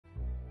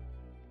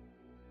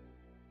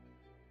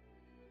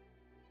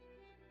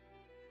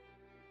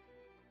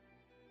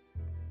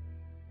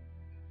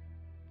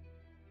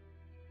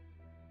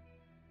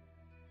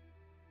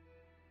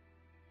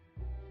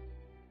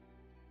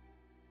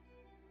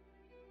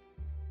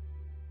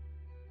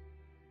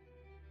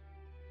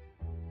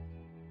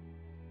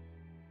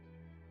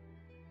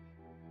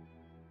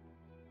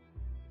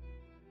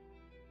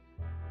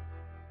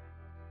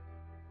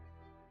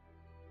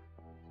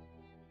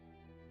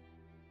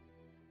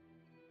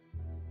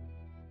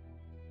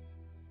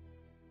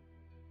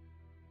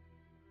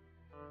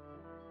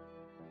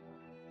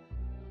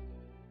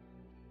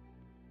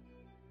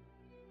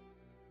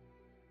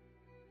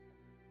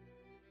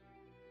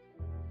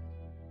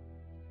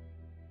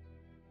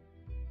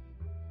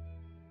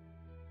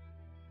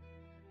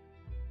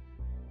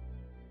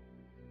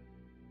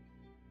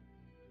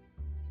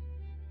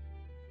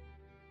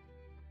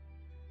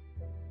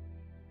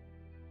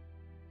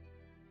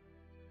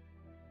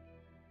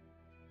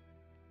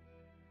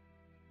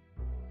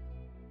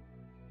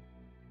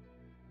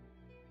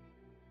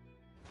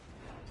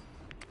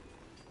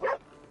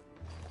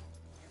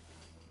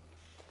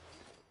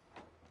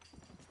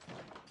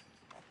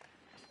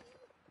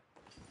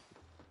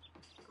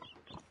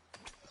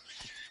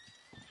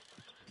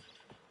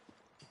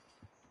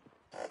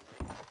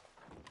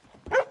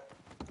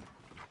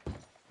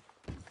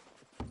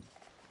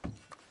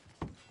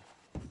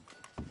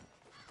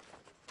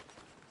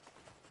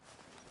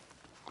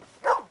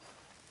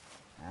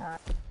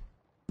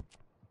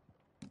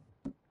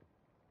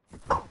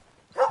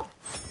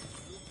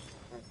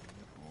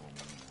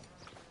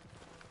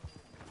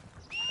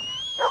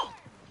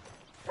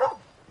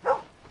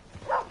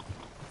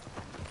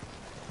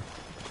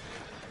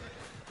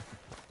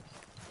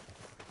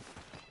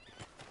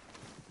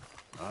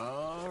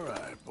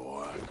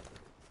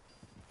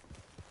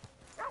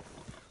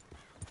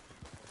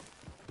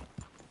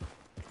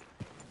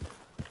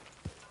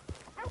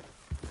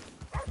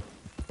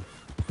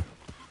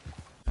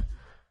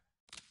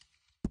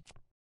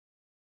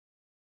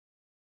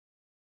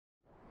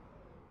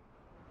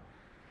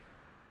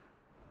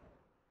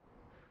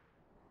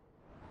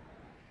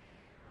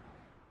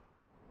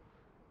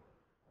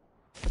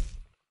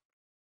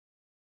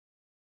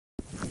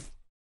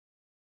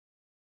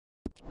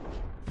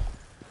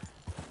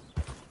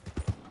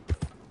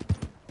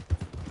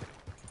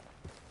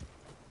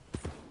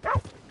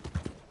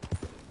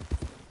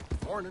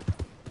Morning.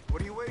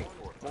 What are you waiting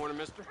for? Morning,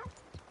 mister.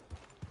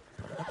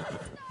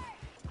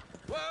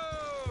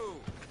 Whoa!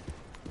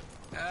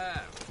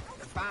 Ah,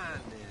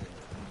 fine then.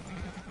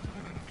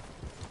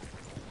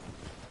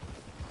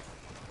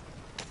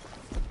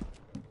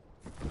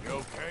 You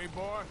okay,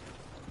 boy?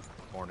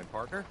 Morning,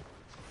 partner.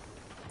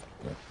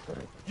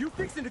 You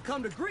fixing to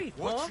come to grief,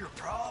 What's huh? your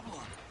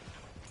problem?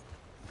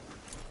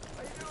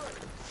 How you doing?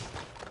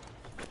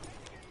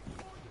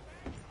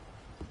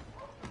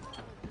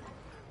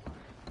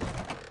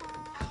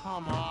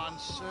 Come on,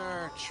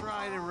 sir.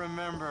 Try to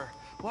remember.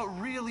 What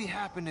really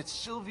happened at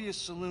Sylvia's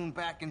Saloon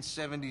back in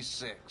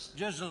 '76?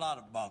 Just a lot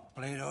of bunk,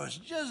 Plato. It's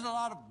just a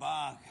lot of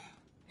bunk.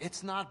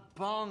 It's not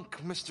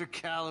bunk, Mr.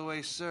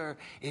 Calloway, sir.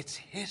 It's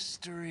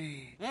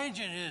history.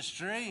 Ancient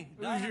history.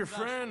 Who's your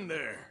friend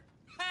there?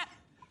 Ha!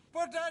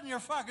 Put that in your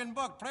fucking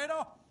book,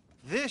 Plato.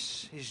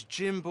 This is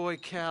Jim Boy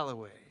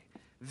Calloway.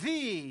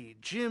 The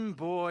Jim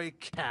Boy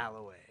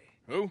Calloway.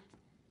 Who?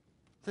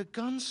 The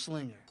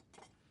gunslinger.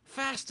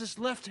 Fastest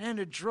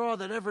left-handed draw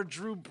that ever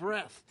drew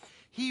breath.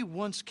 He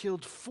once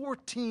killed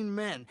 14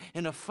 men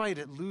in a fight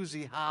at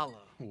Lucy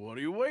Hollow. What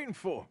are you waiting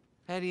for?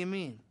 How do you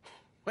mean?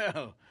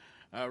 Well,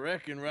 I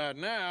reckon right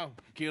now,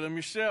 kill him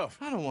yourself.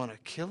 I don't want to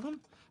kill him.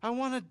 I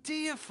want to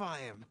deify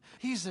him.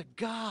 He's a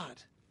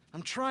god.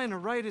 I'm trying to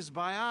write his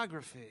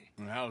biography.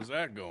 And how's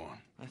that going?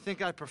 I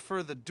think I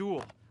prefer the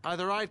duel.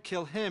 Either I'd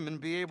kill him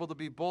and be able to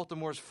be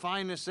Baltimore's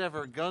finest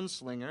ever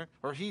gunslinger,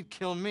 or he'd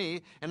kill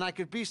me and I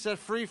could be set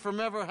free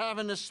from ever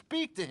having to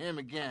speak to him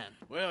again.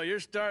 Well, you're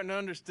starting to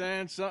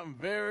understand something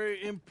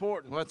very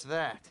important. What's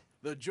that?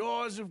 The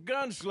joys of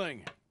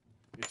gunslinging.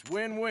 It's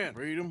win-win,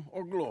 freedom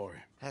or glory.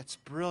 That's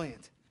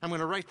brilliant. I'm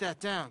gonna write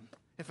that down,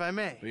 if I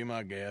may. Be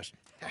my guest.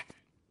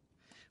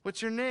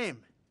 What's your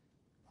name?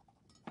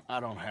 I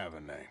don't have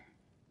a name.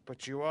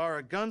 But you are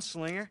a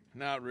gunslinger.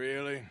 Not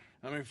really.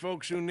 I mean,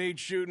 folks who need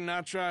shooting,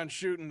 I try and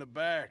shoot in the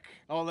back.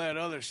 All that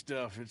other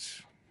stuff,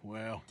 it's,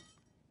 well,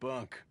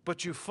 bunk.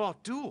 But you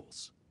fought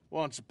duels.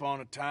 Once upon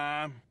a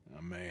time,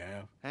 I may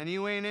have. And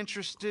you ain't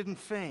interested in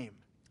fame.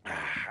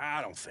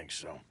 I don't think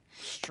so.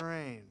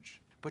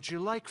 Strange. But you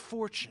like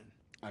fortune.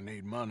 I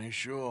need money,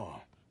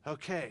 sure.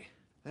 Okay.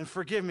 Then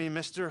forgive me,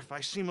 mister, if I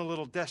seem a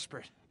little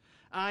desperate.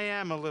 I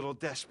am a little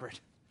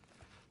desperate.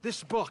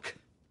 This book,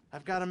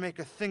 I've got to make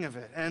a thing of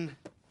it, and,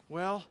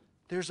 well,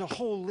 there's a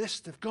whole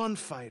list of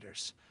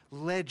gunfighters.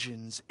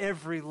 Legends,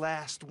 every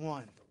last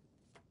one.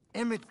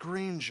 Emmett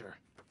Granger.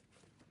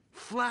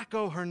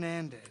 Flaco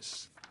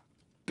Hernandez.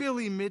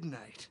 Billy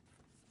Midnight.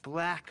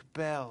 Black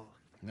Bell.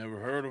 Never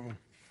heard of him.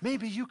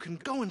 Maybe you can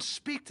go and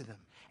speak to them.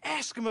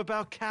 Ask them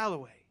about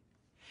Calloway.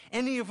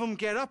 Any of them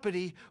get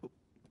uppity,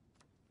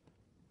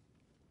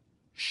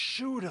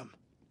 shoot them.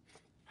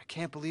 I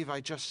can't believe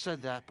I just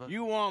said that, but...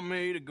 You want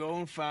me to go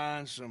and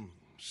find some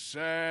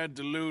sad,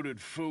 deluded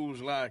fools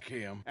like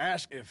him,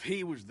 ask if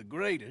he was the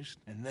greatest,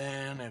 and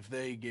then if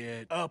they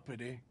get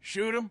uppity,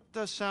 shoot him?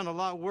 Does sound a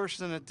lot worse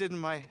than it did in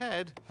my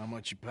head. How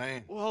much you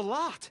paying? Well, a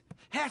lot.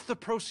 Half the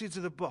proceeds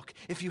of the book,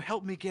 if you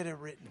help me get it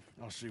written.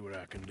 I'll see what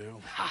I can do.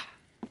 Ha!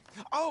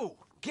 Oh,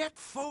 get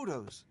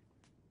photos.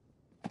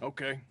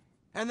 Okay.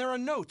 And there are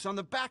notes on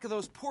the back of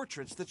those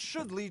portraits that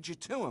should lead you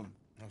to him.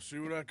 I'll see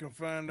what I can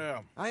find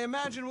out. I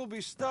imagine we'll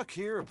be stuck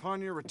here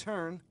upon your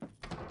return.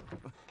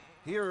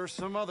 Here or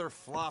some other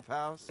flop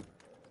house.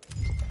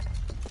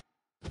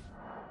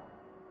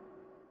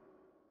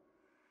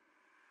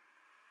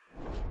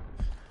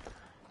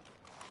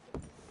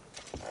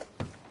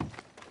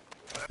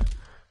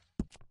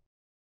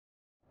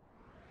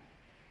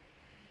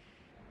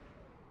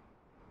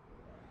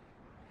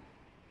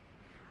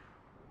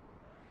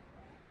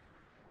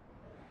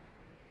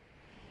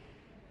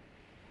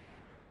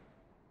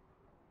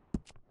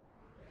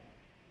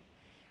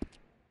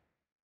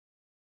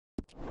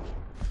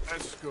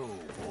 Let's go,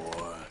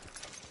 boy.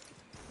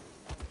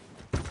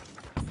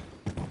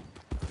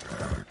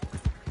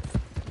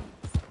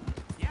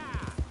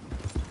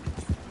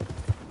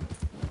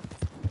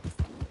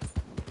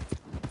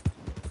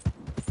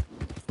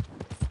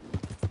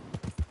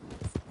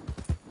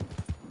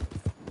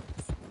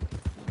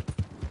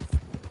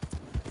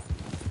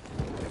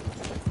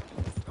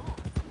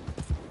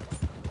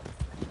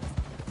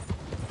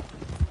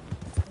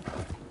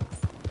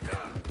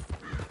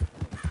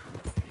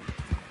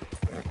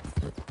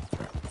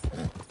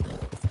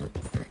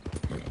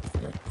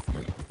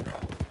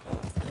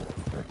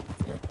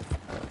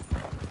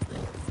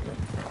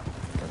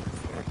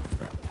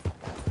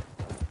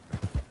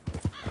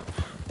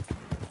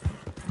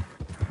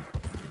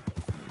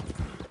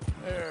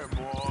 There,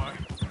 boy.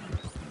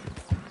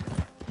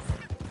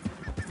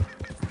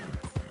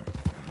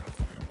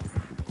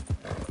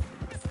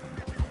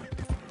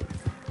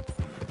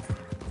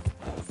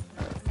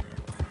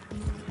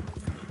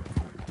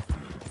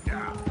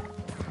 Yeah.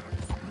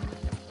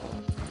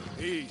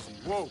 Easy.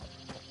 Whoa.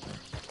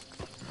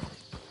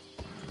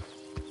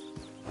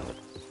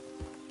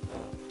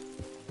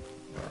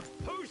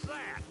 Who's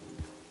that?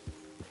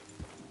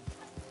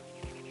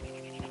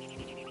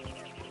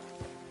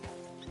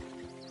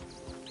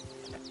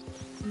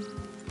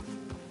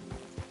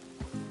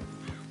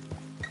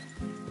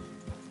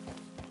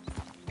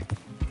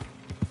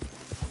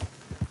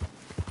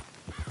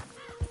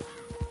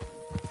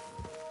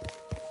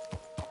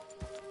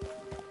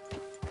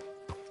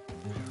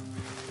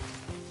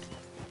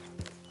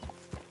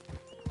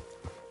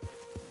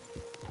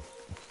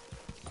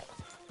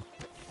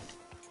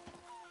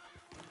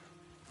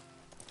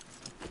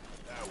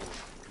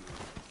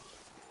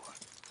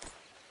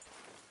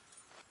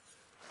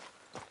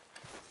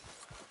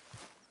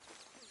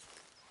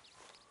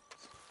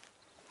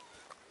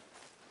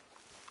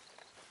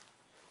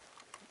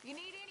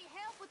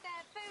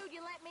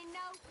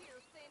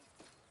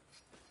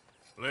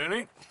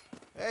 Plenty.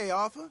 Hey,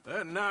 Arthur.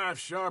 That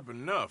knife's sharp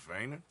enough,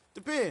 ain't it?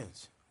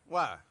 Depends.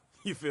 Why?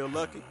 You feel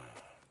lucky?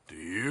 Do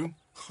you?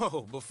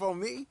 Oh, before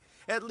me,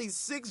 at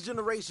least 6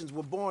 generations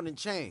were born in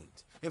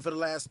chains. And for the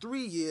last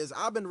 3 years,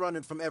 I've been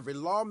running from every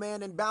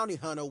lawman and bounty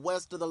hunter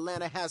west of the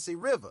Lannahechee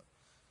River.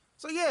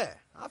 So yeah,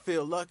 I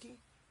feel lucky.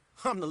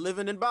 I'm the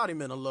living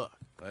embodiment of luck.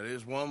 That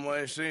is one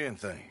way of seeing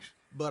things.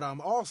 But I'm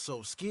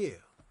also skilled.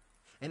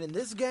 And in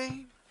this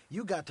game,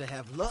 you got to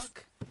have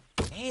luck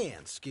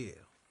and skill.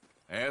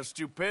 And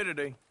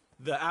stupidity.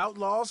 The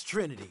Outlaw's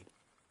Trinity.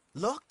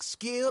 Luck,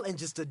 skill, and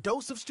just a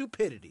dose of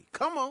stupidity.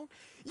 Come on,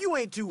 you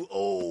ain't too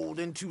old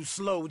and too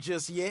slow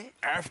just yet.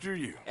 After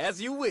you.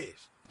 As you wish.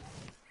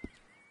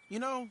 You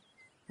know,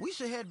 we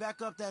should head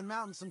back up that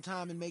mountain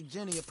sometime and make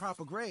Jenny a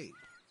proper grave.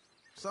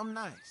 Something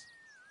nice.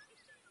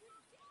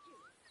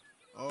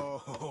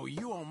 Oh,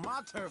 you on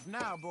my turf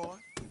now, boy.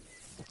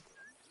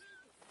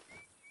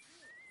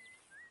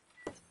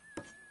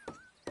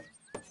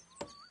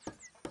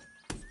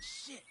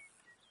 Shit.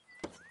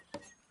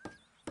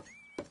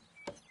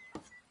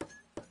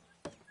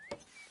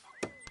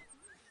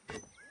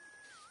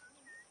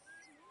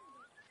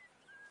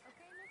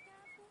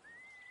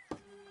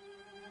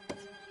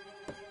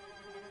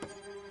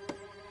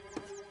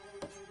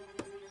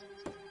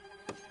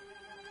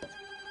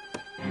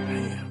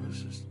 Damn,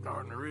 this is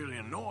starting to really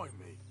annoy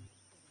me.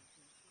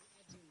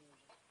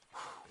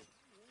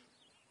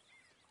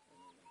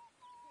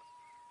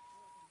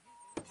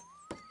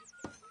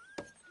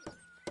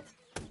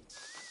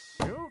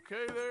 You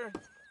okay there?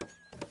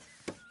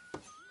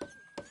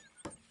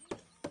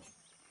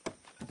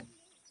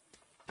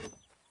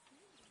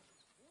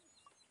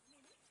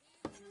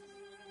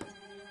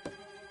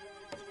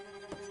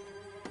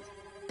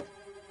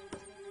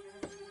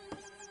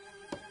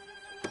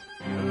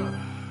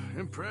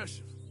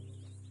 Impressive.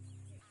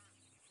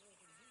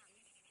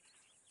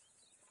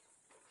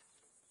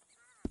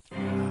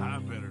 I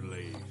better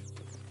leave.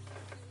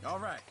 All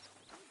right.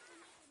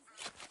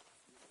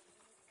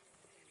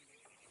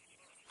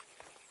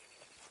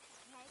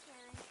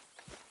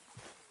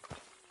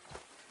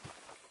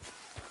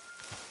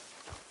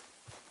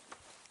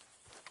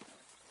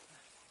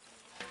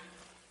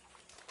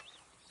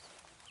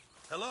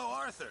 Hello,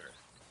 Arthur.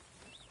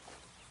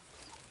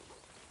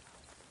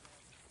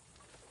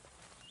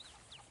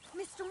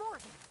 Mr.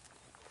 Morgan.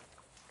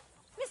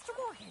 Mr.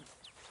 Morgan.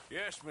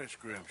 Yes, Miss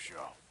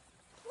Grimshaw.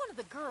 One of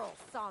the girls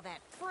saw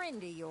that friend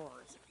of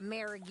yours,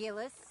 Mary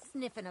Gillis,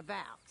 sniffing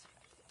about.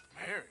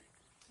 Mary?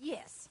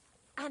 Yes.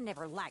 I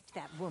never liked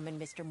that woman,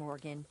 Mr.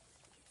 Morgan.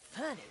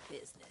 Funny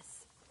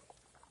business.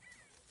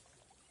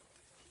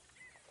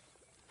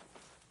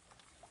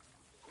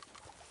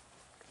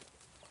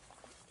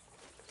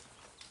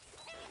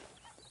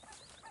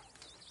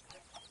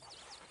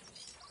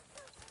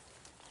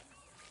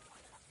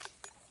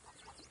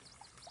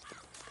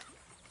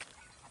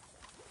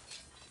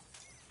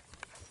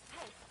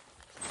 Hey,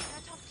 can I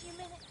talk to you a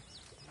minute?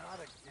 Not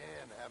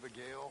again,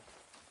 Abigail.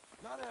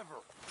 Not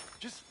ever.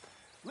 Just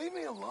leave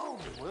me alone,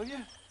 will you?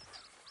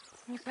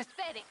 You're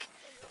pathetic.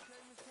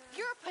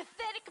 You're a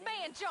pathetic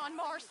man, John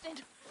Marston.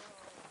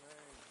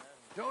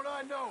 Don't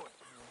I know it?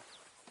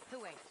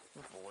 Who ain't?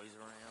 The boys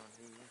around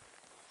here.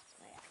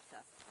 Yeah,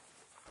 tough.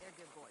 They're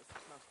good boys,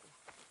 mostly.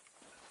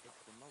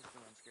 It's the most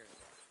thing I'm scared of.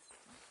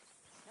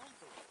 Don't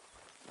be.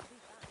 You'll be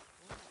fine.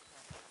 We'll have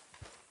trouble.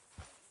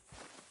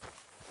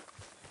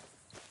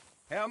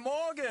 Herr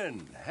Morgan!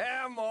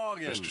 Herr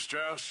Morgan! Mr.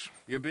 Strauss?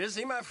 You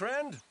busy, my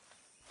friend?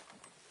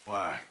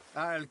 Why?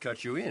 I'll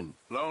cut you in.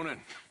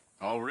 Loaning.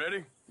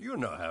 Already? You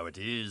know how it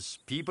is.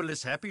 People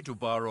is happy to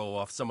borrow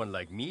off someone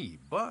like me,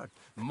 but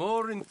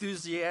more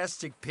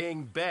enthusiastic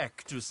paying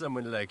back to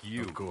someone like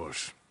you. Of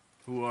course.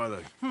 Who are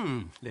they?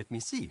 Let me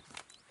see.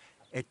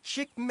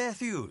 Chick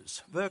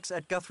Matthews works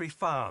at Guthrie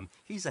Farm.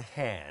 He's a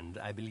hand,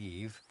 I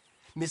believe.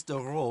 Mr.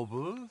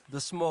 Roble,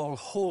 the small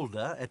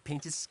holder at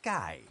Painted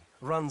Sky,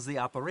 runs the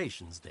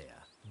operations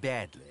there,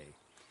 badly.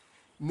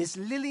 Miss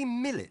Lily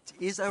Millet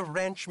is a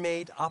ranch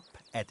maid up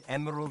at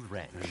Emerald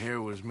Ranch. And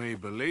here was me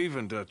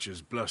believing Dutch's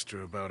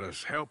bluster about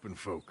us helping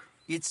folk.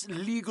 It's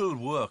legal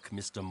work,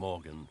 Mr.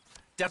 Morgan.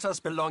 Debtors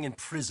belong in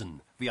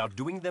prison. We are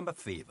doing them a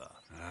favor.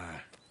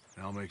 Aye.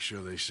 I'll make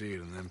sure they see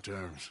it in them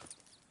terms.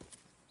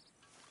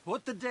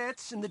 Put the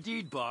debts in the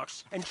deed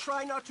box and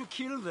try not to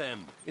kill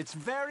them. It's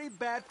very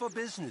bad for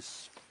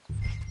business.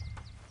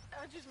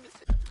 I just miss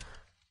it.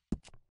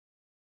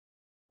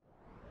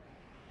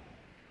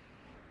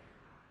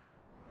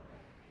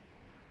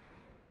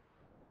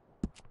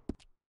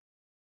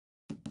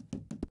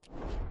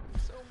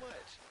 So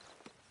much.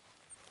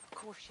 Of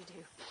course you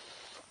do.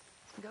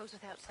 Goes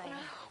without saying.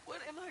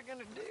 What am I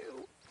gonna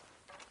do?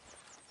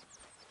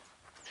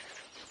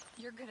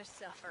 You're gonna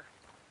suffer.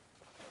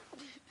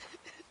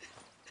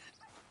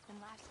 And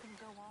life's gonna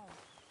go on.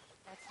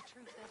 That's the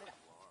truth of it.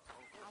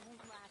 I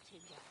won't lie to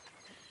you.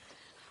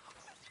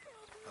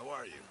 How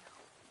are you?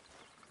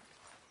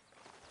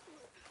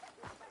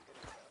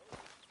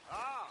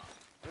 Ah,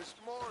 Miss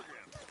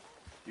Morgan.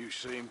 You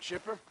seem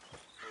chipper.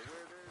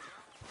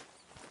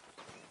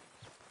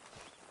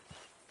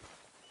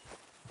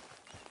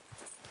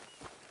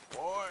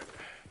 boy.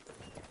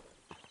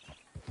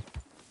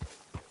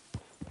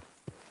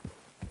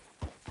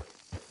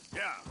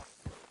 Yeah.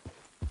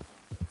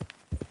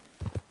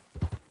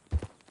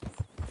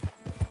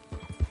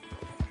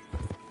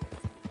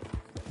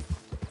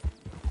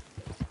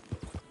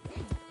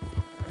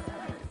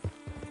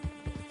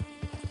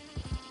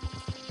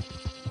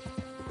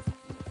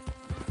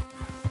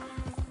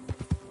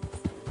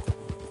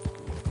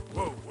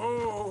 Whoa,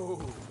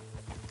 whoa!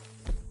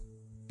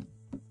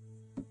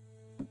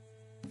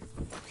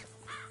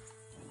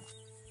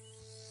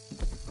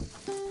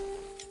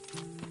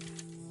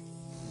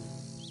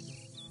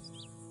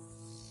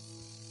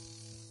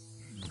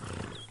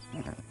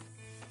 Get up.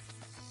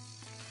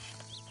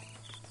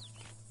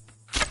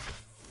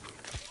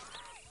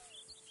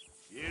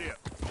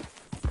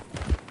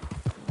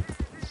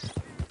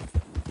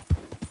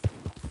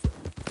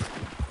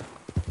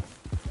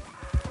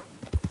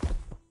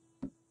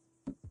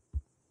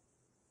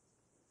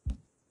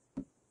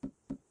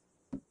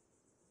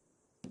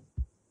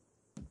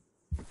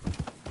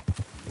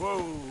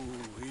 Whoa,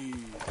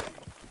 easy.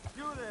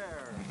 You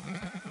there!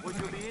 Would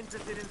you be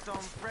interested in some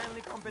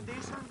friendly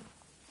competition?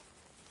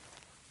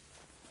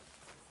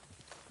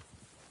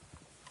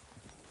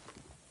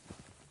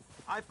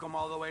 I've come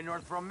all the way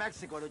north from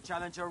Mexico to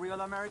challenge a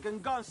real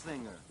American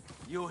gunslinger.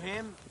 You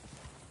him?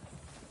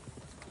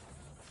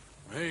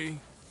 Me?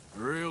 A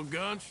real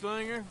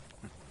gunslinger?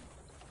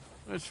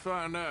 Let's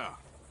find out.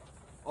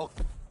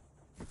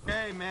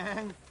 Okay,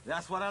 man.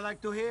 That's what I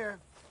like to hear.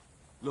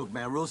 Look,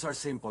 man, rules are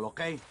simple,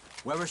 okay?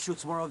 Whoever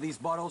shoots more of these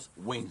bottles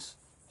wins.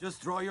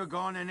 Just draw your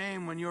gun and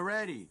aim when you're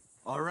ready,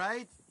 all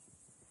right?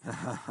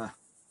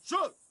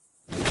 Shoot!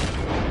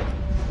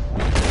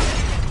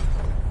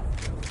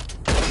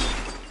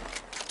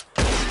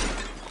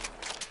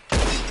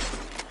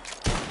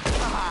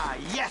 Ah,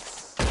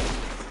 yes!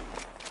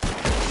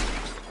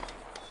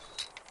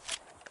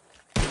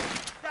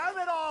 Damn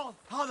it all!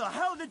 How the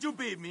hell did you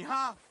beat me,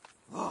 huh?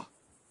 Ugh.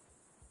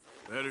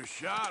 Better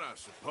shot, I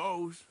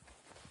suppose.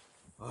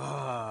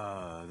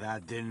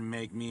 That didn't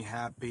make me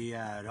happy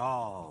at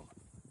all.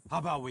 How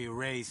about we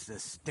raise the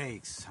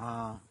stakes,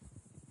 huh?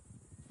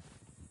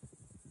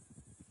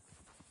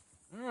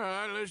 All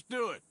right, let's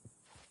do it.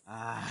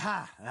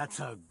 Aha! That's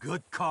a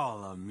good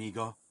call,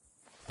 amigo.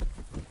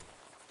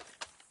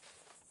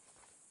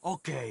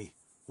 Okay,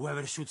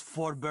 whoever shoots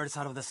 4 birds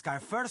out of the sky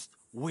first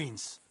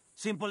wins.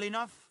 Simple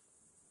enough?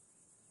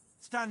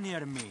 Stand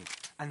near me,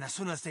 and as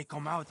soon as they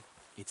come out,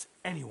 it's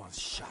anyone's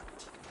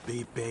shot.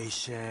 Be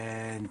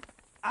patient.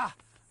 Ah,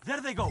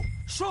 there they go.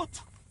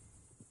 Shoot!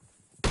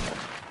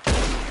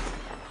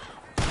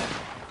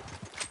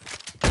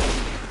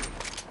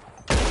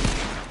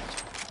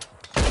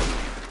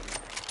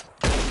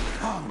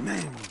 Oh,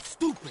 man,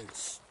 stupid.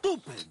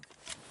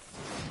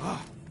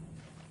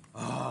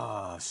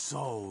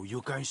 So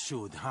you can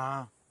shoot,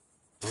 huh?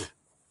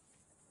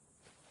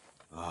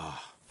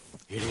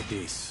 Here it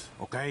is,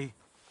 okay?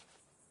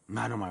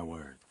 Man of my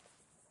word.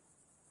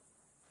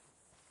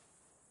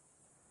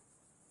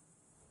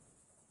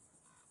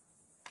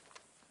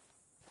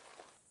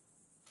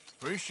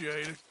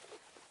 Appreciate it.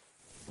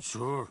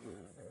 Sure.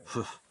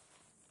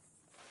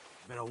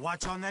 Better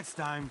watch out next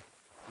time.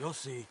 You'll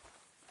see.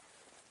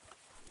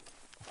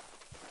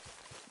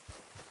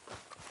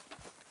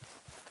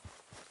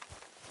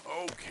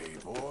 Okay,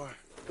 boy.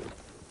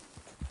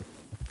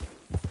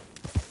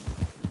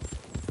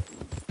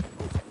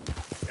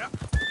 Yeah.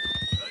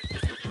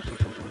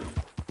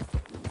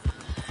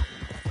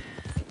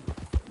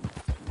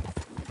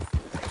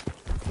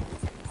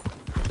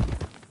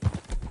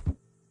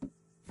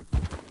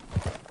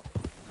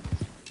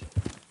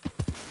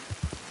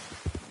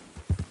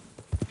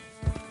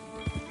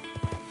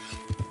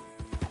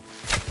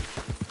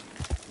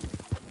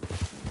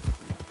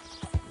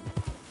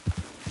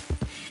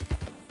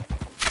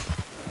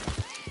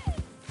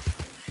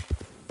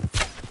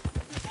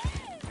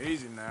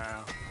 Easy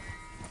now.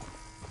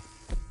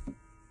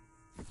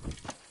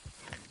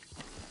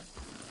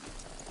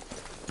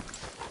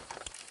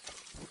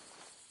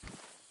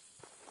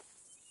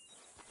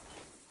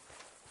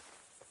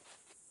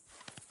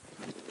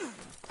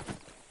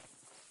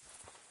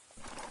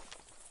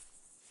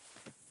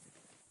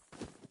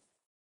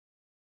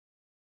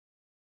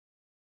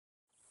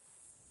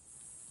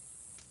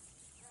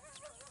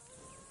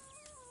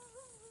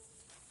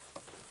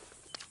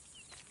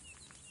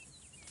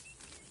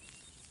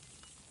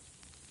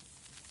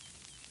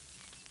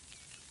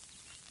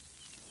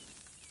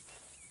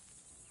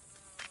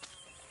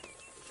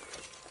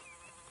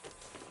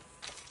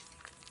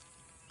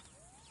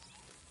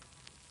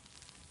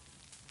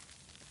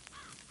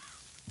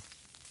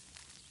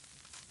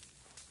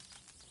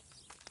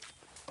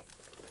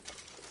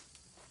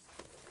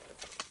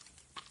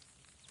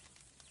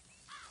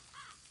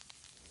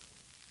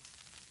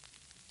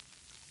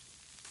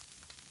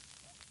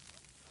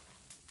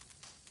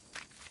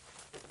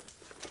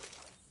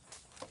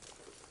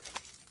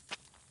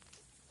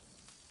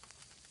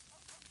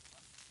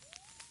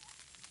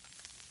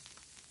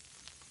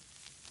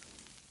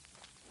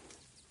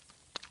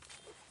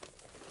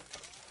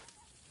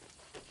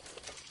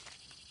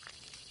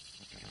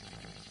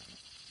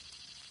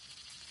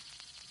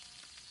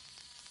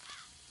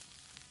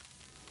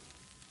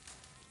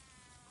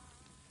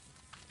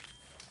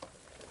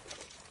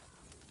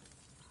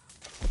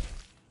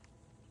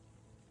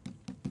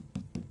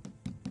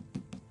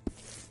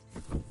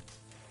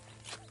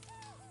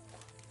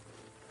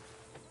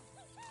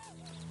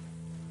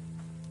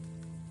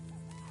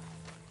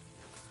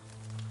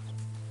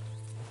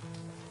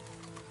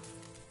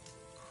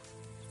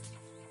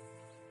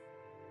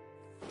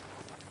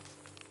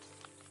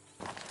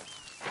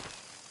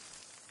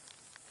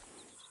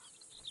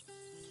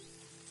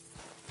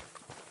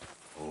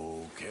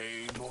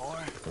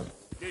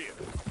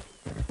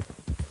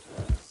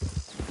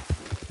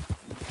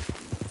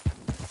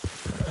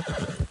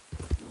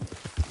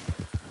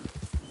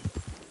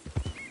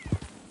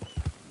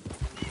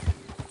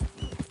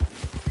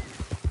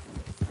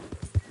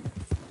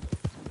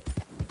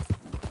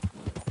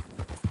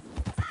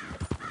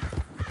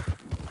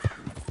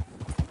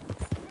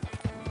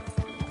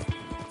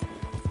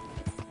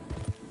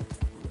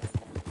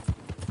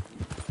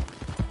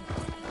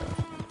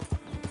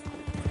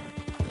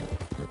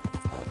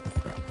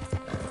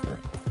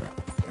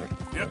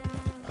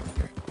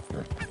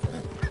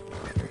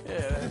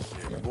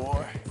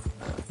 boy.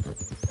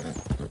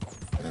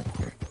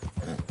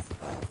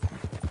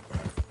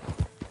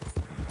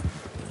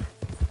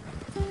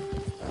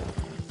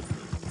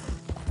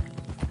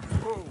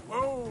 Whoa,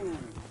 whoa!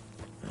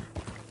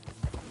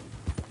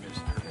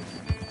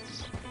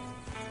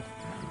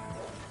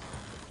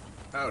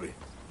 Howdy.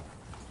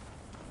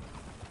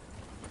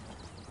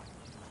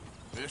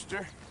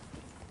 Mister?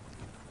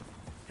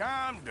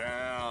 Calm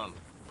down.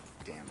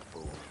 Damn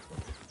fool.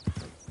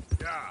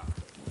 Yeah.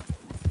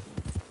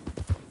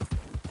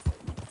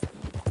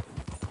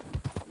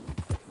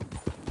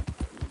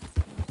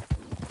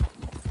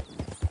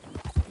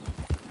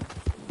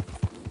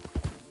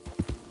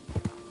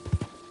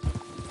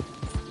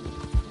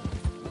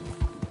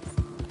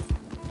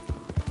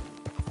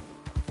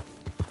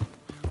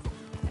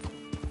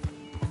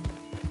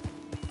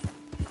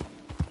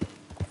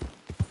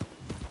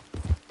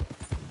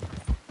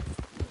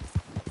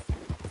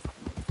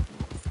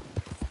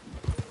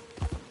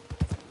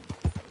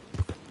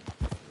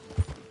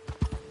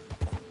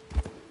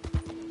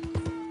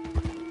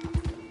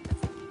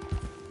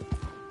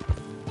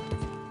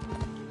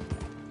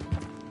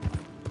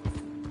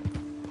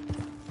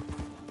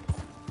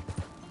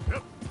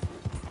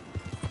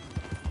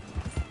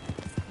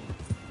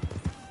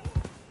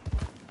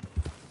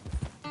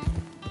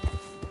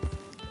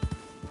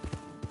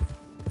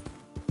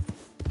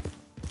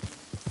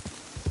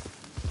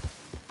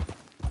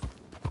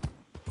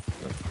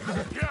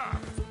 Yeah.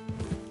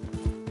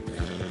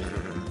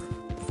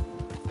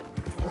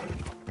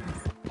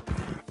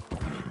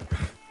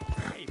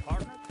 Hey,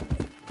 partner.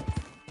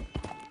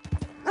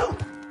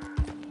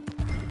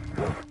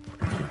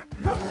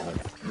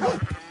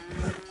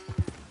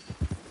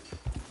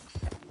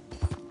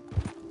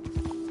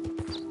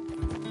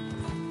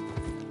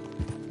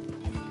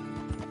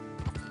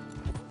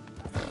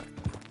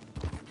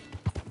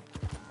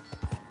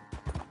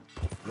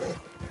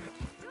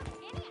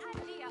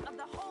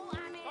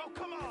 Oh,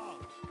 come on!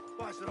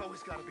 Why's it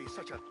always gotta be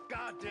such a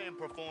goddamn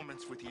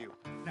performance with you?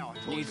 Now, I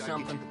told Need you I'd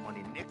something? get you the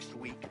money next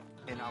week,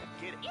 and I'll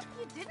get it. If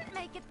you didn't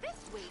make it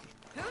this week,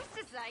 who's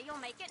to say you'll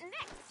make it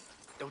next?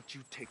 Don't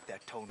you take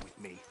that tone with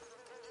me.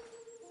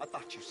 I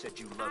thought you said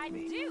you loved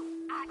me.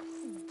 I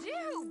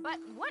do, but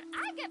what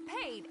I get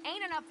paid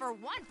ain't enough for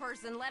one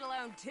person, let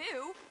alone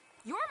two.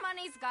 Your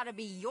money's gotta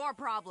be your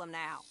problem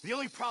now. The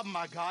only problem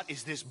I got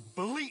is this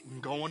bleating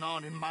going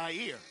on in my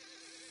ear.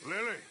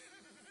 Lily,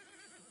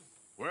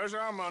 where's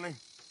our money?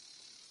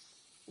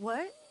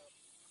 What?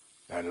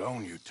 That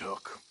loan you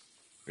took.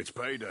 It's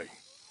payday.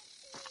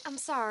 I'm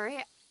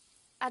sorry.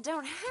 I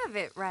don't have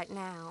it right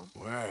now.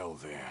 Well,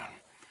 then,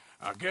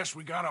 I guess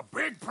we got a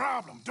big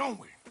problem, don't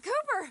we?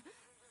 Cooper,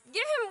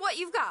 give him what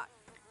you've got.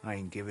 I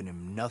ain't giving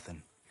him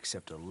nothing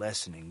except a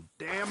lessening.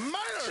 Damn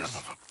manners! Son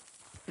of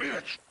a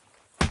bitch!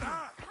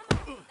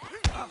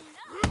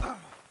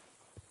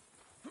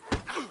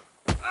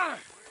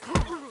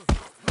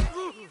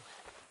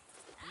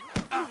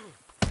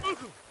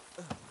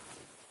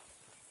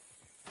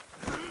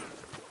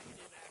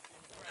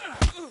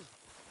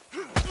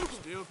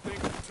 Still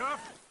think you're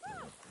tough?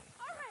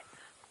 All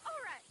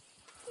right.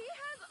 He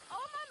has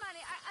all my money.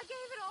 I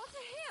gave it all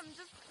to him.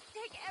 Just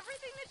take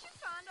everything that you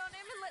find on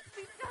him and let's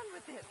be done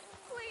with it.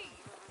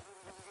 Please.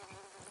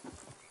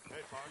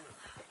 Hey, partner.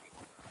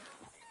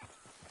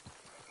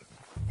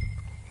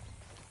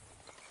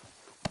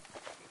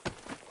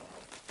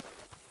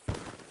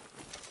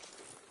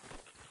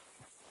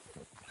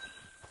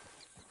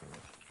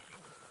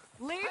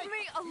 Leave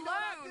me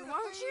alone,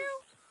 won't you?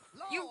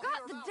 You've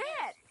got the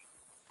debt.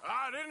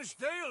 I didn't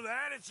steal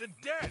that. It's a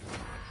debt.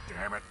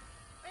 Damn it.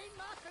 Ain't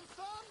my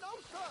concern, no,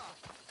 sir.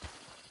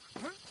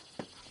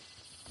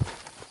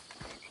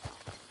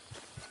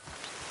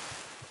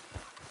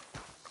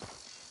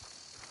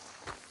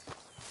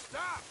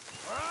 Stop,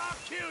 or I'll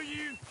kill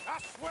you. I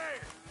swear.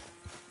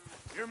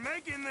 You're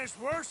making this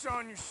worse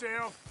on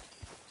yourself.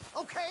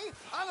 Okay,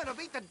 I'm gonna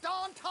beat the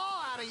darn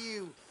tar out of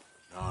you.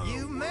 Not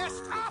You a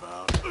messed word up.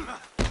 about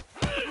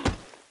it.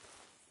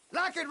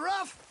 Like it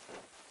rough?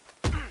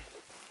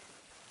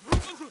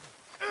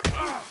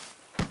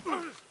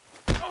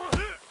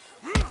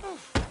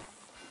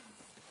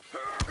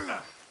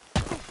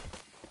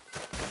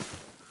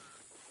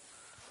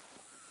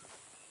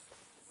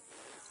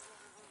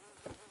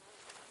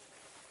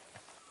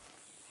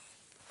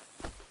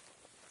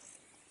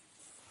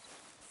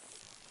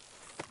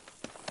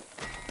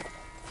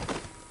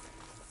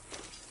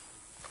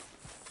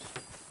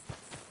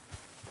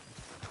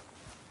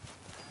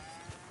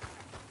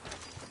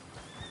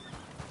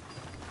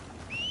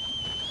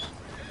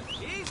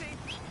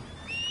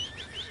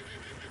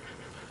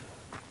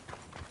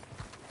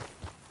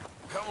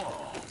 Come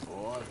on,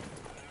 boy.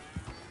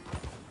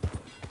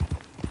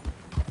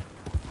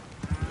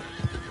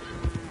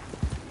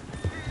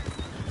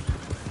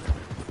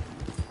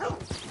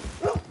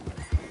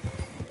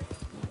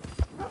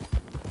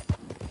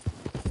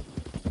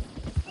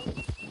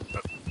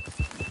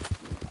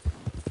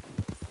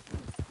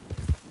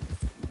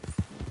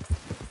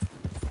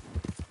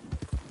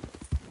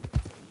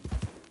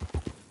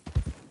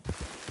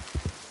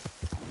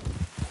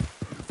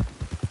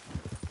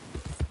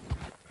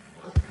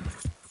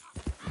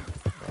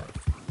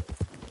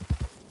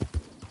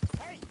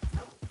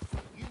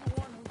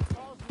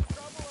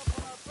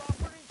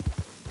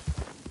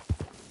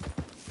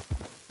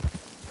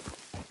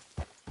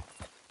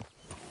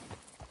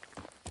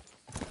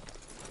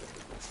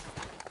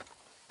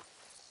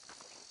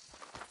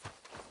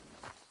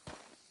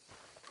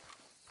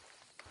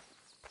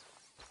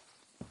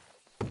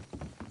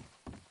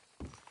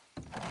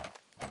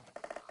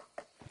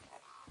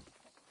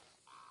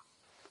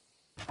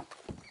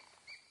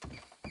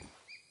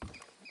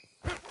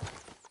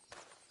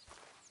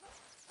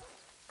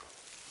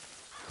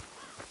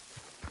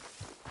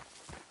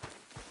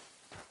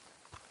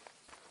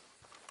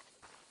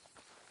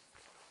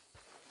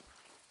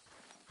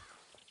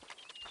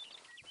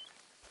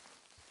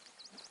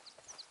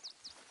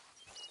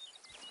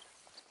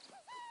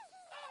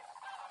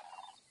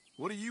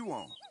 What do you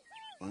want?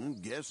 I'm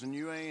guessing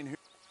you ain't here.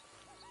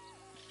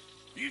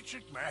 You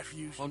Chick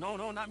Matthews? Oh,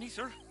 no, not me,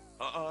 sir.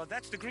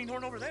 That's the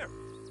greenhorn over there.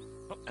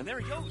 Oh, and there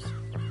he goes.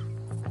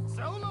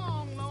 So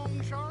long,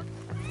 long shark.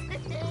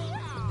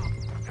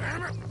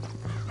 Damn it!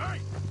 Hey!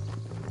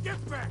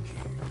 Get back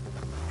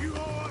here! You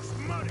owe us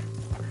money!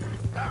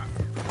 Ah.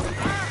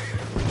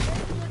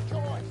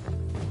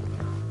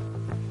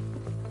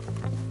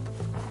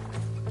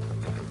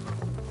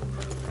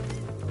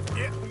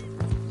 Yeah.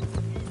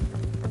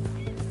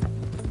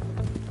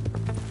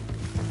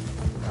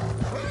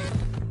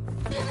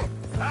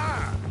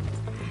 Ah!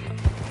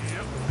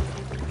 Yep.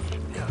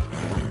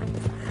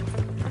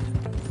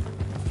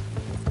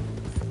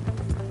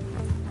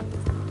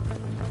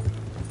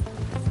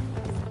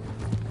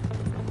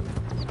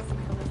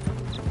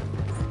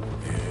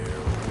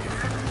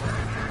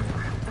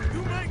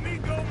 You make me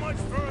go much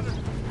further,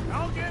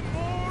 I'll get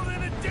more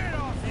than a debt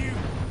off you!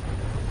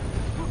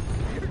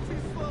 You're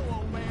too slow,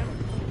 old man.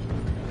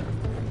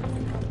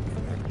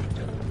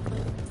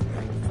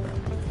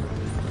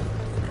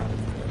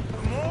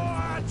 The more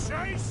I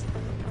chase,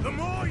 the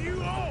more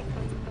you owe!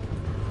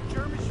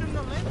 Jeremy shouldn't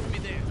have left me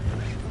there.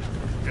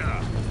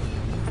 Yeah.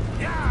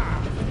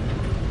 Yeah!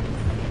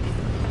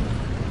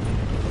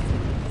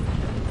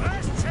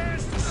 Last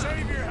chance to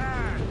save your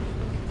hide!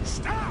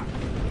 Stop!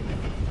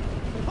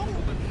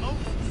 Holy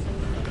Moses.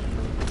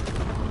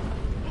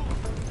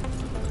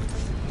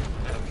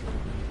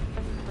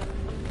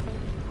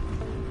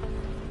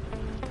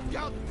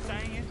 Y'all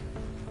dang it.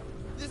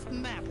 This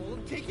map will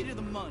take you to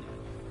the money.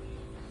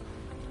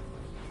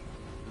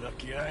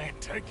 Lucky I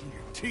ain't taking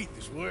your teeth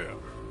as well.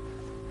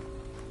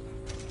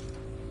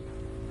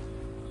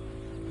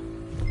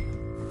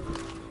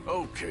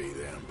 Okay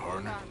then,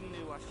 partner.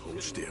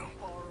 Hold still.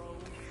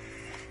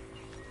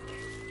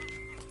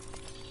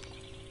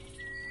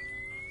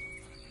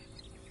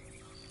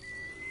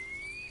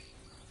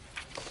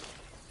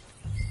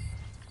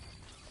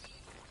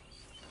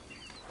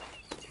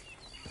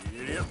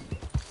 Yep.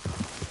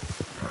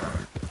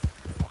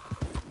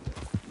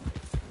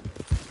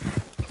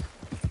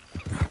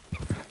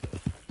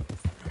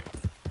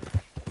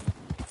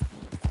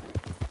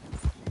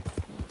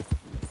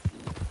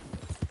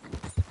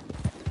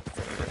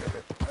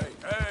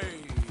 Hey!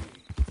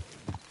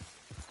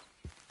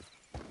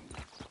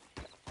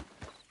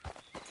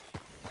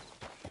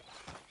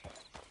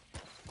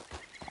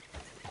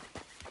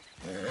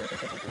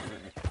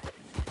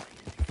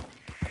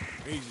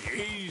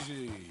 Easy,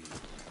 easy.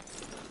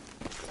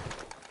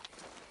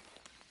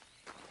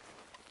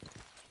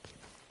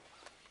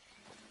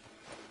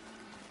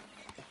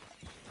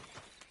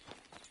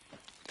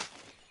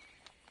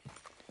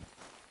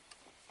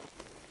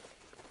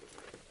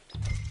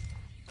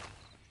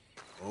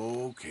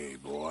 Okay,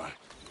 boy.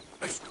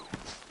 Let's go.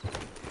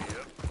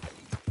 Yep.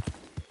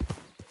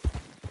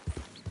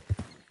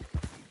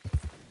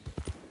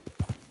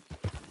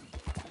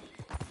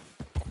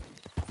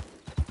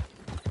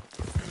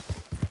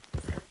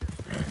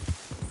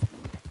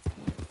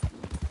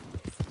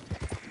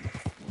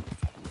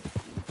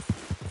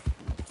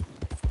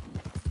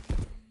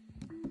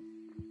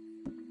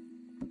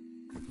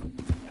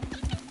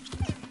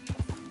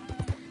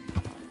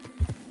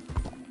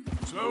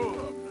 So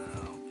up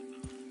now.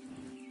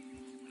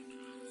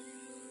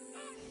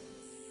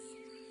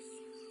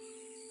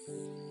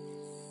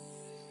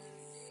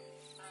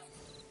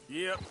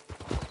 Yep.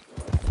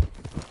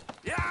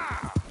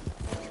 Yeah!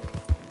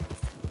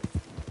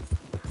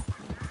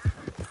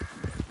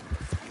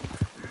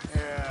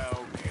 Yeah,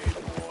 okay,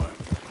 boy.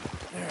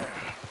 Yeah.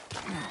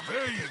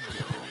 There you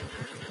go.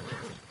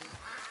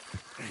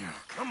 Yeah,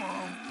 come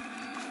on.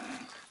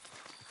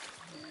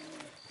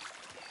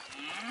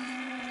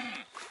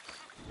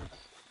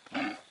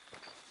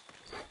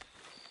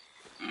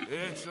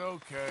 It's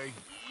okay.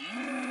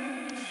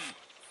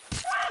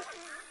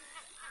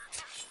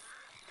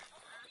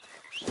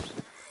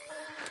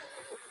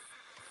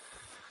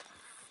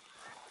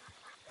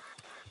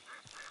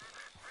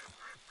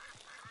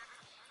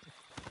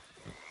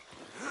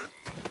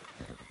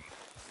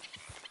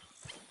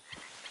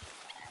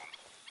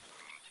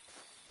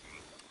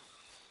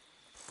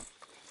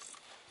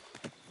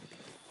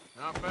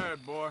 Not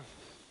bad, boy.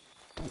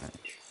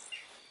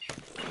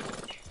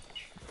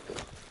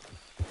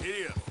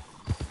 Giddy up.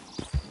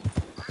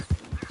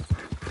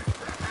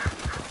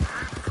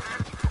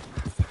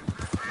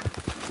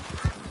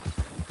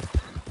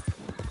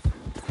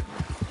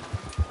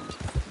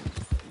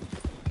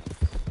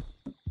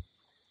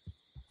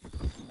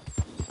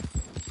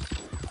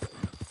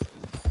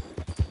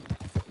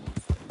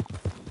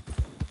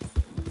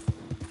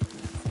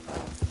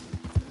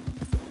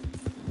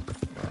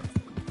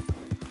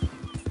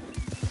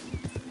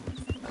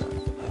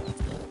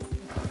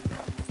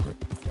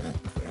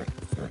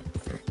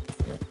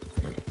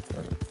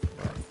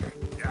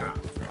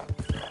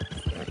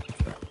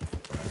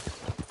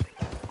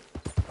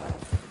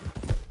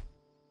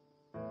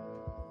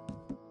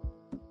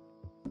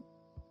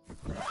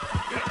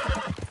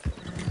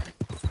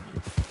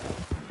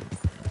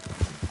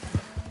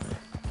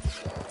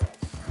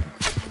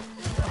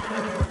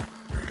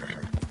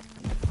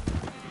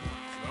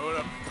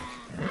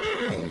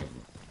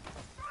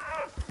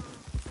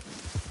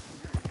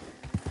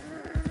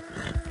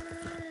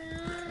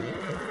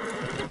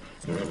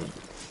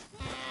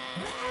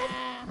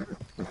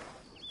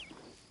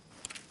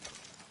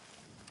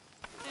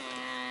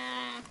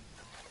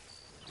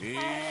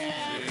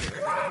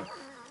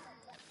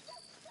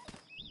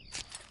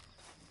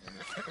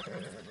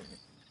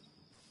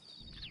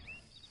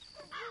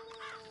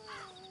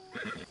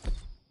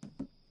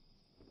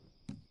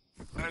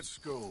 Let's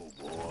go,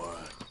 boy.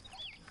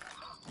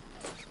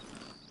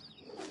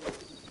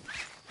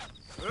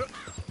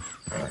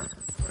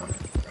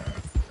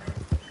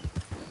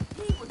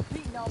 He was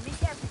beating on me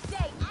every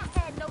day. I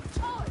had no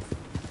choice.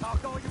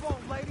 Talk all you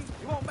want, lady.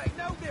 It won't make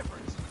no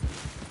difference.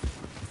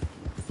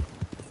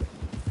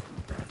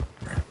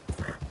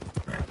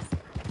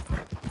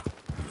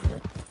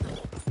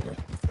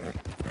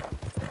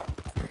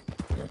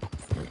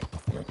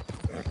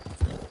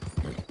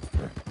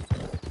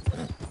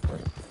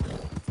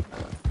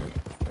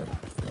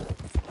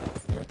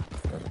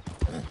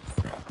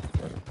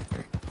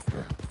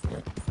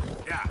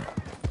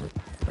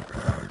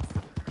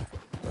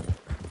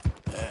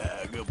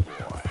 Good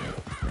boy.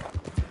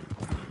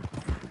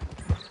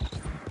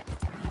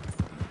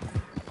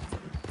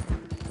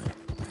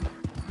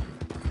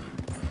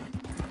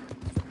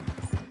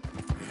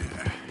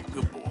 Yeah,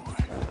 good boy.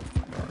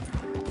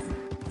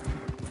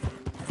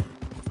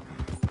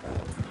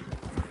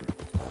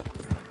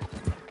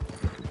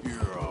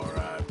 You're all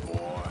right,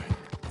 boy.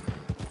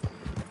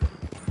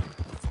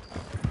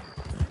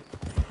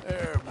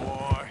 There,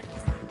 boy.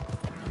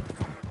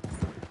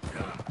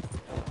 Yeah.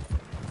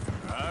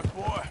 All right,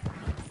 boy.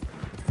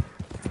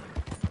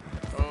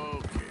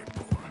 Okay,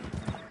 boy.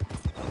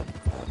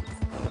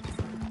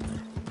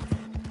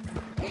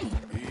 Easy,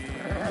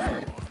 boy.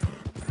 There,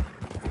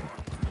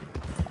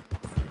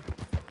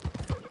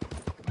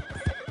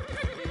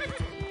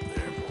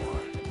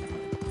 boy.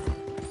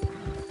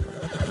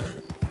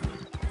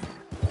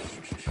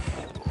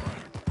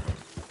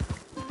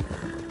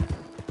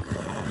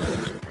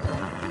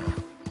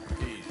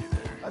 Easy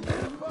there.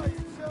 Identify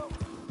yourself.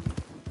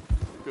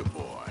 Good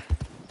boy.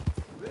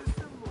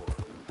 Mr. Moore.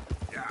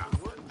 Yeah.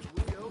 What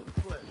we owe the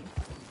pleasure.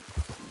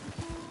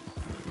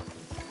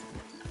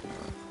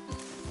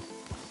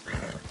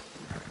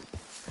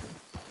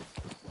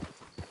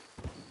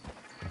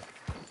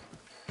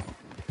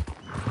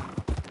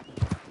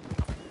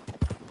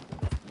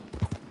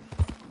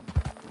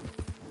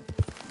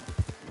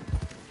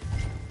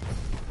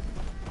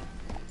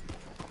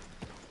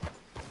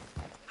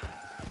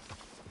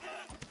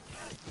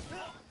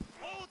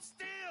 Hold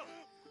still!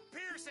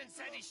 Pearson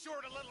said he's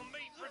short a little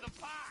meat for the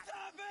pie.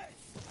 Stop it!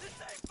 This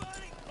ain't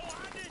funny! Oh,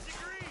 I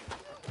disagree!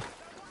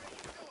 Why are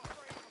you so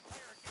afraid of a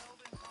pair of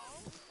gelding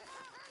balls?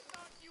 I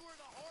thought you were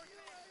the horse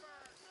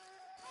expert.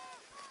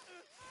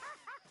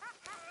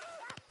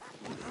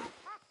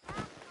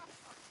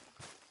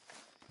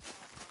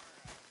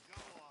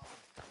 Go on.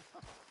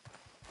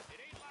 It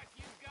ain't like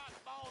you've got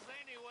balls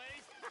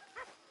anyways.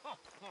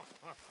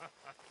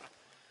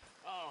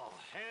 Oh,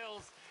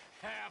 hell's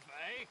half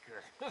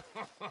acre.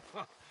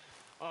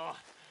 Oh,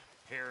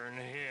 hearing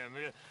him.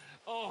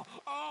 Oh,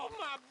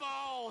 my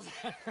balls!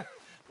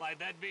 Like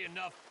that'd be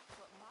enough.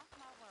 But mark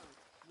my words,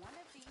 one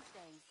of these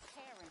days,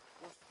 Karen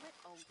will slit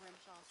old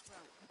Grimshaw's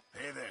throat.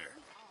 Hey there.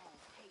 We all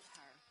hate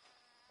her.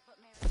 But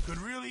Mary...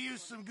 Could really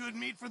use some good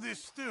meat for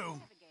this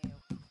stew. Abigail,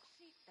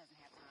 she doesn't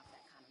have time for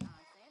that kind of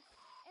nonsense.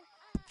 And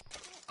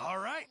I... All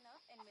right.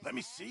 enough and Miss Let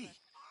me Adler- see.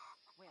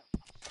 Well,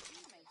 she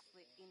may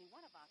slit any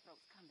one of our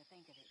throats, come to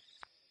think of it.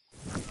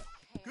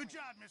 Good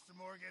job, Mr.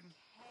 Morgan.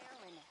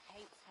 Karen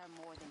hates her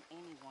more than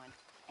anyone,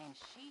 and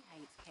she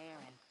hates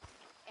Karen.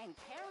 And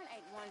Karen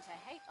ain't one to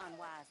hate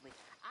unwisely.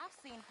 I've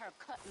seen her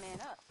cut men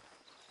up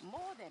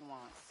more than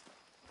once.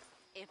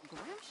 If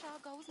Grimshaw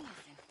goes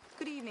missing...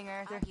 Good evening,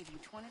 Arthur. I'll give you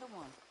 20 to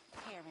 1.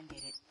 Karen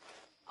did it.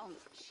 Oh,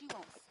 she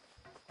won't...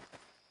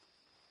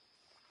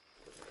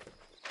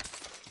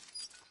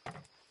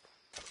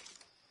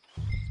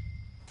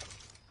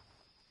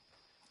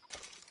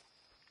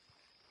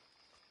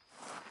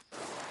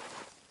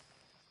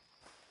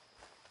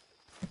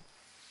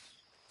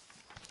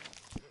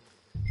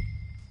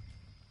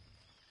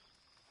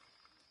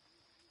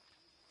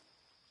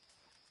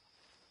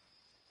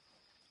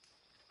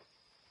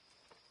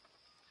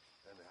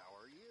 And how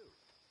are you?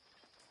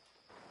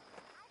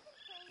 I've been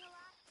playing a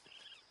lot.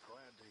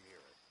 Glad to hear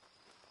it.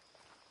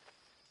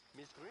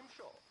 Miss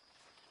Grimshaw.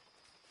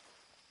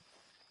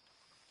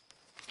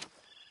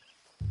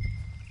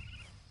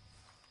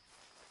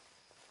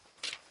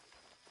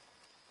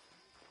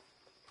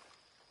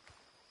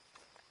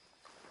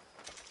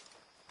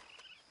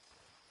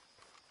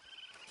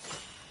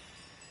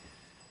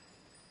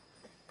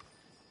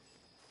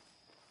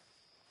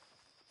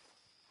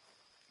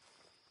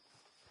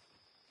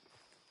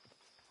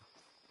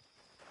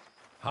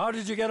 How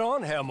did you get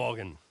on, Herr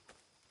Morgan?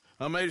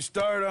 I made a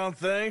start on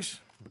things.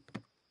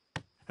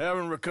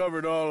 Haven't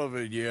recovered all of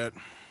it yet.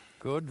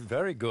 Good,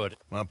 very good.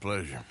 My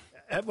pleasure.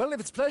 Well, if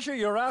it's pleasure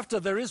you're after,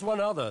 there is one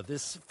other.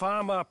 This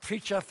farmer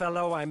preacher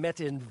fellow I met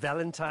in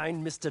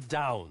Valentine, Mr.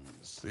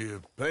 Downs. The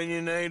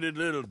opinionated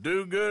little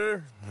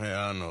do-gooder?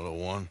 Yeah, I know the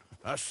one.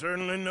 I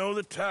certainly know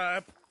the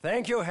type.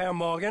 Thank you, Herr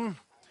Morgan.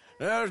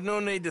 There's no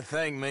need to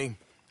thank me.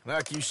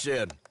 Like you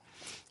said,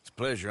 it's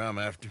pleasure I'm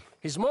after.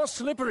 He's more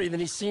slippery than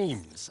he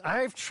seems.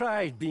 I've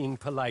tried being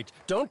polite.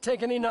 Don't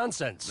take any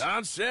nonsense.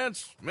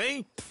 Nonsense?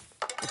 Me?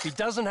 If he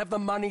doesn't have the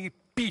money,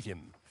 beat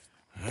him.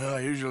 Well,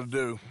 I usually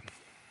do.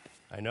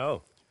 I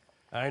know.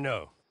 I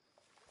know.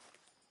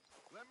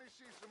 Let me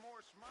see some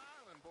more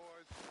smiling,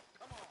 boys.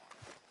 Come on.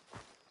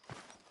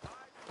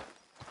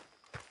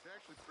 It's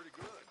actually pretty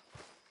good.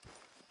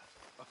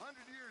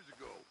 100 years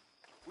ago,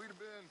 we'd have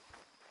been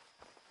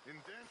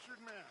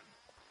indentured men.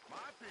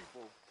 My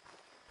people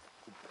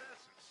were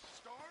peasants,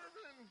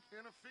 starving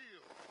in a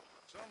field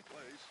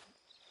someplace.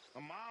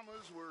 My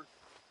mamas were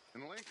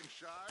in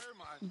Lincolnshire.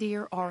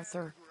 Dear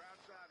Arthur,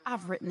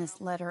 I've written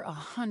this letter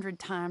 100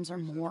 times or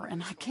more,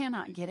 and I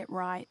cannot get it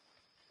right.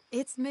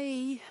 It's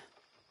me.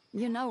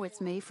 You know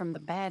it's me from the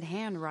bad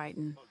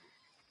handwriting.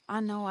 I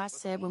know I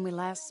said when we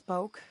last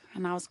spoke,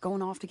 and I was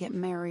going off to get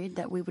married,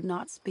 that we would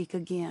not speak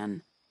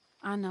again.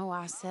 I know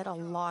I said a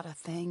lot of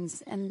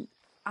things, and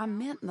I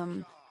meant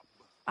them,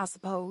 I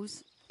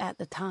suppose, at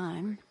the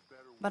time.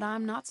 But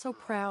I'm not so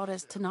proud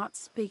as to not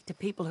speak to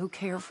people who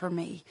care for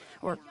me,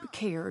 or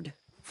cared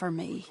for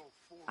me.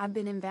 I've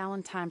been in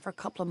Valentine for a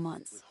couple of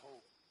months.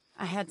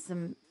 I had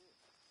some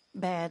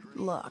bad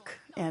luck,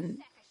 and,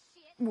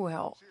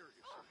 well,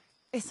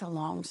 it's a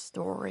long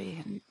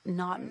story and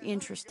not an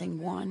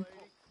interesting one.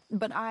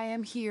 But I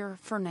am here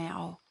for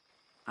now.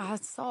 I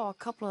saw a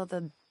couple of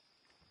the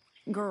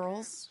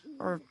girls,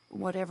 or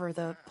whatever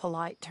the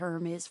polite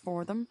term is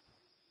for them,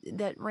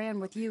 that ran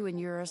with you and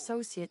your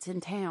associates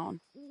in town.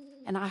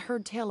 And I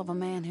heard tell of a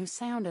man who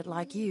sounded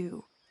like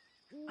you.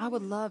 I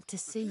would love to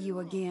see you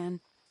again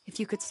if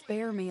you could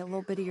spare me a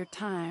little bit of your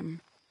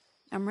time.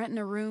 I'm renting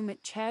a room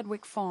at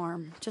Chadwick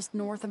Farm, just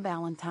north of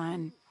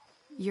Valentine.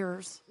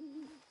 Yours,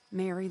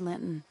 Mary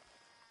Linton.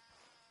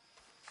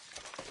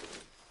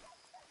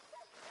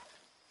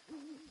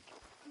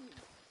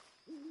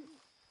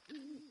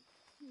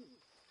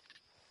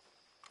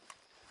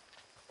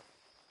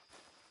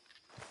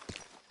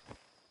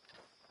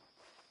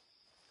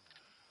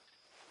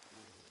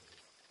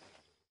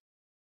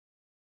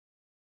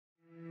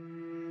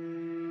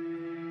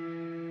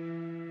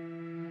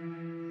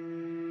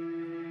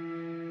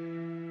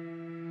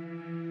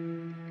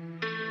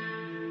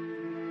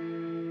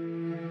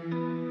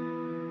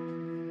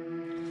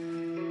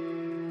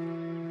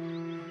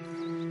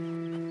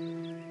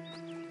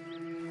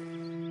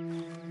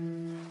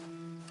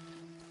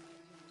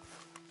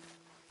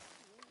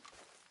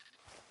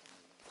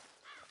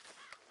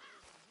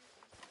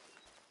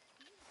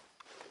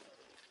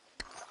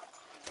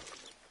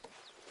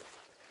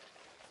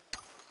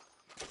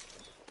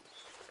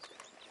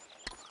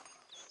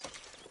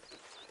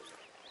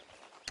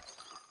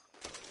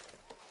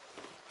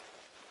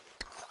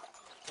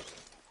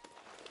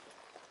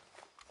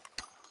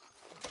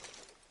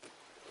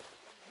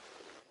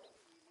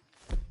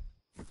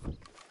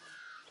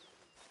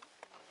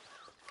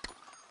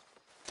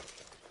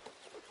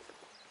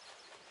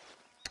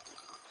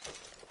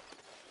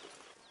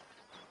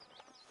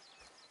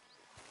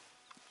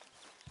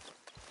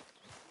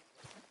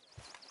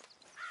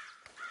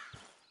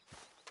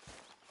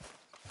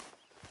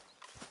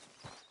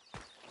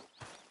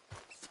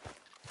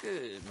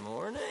 Good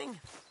morning.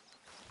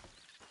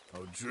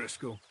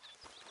 O'Driscoll.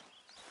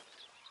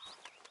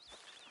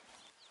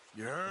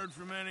 You heard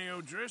from any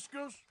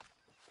O'Driscolls?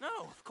 No,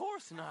 of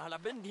course not.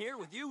 I've been here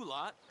with you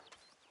lot.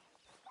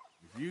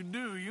 If you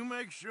do, you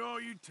make sure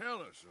you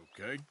tell us,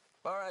 okay?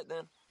 All right,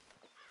 then.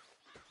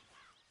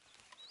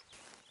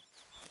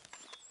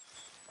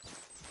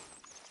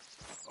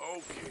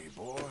 Okay,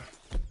 boy.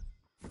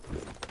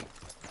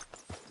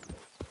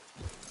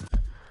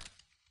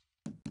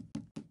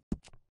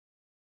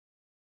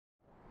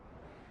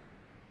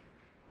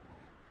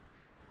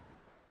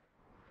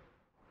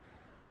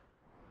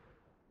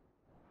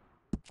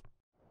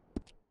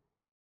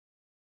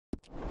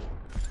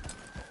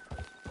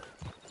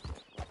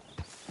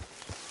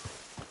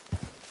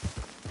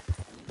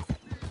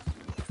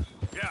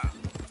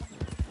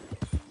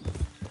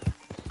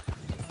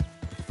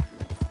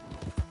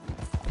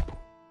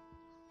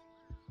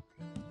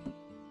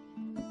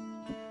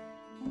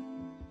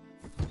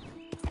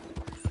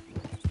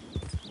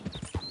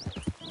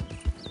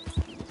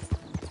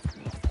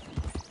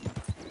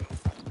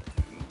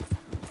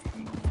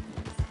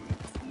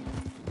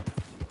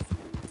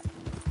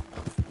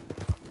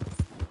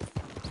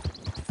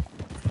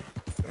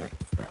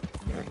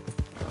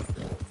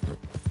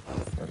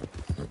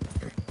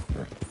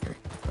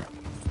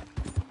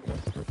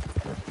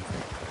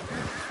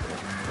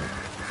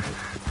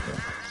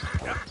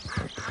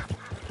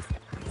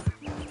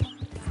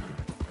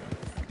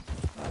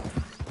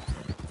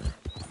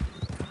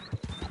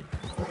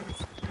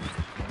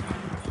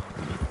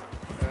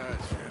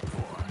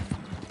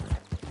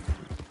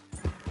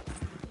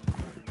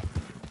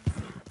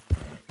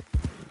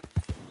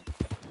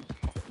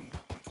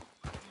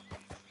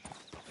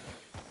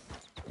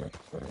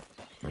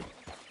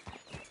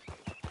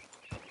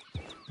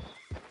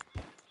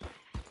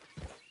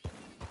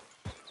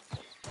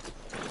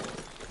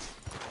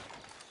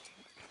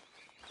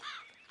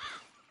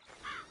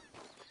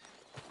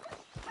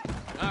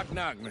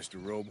 Knock,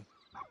 Mr. Roble.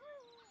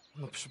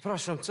 No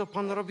przepraszam, co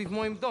pan robi w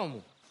moim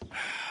domu?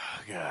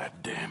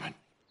 God damn it.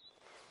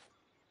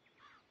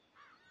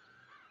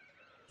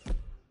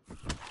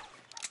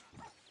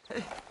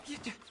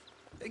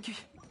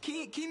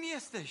 Kim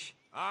jesteś?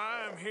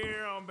 I'm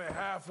here on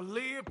behalf of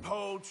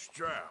Leopold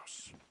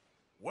Strauss.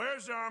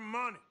 Where's our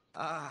money?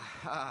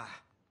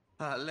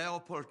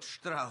 Leopold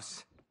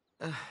Strauss.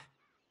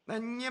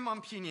 Nie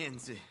mam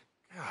pieniędzy.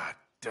 God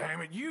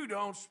damn it, you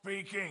don't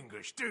speak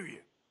English, do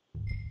you?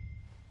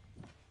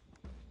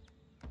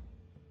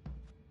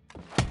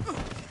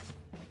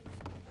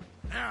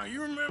 Now,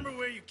 you remember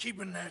where you're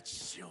keeping that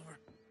silver?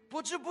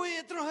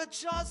 Potrzebuję trochę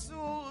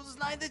czasu.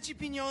 Znajdę ci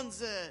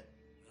pieniądze.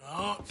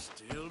 Oh,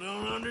 still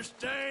don't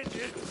understand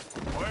you.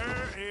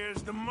 Where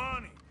is the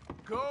money?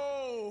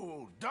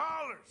 Gold,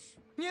 dollars.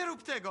 Nie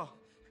rób tego.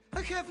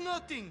 I have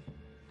nothing.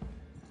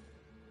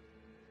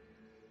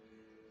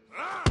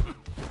 Ah!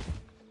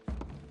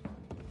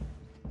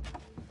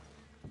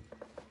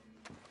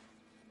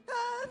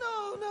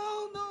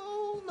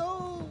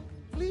 No.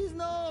 Please,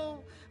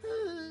 no.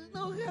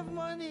 No have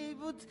money,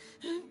 but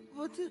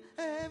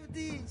I have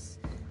this.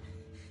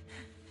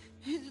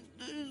 It's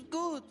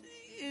good.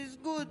 It's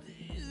good.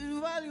 It's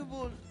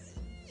valuable.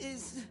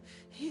 It's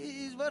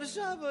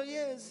Warszawa,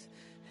 yes.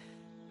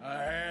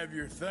 I have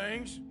your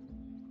things,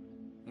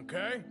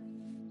 okay?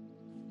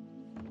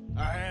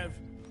 I have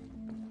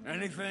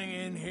anything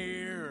in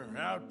here or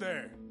out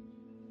there.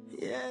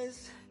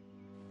 Yes.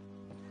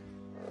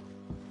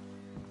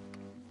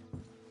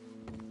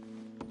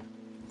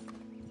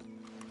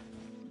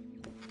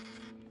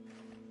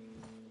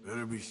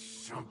 Better be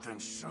something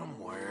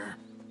somewhere.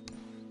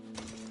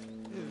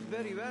 It's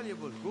very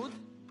valuable. Good?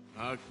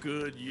 Not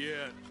good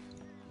yet.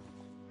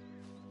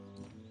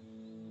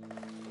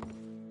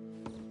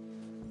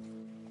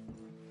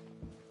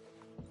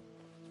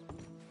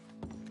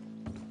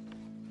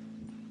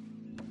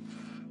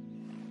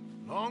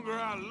 Longer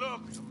I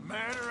look, the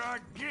madder I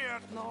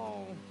get.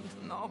 No.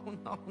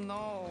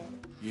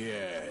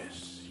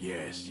 Yes.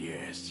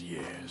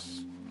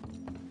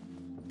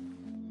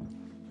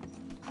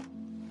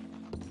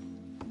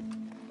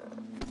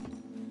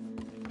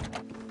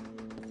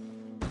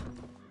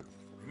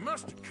 We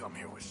must have come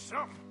here with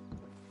something.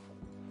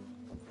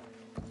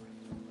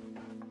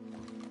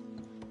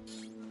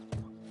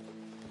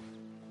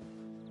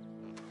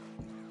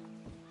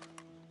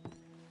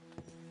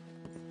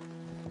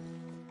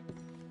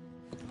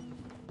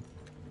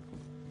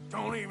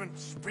 Don't even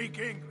speak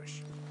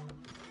English.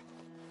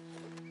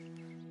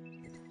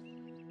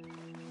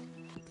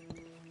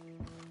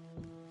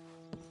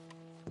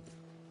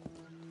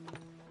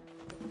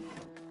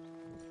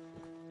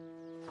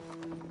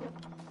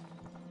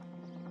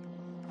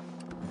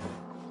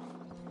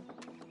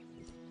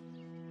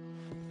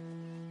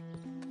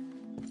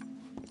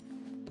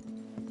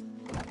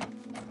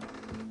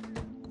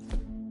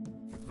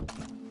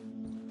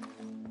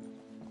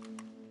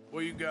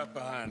 What you got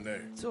behind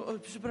there? Co?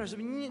 Przepraszam,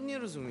 nie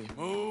rozumiem.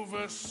 Move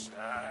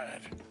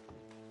aside.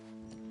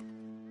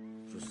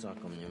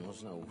 Prusakom nie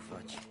można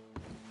ufać.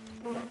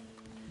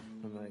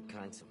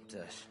 Amerykańcom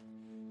też.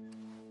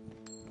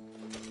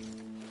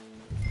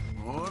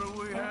 What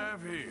do we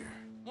have here?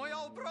 Moja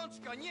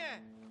obrączka,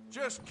 nie!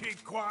 Just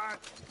keep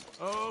quiet.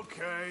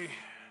 Okay,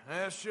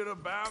 that should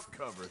about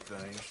cover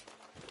things.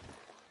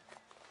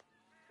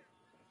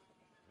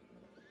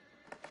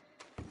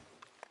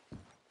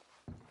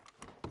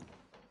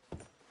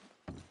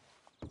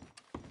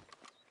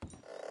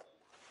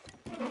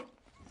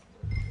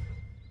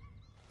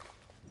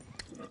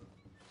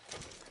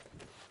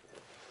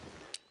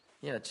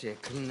 Ja cię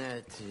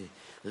klnę, ty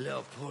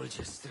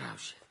Leopoldzie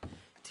Straussie.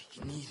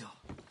 Ty gnido.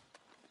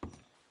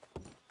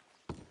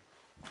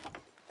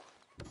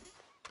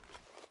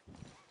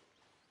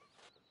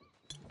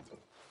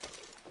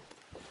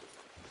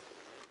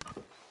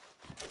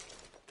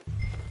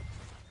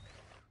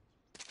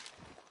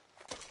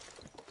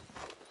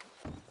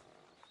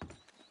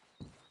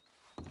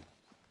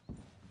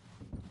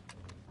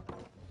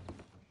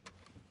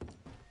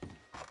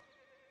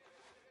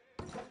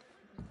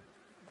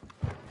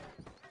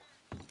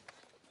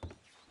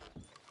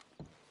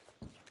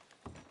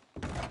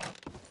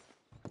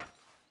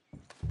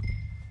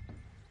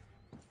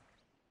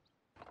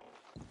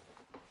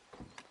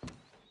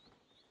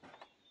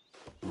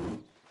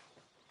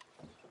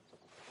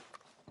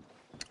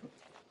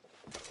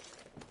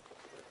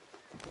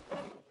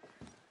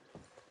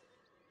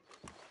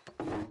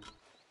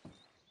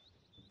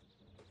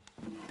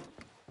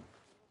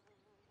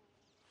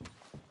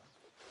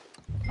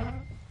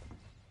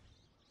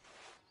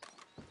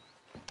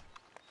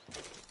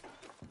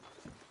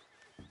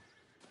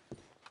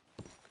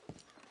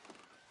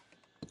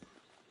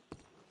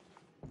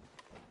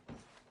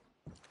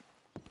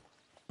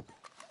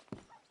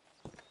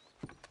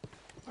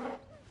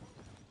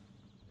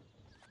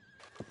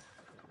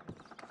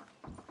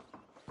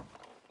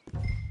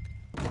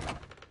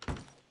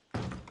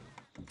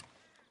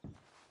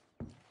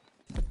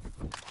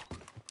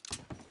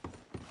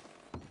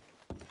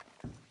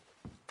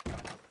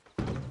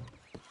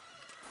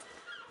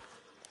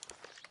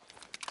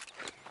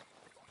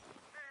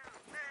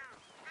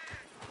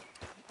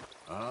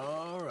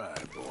 All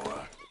right,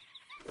 boy.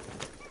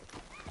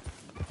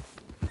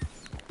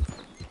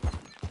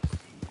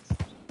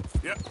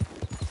 Yep.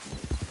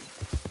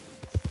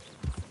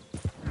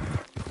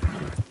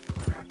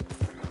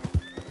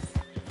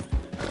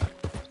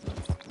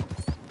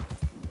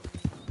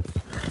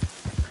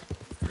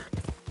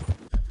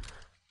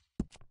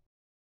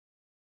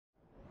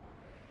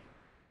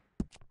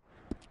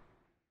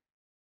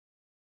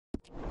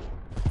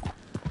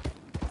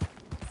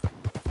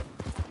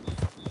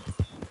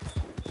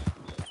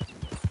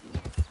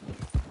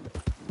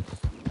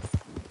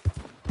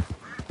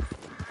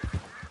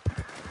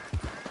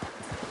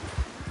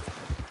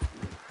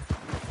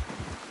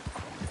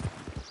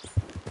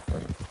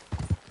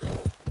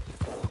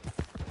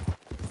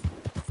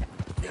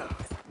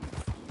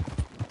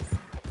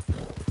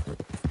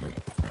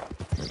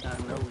 I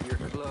know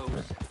you're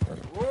close.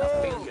 I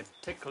feel you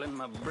tickling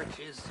my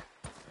britches.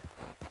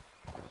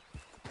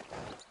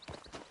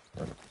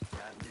 Goddamn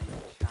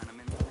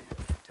Chinaman.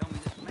 Tell me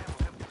this map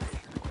will help you there.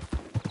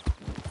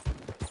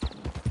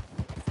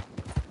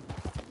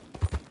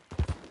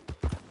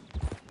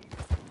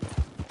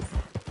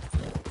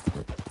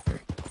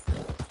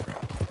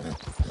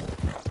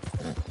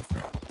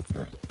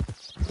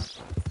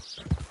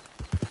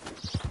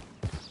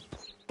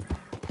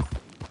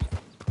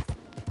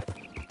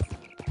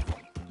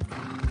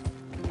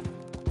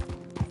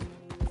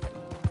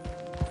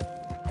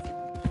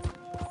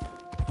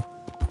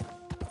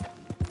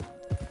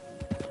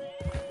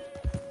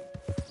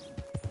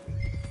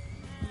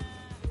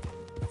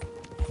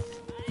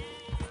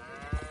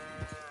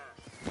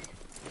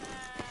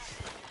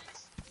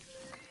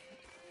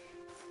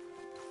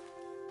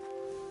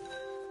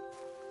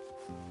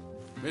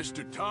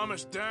 Mr.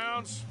 Thomas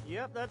Downs?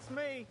 Yep, that's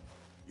me.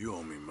 You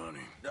owe me money.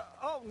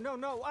 Oh,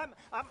 no, I'm...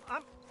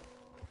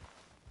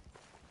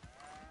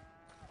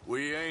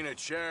 We ain't a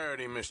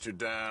charity, Mr.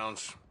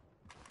 Downs.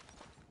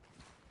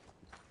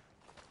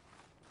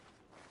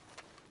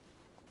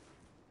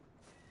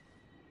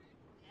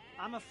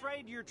 I'm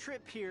afraid your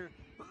trip here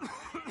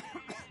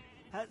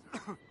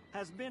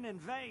has been in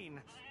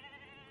vain.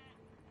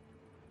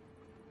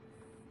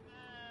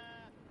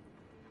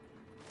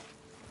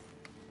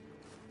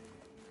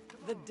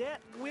 The debt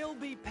will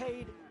be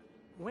paid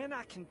when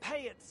I can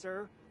pay it,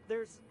 sir.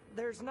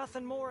 There's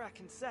nothing more I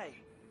can say.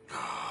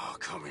 Oh,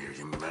 come here,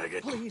 you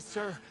maggot. Please,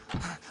 sir.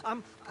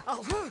 I'll...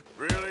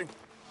 Really?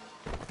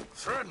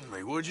 Threaten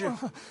me, would you?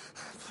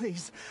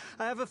 Please.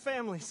 I have a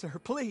family, sir.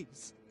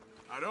 Please.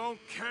 I don't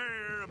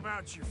care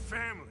about your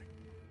family.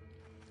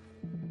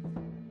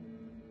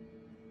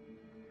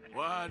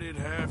 Why'd it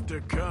have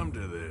to come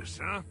to this,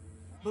 huh?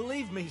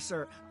 Believe me,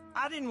 sir.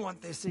 I didn't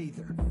want this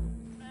either.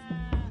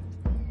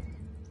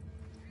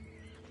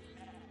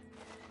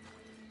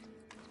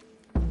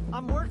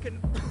 I'm working...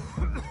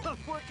 I'm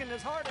working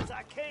as hard as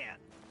I can.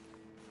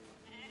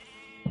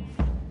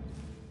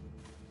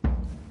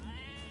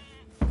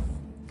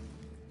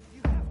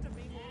 You have to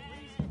be more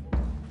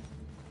reasonable.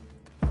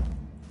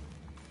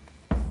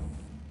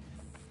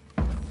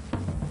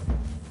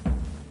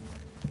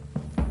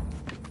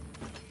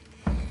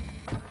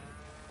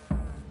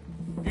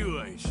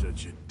 You ain't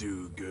such a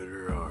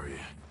do-gooder, are you?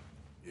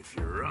 If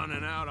you're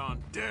running out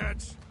on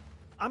debts...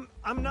 I'm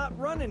not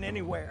running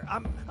anywhere.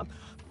 I'm...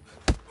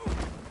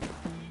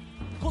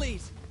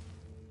 Please.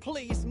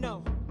 Please,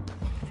 no.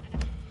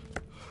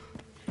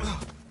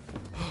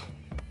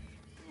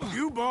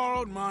 You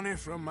borrowed money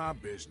from my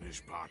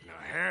business partner,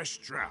 Herr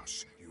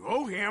Strauss. You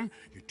owe him,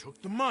 you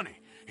took the money.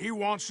 He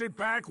wants it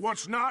back,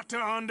 what's not to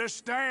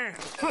understand?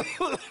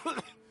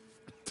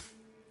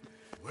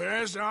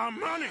 Where's our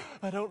money?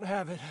 I don't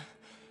have it.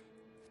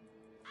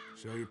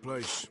 Sell your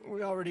place.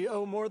 We already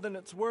owe more than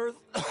it's worth.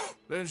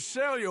 Then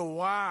sell your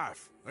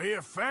wife, or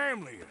your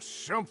family, or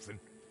something.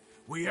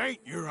 We ain't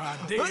your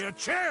idea of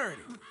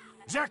charity.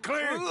 Is that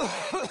clear?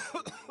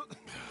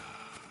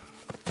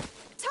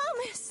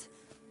 Thomas!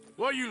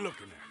 What are you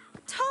looking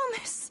at?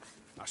 Thomas!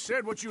 I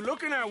said what you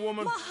looking at,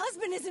 woman. My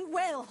husband isn't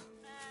well.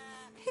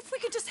 If we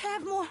could just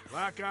have more...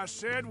 Like I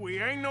said, we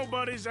ain't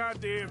nobody's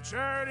idea of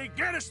charity.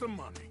 Get us the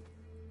money.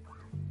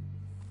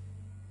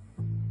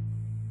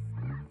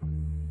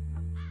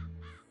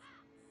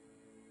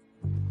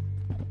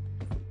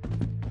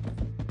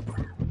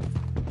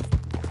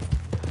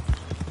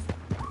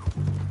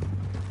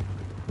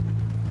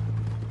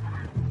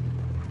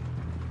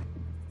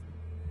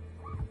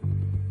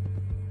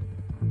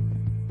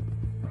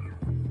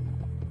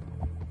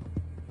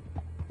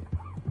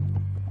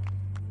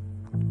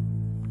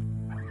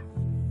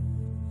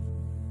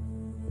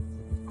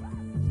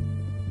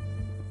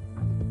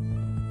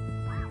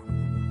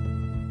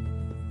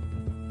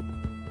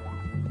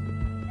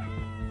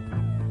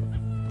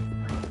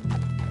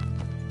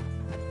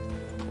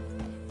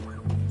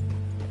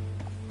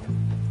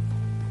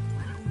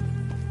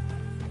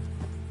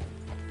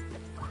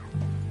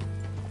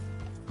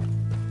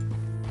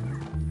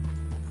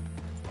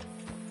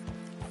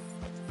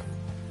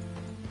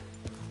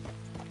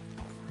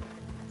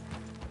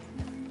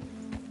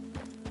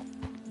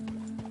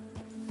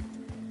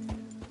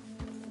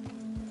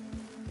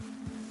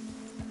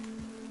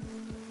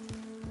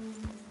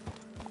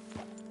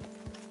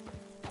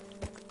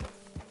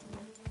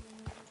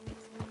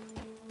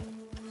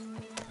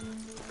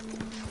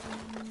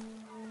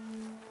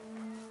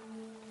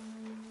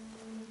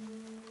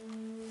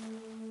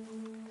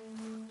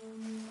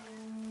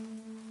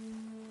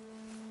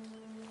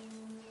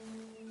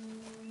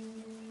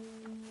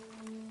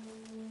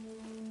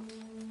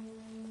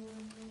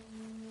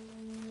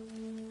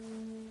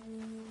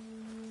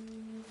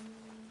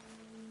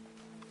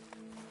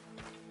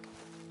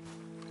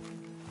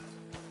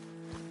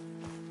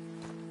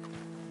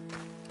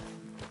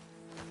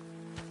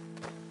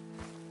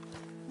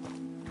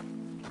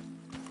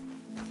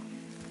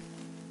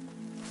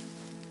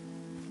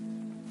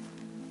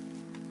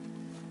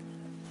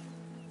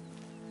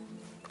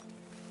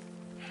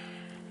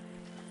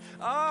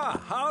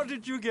 Ah, how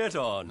did you get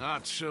on?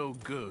 Not so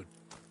good.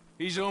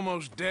 He's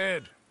almost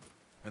dead.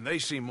 And they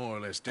seem more or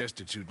less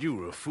destitute. You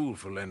were a fool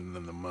for lending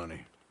them the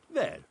money.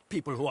 Well,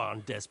 people who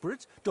aren't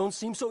desperate don't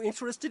seem so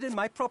interested in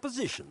my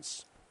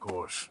propositions. Of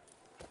course.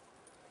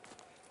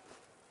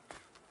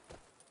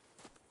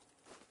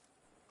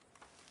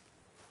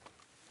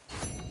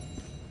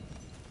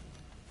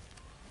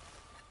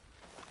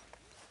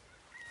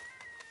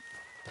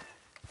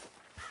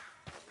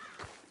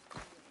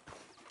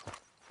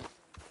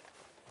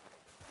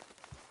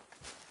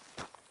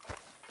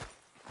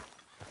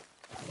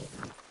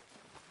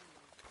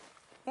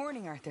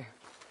 Morning, Arthur.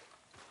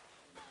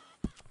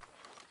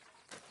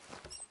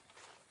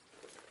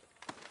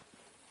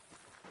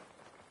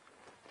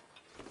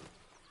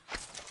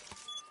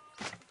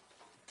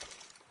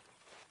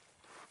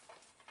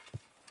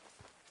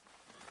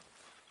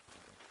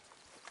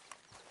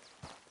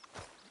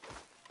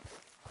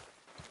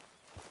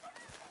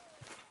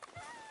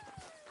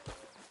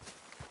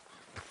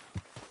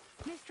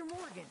 Mr.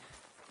 Morgan.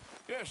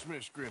 Yes,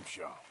 Miss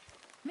Grimshaw.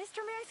 Mr.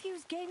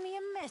 Matthews gave me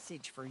a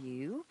message for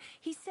you.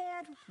 He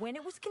said when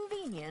it was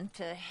convenient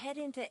to head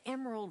into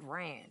Emerald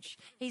Ranch.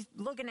 He's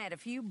looking at a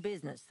few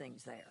business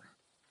things there.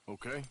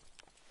 Okay.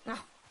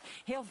 Oh,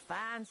 he'll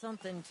find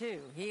something,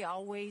 too. He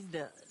always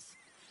does.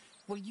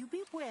 Will you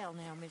be well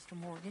now, Mr.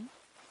 Morgan?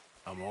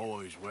 I'm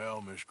always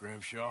well, Miss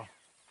Grimshaw.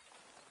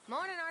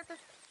 Morning, Arthur.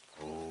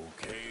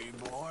 Okay,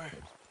 boy.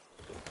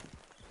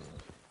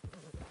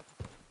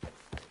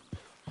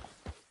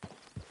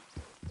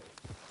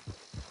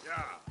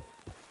 Yeah.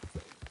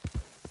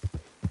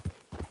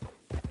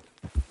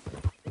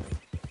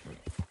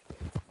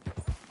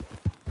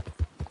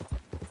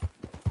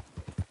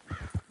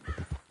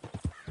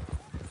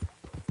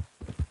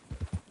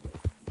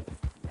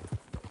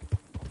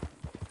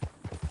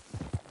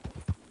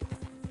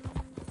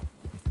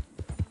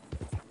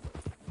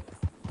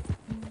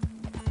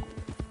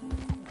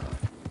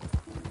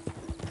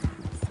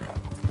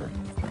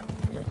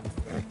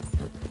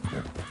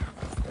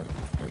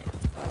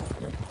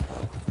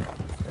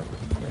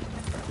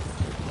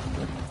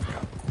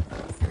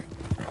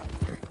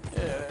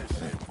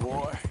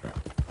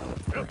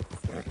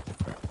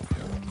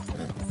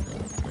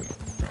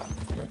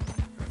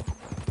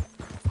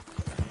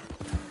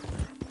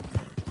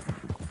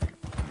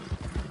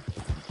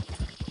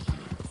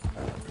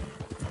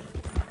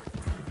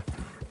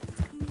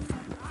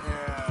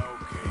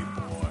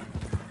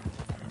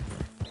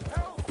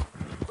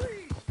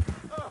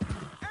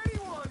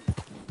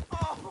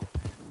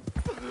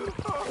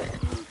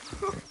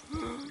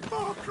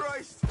 Oh,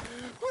 Christ!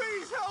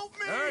 Please help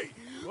me! Hey,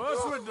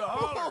 what's with the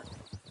holler?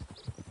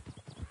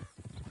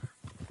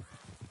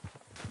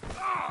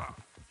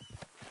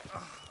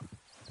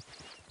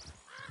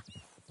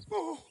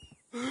 Oh,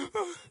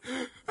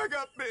 I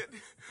got bit.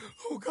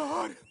 Oh,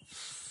 God.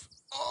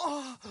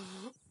 Oh,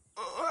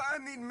 I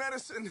need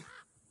medicine.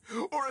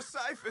 Or a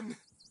siphon.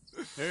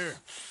 Here,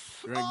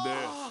 drink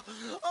this.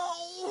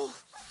 Oh,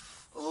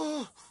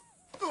 oh,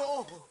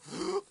 oh,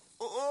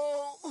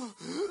 oh,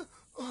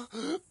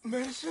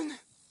 medicine?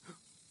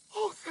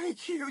 Oh,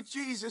 thank you,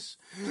 Jesus.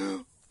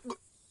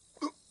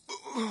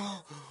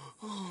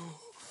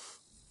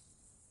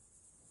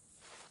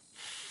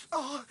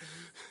 Oh,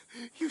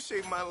 you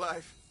saved my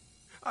life.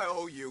 I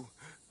owe you.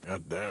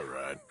 Got that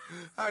right.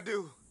 I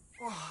do.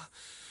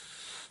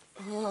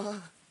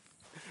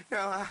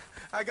 Now,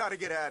 I gotta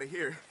get out of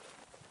here.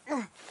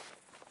 Oh,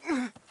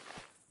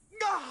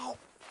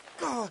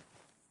 God.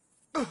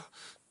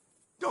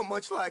 Don't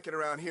much like it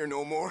around here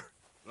no more.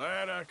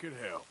 Glad I could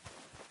help.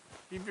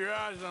 Keep your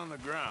eyes on the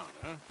ground,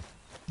 huh?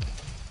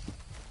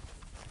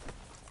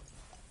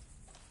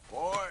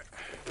 Boy.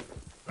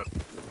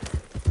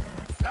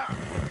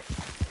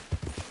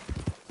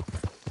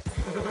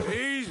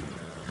 Easy.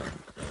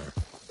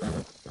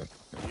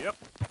 Yep.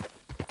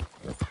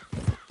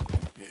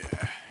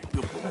 Yeah,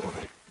 good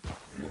boy.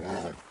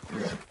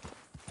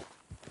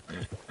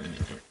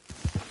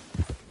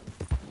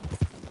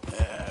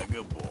 Yeah,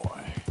 good boy.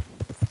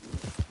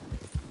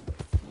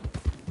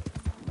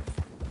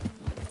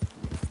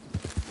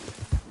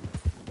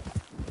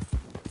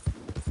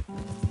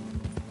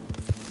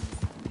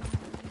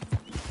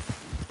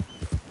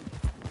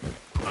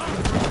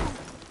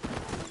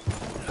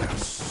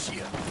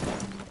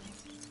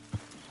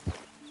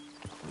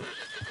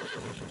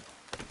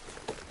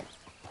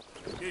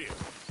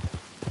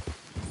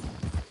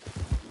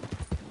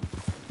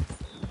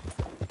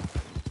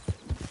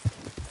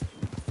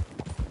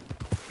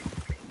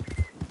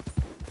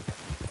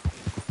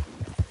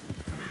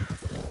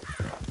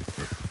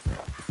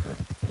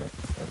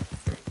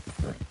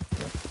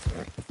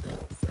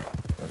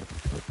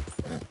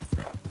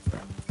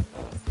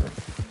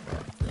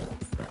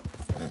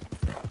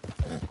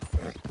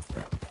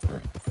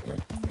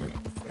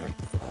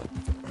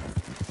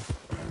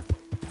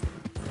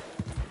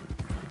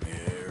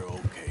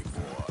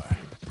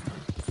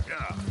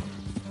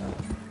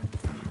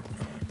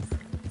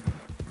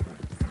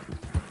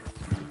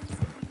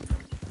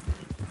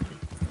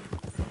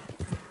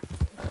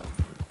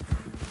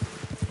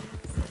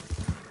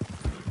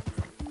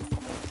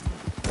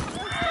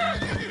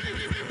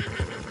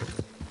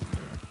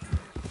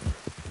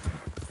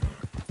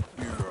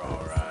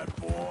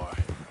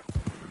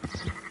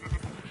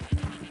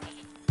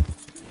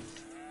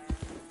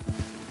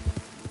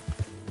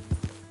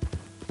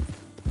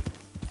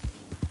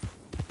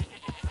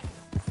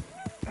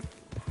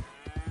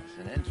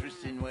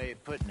 interesting way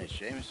of putting it,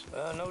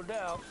 Seamus. No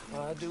doubt.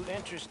 I do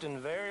interesting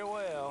very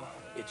well.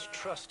 It's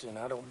trusting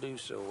I don't do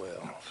so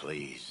well.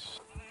 Please.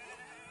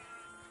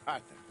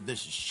 Arthur,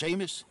 this is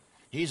Seamus.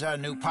 He's our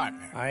new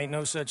partner. I ain't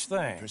no such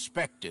thing.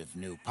 Prospective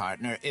new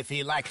partner, if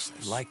he likes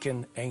us.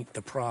 Liking ain't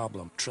the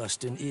problem.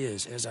 Trusting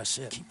is, as I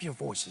said. Keep your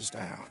voices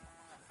down.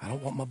 I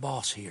don't want my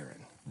boss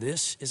hearing.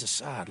 This is a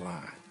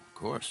sideline. Of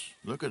course.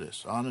 Look at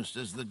us. Honest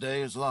as the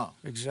day is long.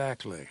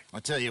 Exactly.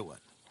 I tell you what.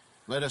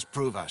 Let us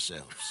prove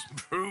ourselves.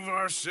 Prove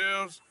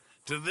ourselves?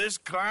 To this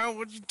clown?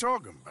 What you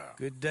talking about?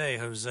 Good day,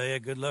 Hosea.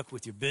 Good luck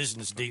with your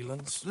business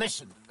dealings.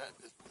 Listen,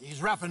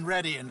 he's rough and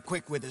ready and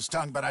quick with his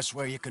tongue, but I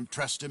swear you can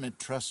trust him and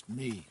trust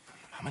me.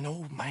 I'm an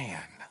old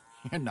man.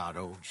 You're not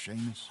old,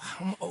 Seamus.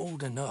 I'm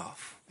old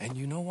enough. And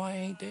you know I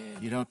ain't dead.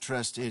 You don't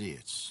trust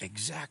idiots.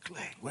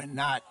 Exactly. We're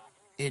not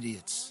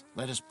idiots.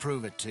 Let us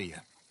prove it to you.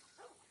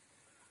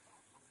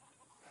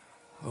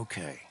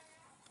 Okay.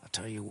 I'll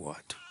tell you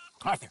what.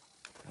 Arthur.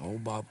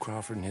 Old Bob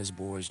Crawford and his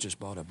boys just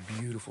bought a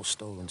beautiful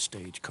stolen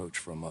stagecoach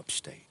from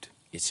upstate.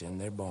 It's in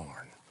their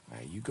barn. Now,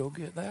 you go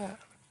get that,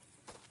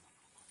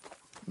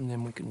 and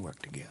then we can work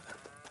together.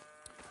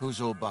 Who's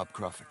old Bob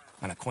Crawford?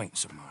 An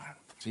acquaintance of mine.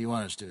 So you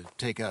want us to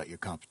take out your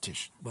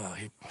competition? Well,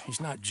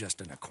 he's not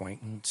just an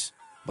acquaintance,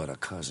 but a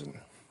cousin.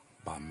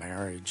 By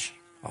marriage.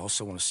 I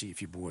also want to see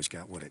if you boys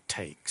got what it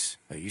takes.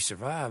 Now, you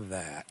survive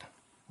that.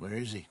 Where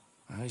is he?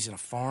 He's in a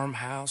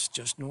farmhouse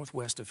just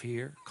northwest of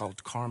here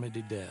called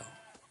Carmody Dell.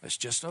 It's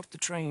just up the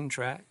train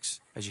tracks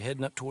as you're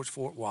heading up towards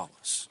Fort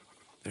Wallace.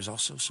 There's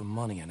also some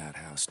money in that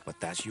house, but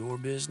that's your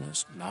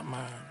business, not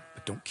mine.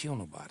 But don't kill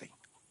nobody.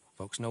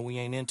 Folks know we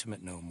ain't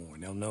intimate no more,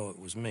 and they'll know it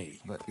was me.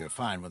 But you're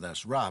fine with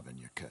us robbing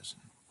your cousin.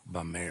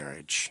 By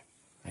marriage.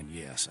 And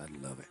yes, I'd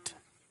love it.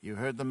 You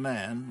heard the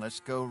man.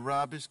 Let's go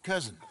rob his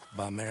cousin.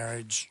 By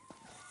marriage.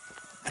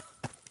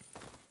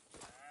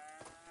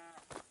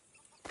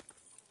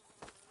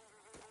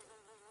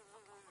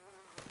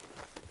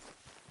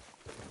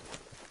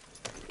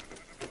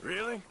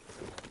 Really?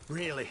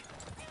 Really.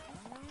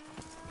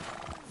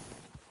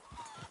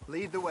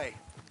 Lead the way.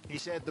 He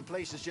said the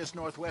place is just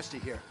northwest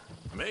of here.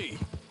 Me?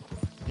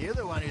 You're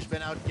the one who's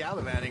been out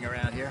gallivanting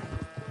around here.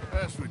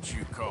 That's what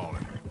you call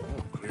it.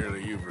 Well,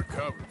 clearly you've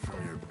recovered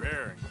from your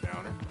bearing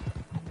downer.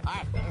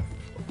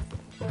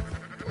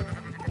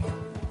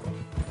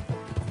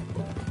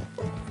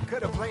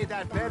 Could have played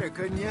that better,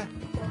 couldn't you?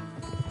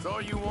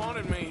 Thought you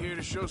wanted me here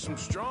to show some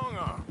strong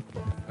arm.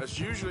 That's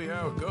usually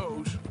how it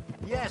goes.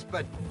 Yes,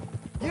 but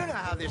you know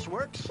how this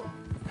works.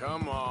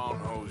 Come on,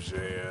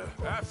 Hosea.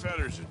 That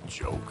feller's a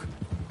joke.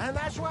 And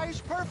that's why he's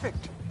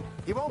perfect.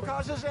 He won't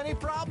cause us any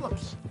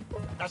problems.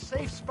 A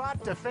safe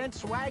spot to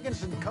fence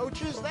wagons and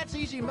coaches, that's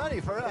easy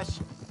money for us.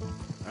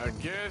 I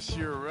guess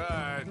you're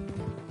right.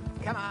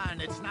 Come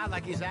on, it's not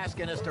like he's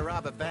asking us to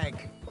rob a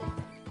bank.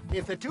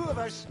 If the two of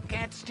us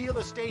can't steal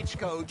a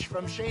stagecoach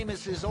from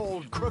Seamus's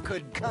old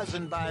crooked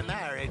cousin by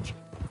marriage,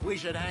 we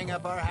should hang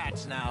up our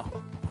hats now.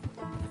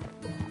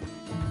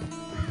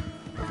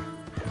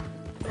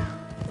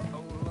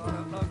 Whole lot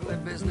of ugly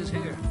business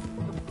here.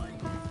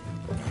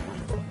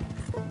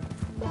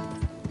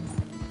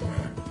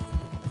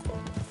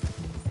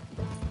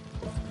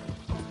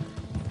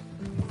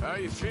 How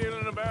you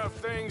feeling about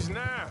things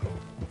now?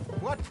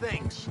 What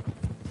things?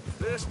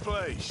 This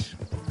place.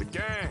 The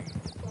gang.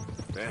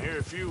 Been here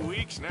a few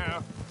weeks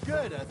now.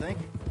 Good, I think.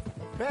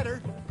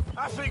 Better.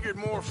 I figured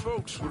more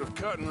folks would have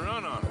cut and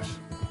run on us,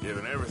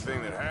 given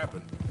everything that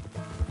happened.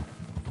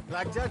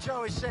 Like Dutch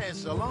always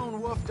says, a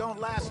lone wolf don't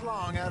last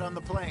long out on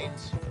the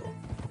plains.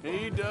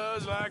 He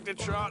does like to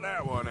trot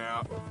that one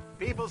out.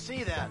 People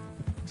see that,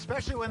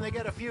 especially when they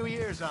get a few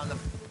years on them.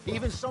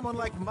 Even someone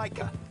like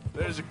Micah.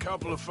 There's a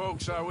couple of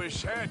folks I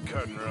wish had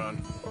cut and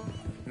run.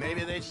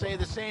 Maybe they'd say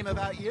the same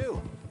about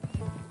you.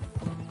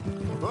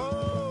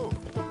 Whoa!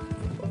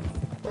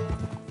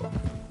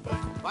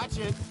 Watch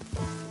it.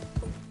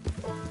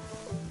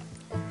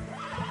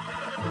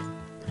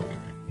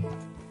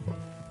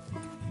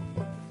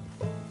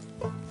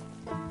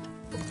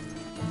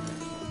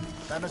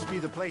 That must be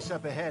the place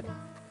up ahead.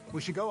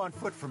 We should go on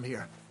foot from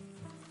here.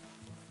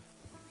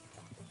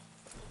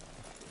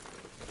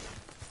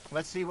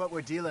 Let's see what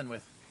we're dealing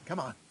with. Come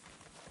on.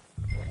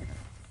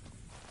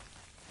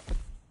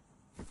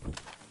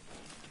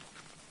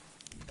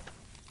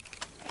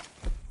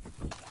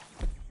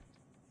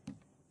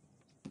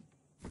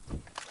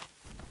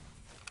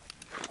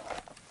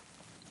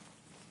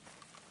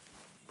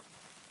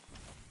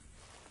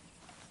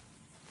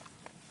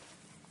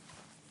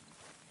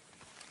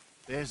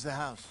 There's the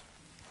house.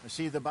 I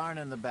see the barn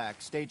in the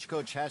back.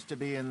 Stagecoach has to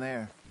be in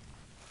there.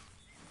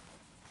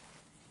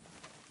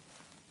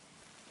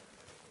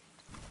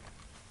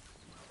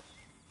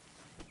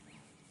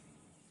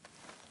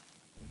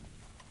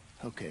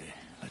 Okay,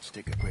 let's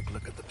take a quick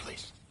look at the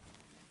place.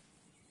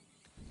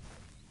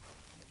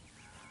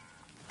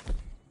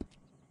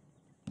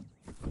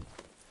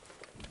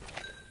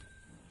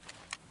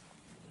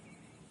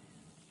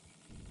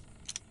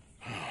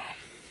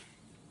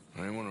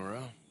 Anyone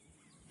around?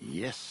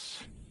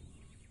 Yes.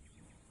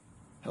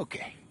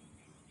 Okay.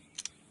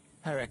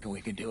 I reckon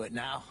we can do it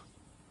now.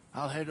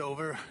 I'll head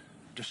over,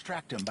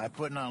 distract him by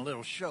putting on a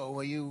little show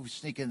while you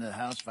sneak into the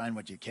house, find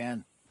what you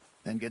can,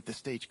 then get the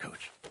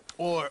stagecoach.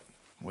 Or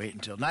wait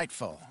until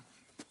nightfall.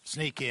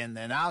 Sneak in,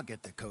 then I'll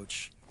get the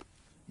coach.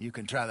 You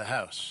can try the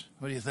house.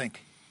 What do you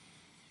think?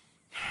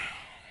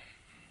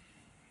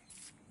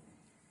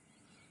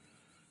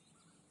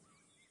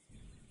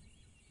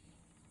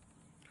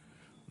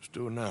 Let's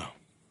do it now.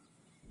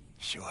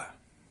 Sure.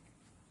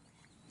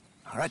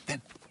 All right,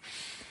 then.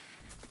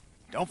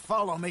 Don't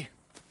follow me.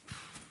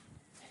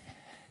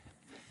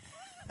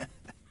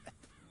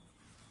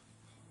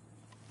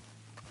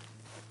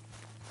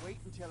 Wait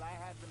until I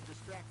have them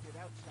distracted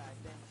outside,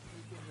 then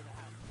sneak into the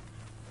house.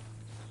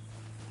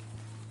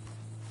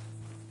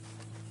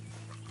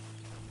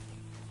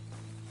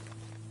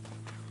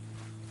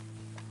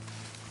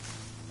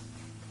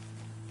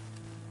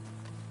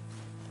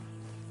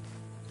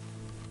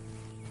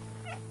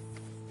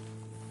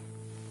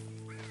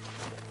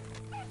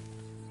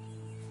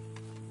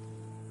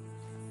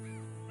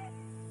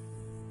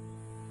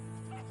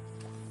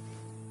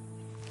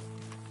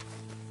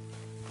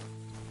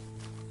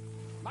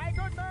 My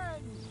good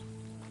man!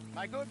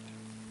 My good...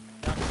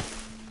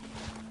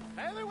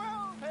 Fairly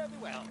well, fairly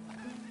well.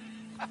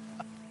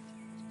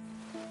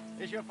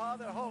 Is your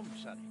father home,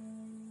 Sonny?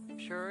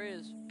 Sure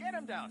is. Get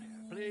him down here,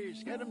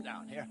 please. Get him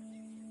down here.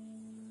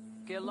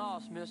 Get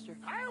lost, mister.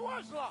 I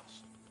was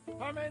lost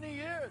for many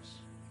years.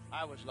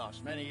 I was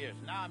lost many years.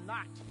 Now I'm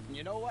not. And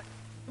you know what?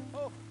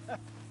 Oh,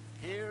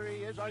 here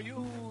he is. Are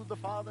you the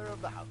father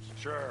of the house?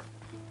 Sure.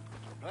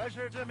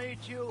 Pleasure to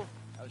meet you.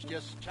 I was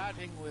just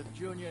chatting with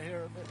Junior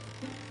here a bit.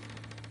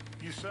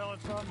 You selling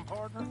something,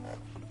 partner?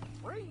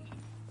 Free.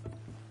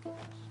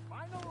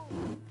 Spinal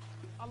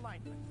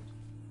alignment.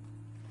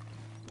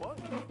 What?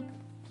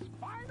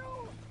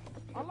 Spinal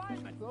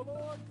alignment. The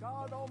Lord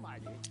God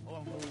Almighty,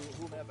 or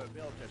whomever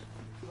built us,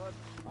 put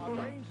our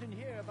brains in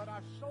here, but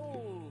our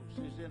souls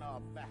is in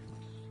our backs.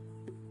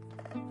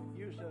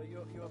 You, sir,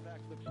 your back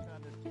looks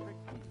kind of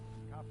tricky.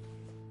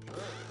 Complicated.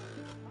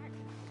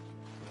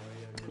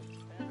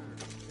 Just 10 or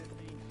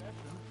 15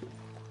 sessions.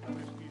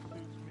 Whiskey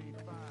suits me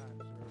fine,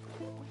 sir.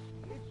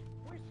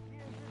 Whiskey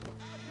is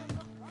just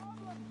the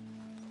problem.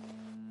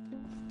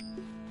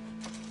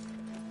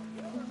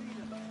 You ever read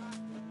a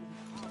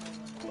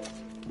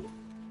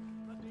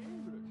but the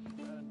English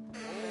and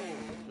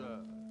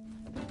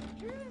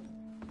gin.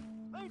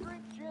 They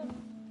drink gin.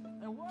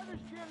 And what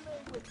is gin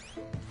made with?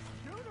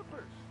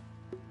 Junipers.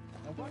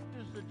 And what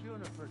does the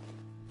juniper do?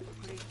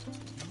 Create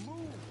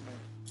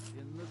movement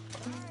in the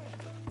spine.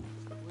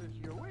 Whereas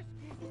your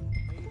whiskey,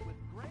 made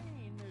with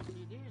grain as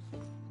it is,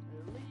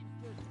 it leads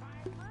to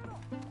spine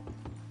brittle.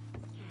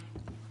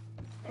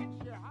 It's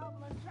your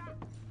hobbling shot.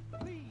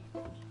 Please,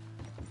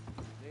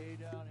 stay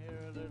down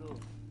here a little.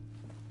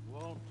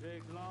 Won't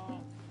take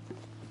long.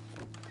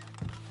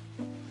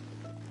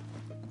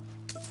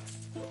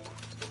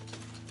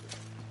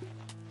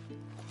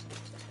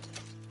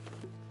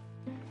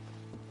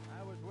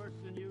 I was worse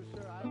than you,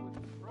 sir. I was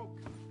broke.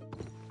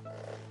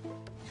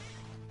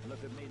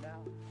 Look at me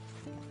now.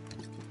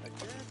 I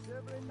dance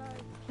every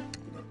night.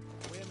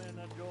 Women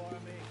adore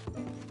me.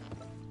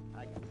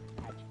 I got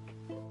magic.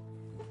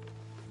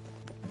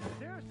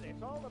 Seriously,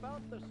 it's all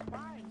about the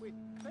spine. We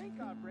think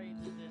our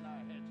brains is in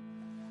our heads,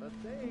 but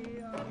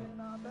they are in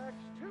our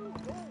backs too.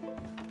 Oh.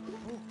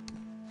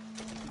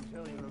 I can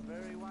tell you're a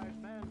very wise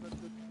man, but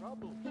the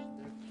troubles,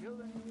 they're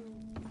killing you.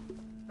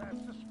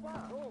 That's the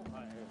spot. Oh, I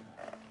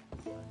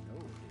know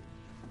it is.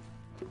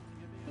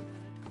 Give me a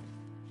minute,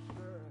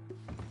 sir.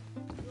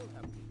 You'll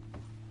have me.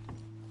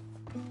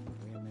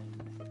 Women,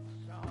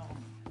 song,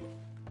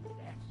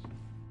 dancing.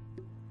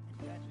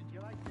 Dancing, do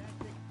you like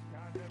dancing?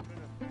 I've never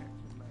been a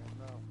dancing man,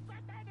 no.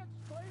 That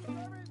explains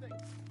everything.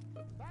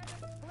 That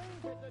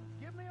explains it. Then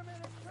give me a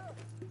minute, sir.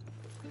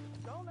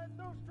 Don't let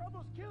those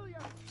troubles kill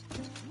you.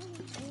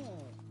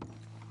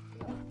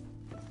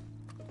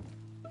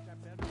 Is that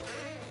better?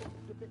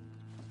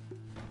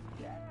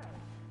 Yeah.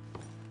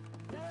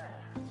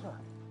 That's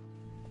right.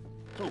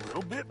 It's a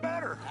little bit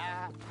better.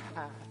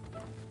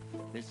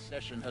 This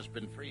session has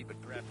been free,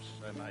 but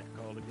perhaps I might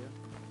call again.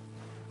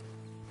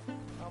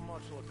 How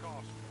much will it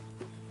cost?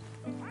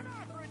 I'm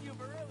offering you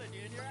virility,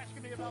 and you're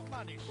asking me about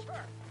money,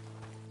 sir.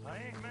 I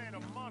ain't man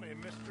of money,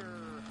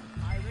 Mr.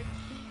 Irish,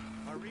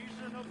 a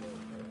reasonable.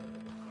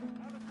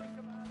 Have a think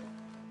about it.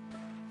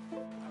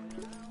 I'll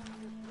be around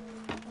this way.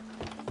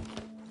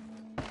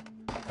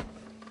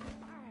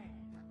 Fine.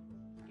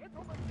 Get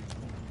over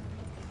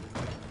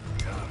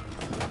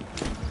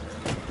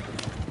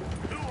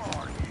Who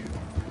are you?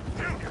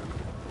 Junior,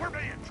 we're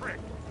being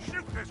tricked.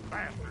 Shoot this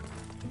bastard.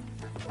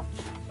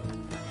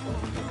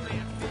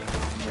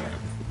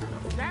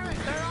 Damn it,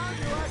 they're on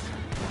to us.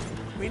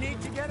 We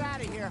need to get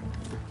out of here.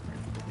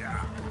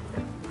 Yeah.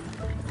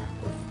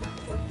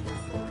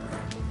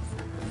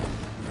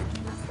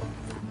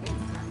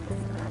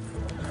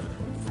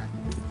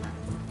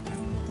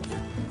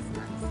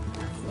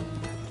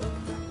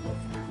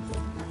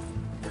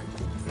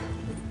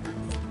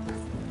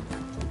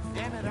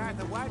 Damn it,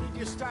 Arthur, why did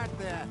you start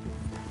that?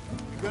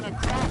 gonna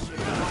crash if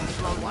you don't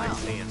slow down.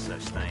 Seeing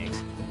such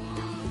things.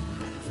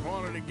 Just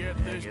wanted to get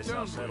this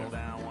done. Settle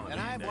down one of these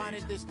days. And I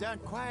wanted this done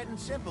quiet and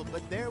simple,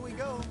 but there we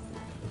go.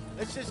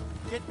 Let's just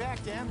get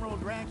back to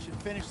Emerald Ranch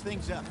and finish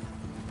things up.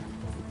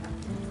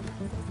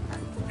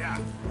 Yeah.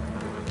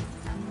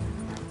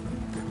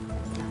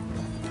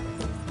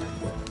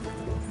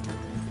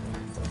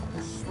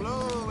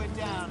 Slow it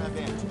down a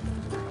bit.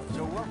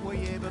 So what were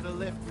you able to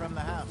lift from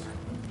the house?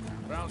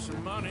 Found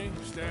some money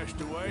stashed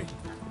away.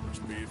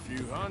 Must be a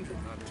few hundred,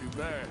 not too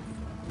bad.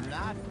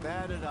 Not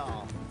bad at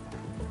all.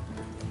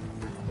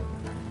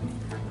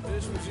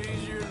 This was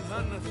easier than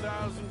hunting a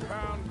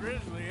 1,000-pound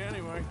grizzly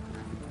anyway.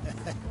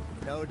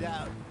 No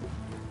doubt.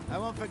 I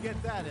won't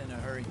forget that in a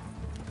hurry.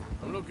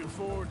 I'm looking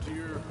forward to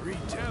your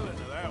retelling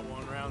of that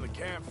one around the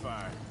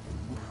campfire.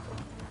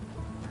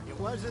 It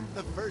wasn't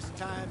the first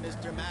time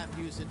Mr.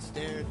 Matthews had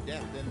stared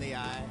death in the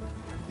eye.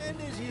 And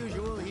as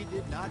usual, he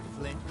did not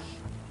flinch.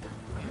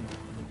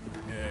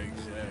 Yeah,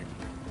 exactly.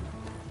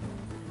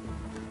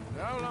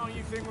 How long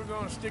you think we're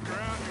gonna stick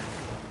around here?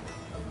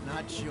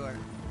 Not sure.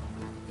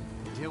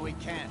 Until we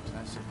can't,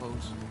 I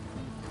suppose.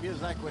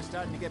 Feels like we're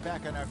starting to get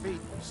back on our feet,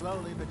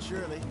 slowly but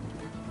surely.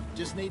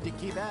 Just need to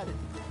keep at it.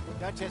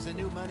 Dutch has a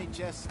new money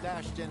chest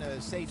stashed in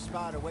a safe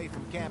spot away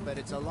from camp, but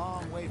it's a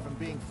long way from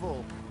being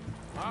full.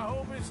 I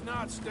hope it's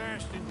not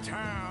stashed in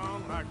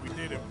town like we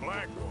did at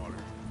Blackwater.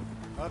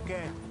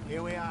 Okay,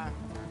 here we are.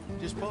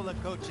 Just pull the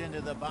coach into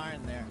the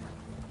barn there.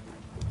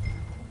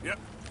 Yep.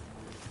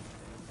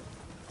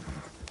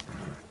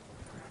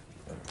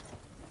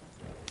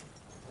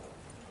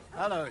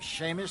 Hello,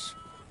 Seamus.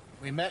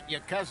 We met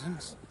your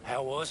cousins.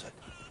 How was it?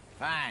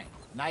 Fine.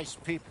 Nice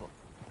people.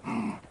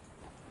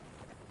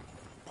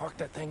 Park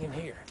that thing in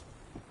here.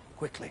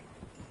 Quickly.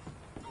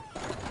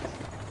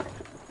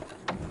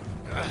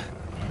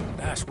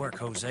 Nice work,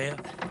 Hosea.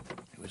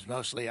 It was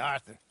mostly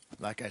Arthur.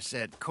 Like I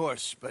said,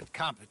 coarse but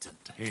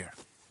competent. Here.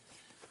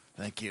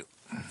 Thank you.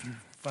 If you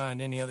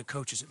find any other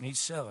coaches that need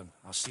selling,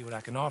 I'll see what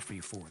I can offer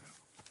you for them.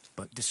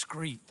 But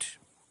discreet,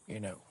 you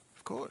know.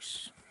 Of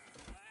course.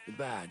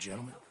 Goodbye,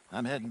 gentlemen.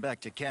 I'm heading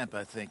back to camp,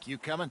 I think. You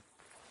coming?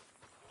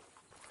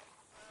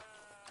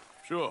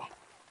 Sure.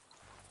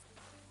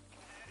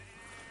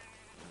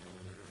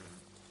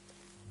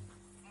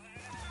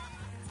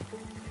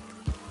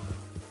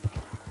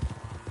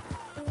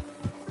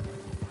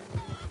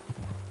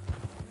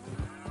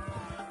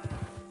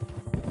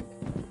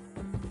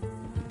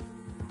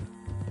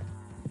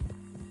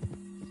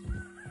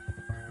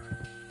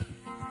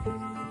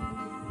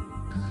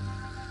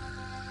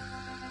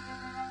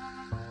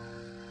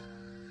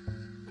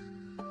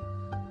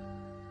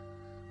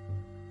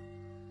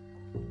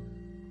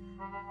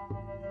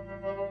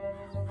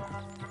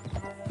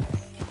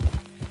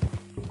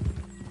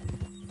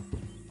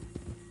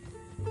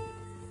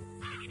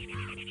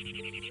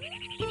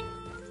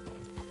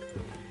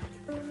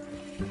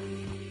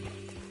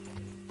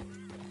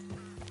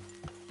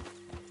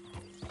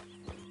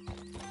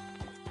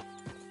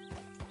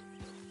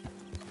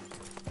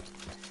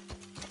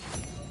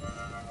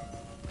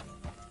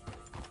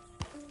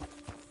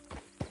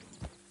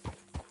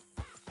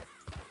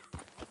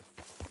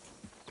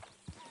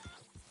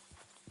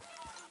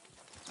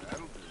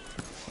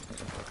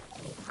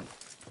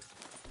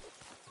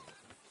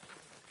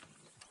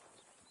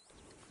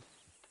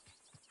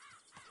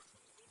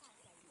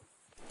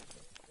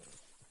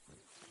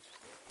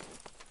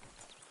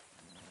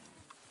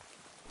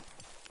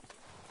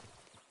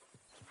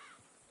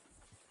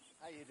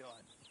 How you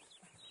doing?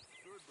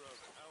 Good,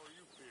 brother. How are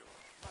you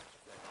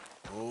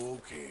feeling?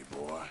 Okay,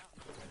 boy.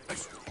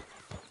 Let's go.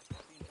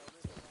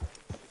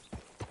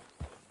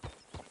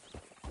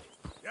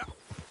 Yeah.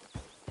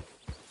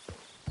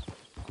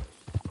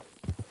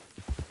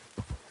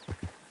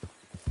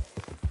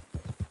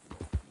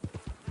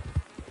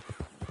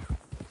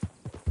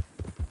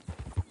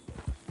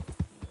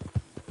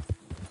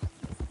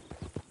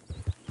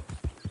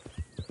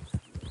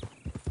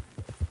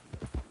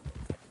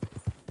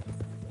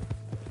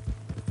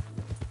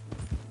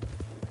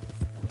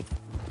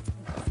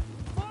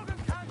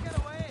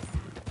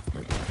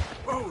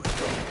 Oh,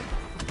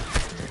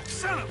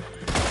 son of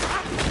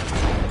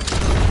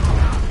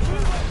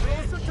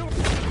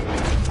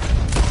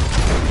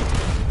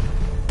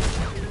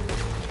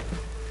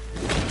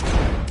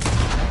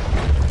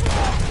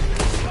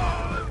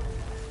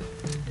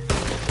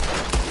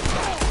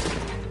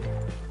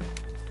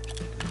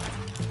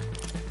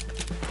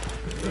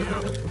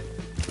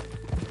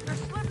They're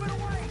slipping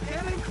away!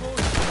 Getting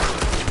close!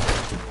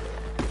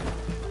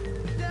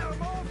 Down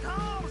them all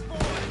Tom's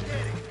boys,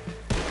 get it!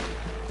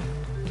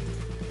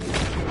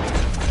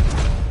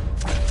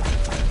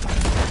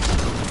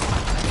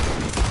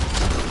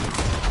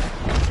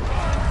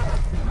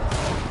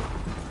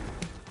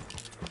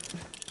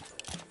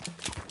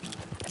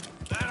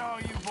 that all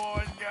you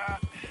boys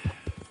got?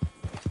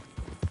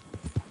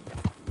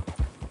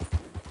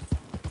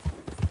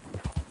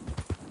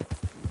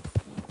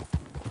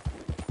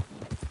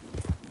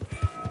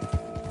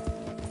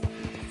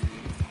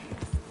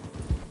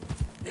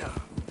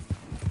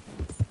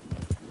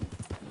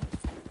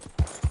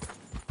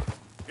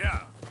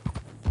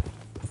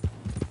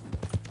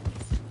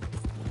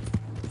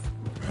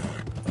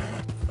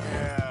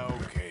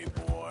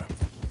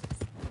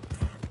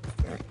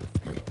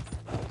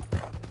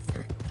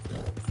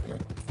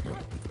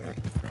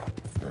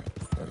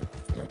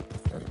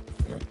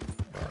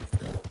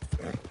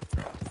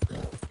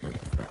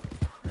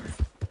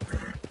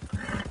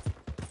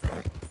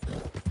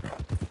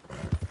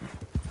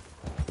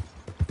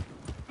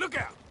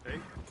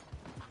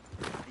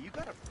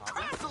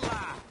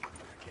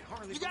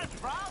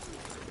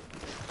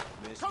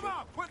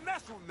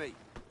 me.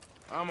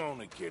 I'm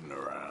only kidding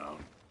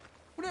around.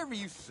 Whatever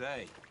you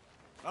say.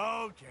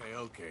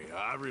 Okay,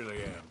 I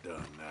really am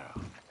done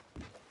now.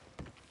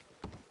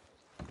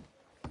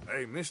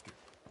 Hey, mister,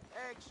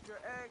 Extra,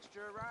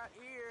 right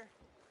here.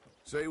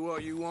 say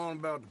what you want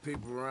about the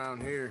people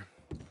around here.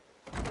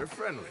 They're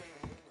friendly.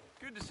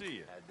 Good to see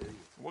you.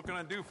 What can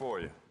I do for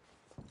you?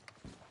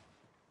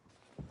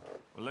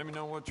 Well, let me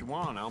know what you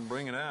want. I'll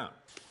bring it out.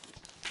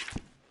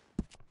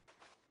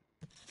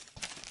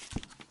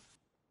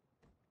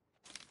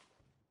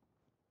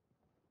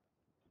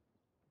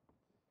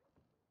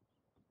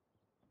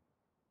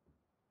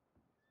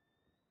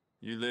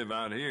 You live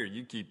out here,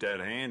 you keep that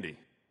handy.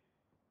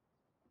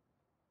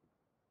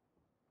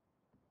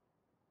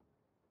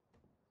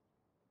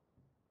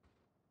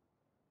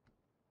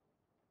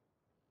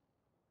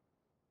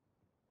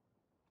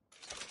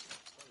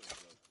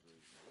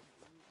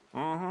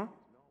 Uh-huh.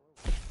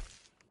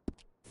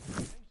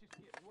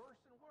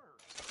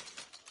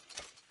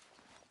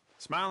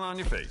 Smile on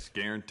your face,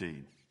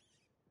 guaranteed.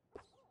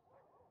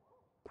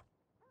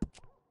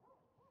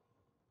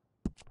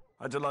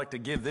 I'd just like to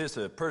give this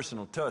a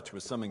personal touch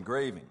with some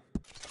engraving.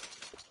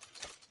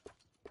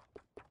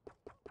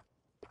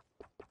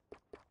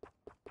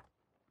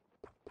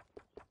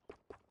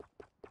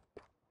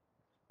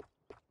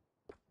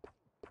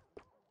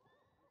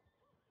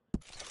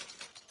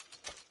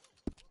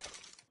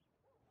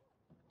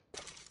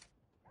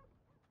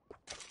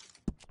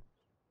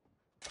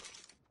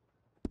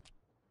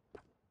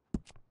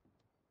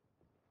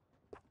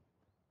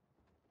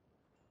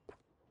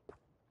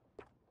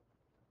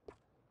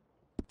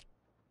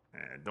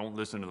 Don't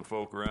listen to the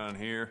folk around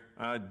here.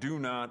 I do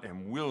not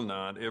and will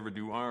not ever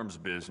do arms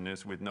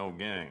business with no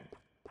gang.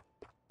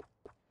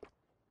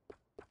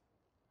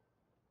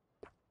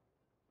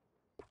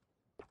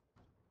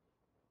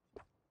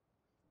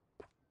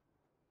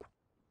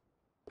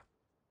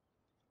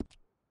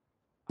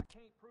 I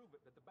can't prove it,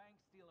 but the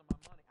bank's stealing my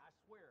money. I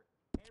swear,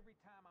 every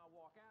time I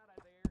walk out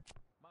of there,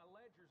 my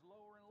ledger's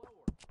lower and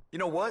lower. You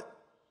know what?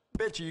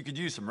 Bet you could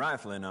use some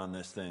rifling on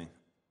this thing.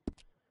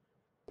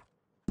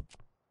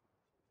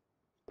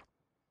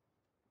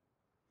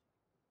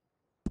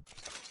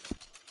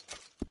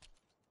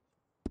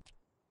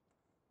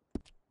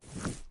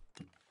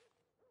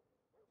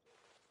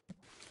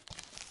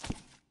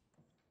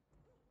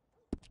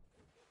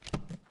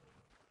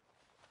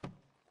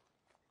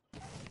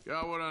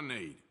 Got what I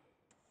need.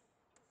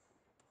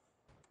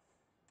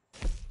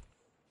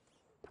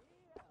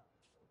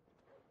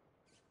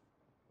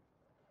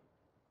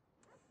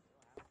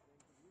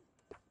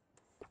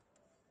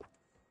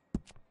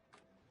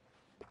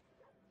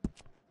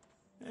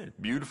 Hey,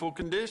 beautiful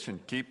condition.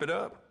 Keep it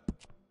up.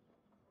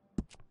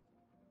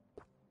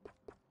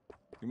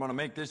 You want to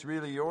make this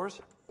really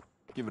yours?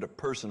 Give it a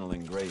personal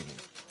engraving.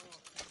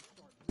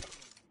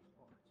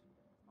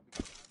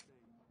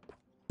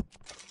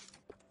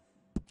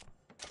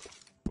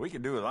 We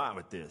could do a lot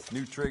with this.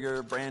 New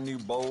trigger, brand new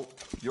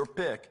bolt, your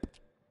pick.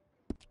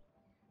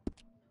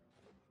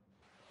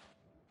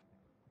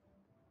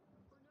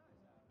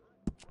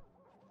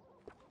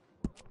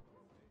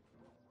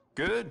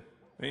 Good.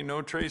 Ain't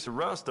no trace of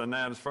rust on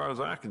that as far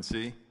as I can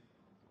see.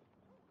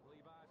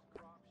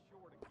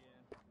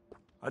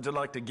 I'd just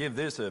like to give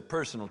this a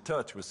personal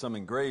touch with some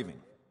engraving.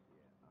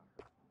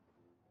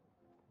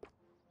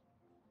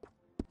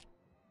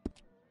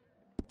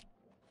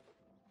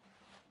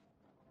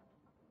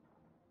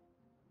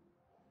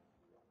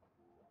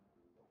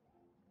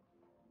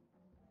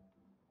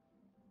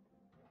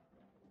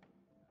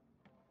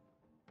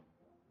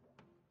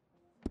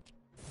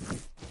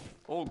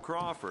 Old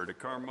Crawford at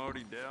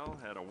Carmody Dell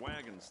had a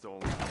wagon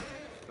stolen.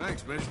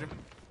 Thanks, mister.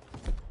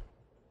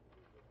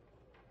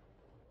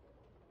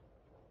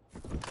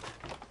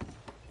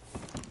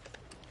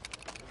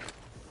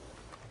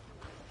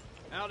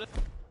 Out.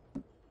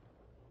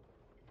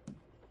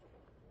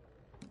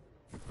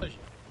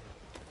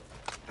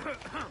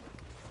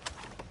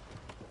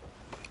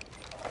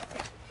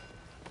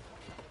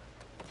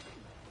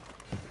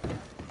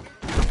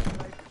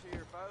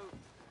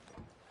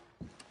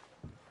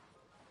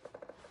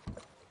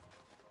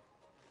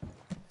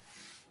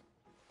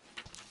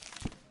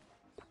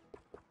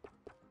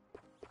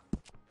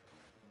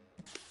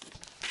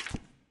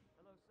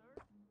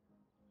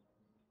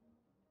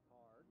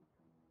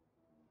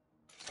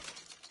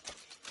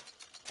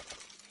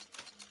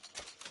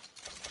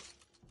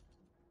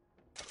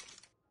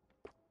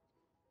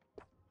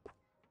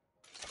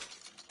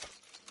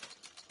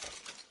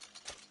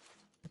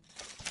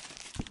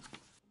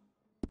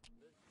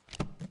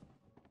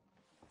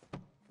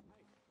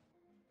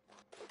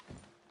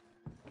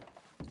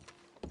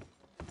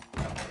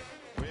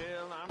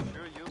 Well, I'm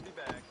sure you'll be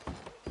back.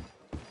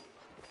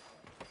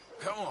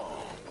 Come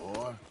on,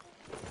 boy.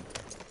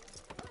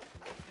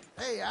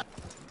 Hey,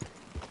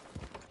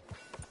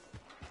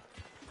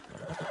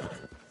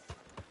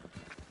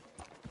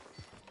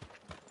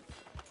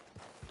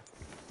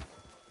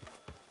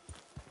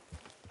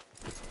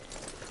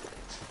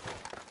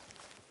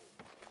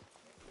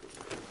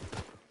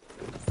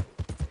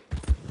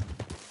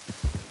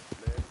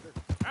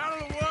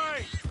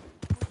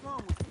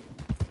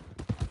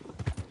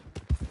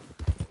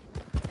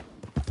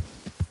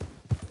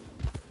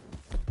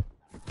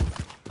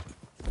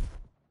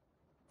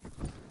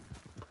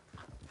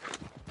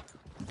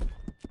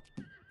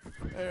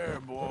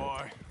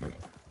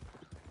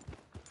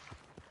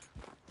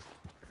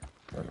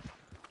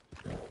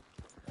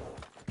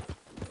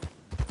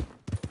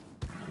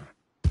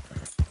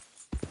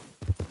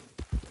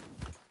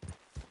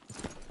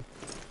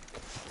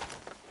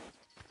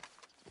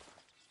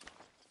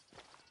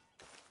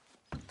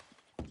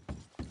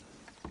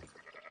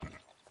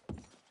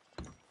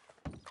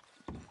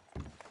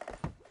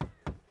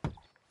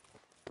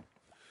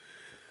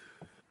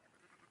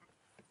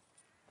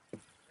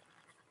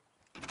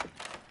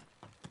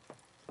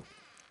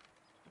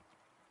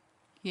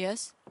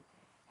 Yes?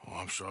 Oh,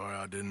 I'm sorry,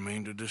 I didn't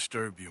mean to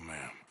disturb you,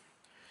 ma'am.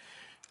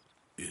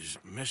 Is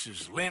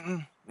Mrs.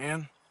 Linton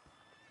in?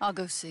 I'll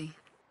go see.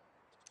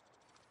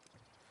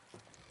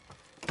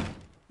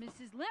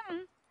 Mrs.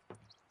 Linton,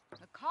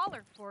 a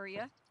caller for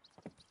you.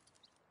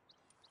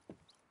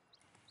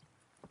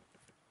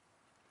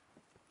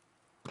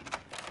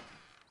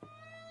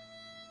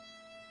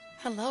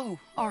 Hello,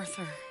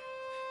 Arthur.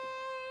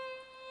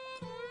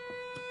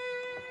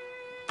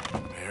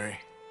 Mary?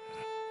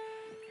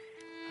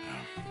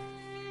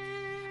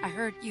 I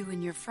heard you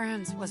and your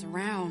friends was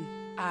around.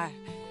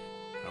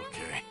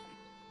 Okay.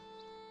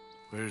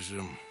 Where's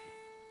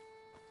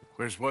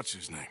what's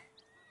his name?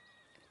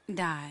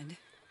 Died.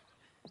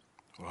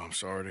 Well, I'm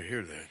sorry to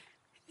hear that.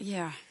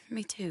 Yeah,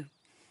 me too.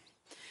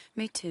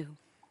 Me too.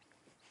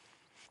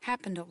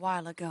 Happened a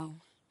while ago.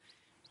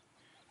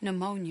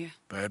 Pneumonia.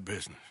 Bad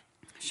business.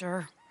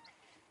 Sure.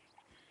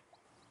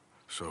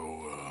 So,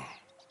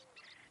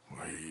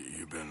 well,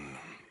 you've been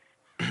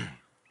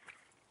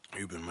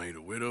made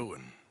a widow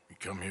and you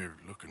come here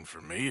looking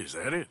for me, is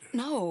that it?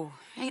 No,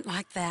 ain't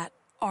like that,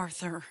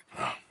 Arthur.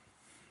 Oh,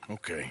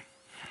 okay.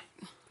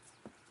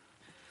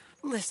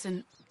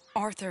 Listen,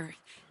 Arthur,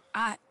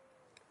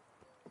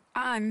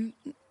 I'm...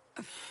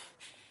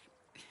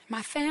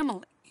 my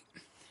family.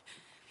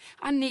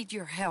 I need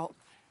your help.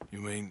 You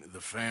mean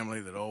the family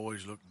that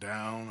always looked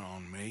down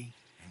on me?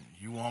 And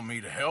you want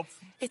me to help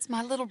them? It's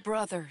my little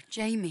brother,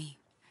 Jamie.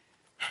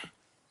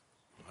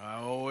 I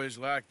always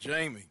liked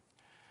Jamie,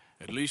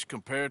 at least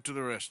compared to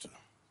the rest of them.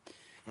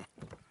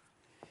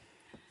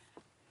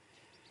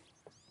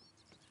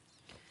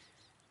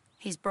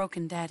 He's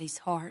broken Daddy's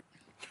heart.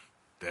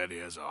 Daddy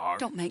has a heart.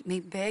 Don't make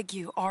me beg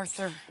you,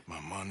 Arthur. My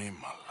money,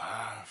 my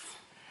life,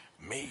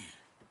 me.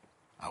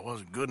 I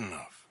wasn't good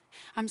enough.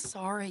 I'm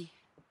sorry.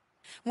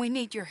 We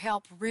need your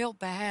help real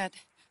bad.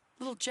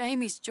 Little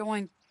Jamie's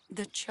joined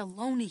the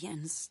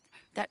Chelonians,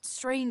 that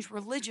strange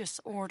religious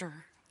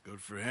order.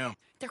 Good for him.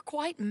 They're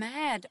quite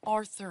mad,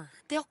 Arthur.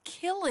 They'll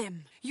kill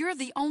him. You're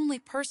the only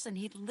person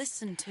he'd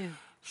listen to.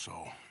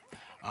 So,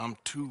 I'm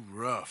too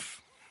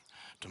rough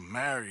to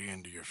marry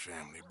into your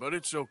family, but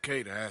it's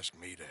okay to ask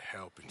me to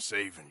help in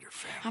saving your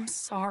family. I'm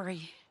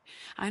sorry.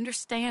 I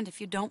understand if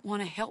you don't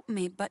want to help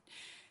me, but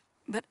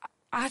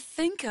I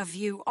think of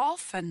you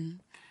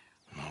often.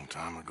 Long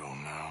time ago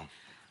now.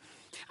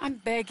 I'm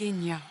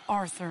begging you,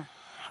 Arthur.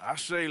 I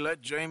say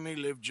let Jamie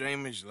live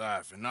Jamie's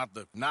life and not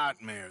the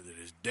nightmare that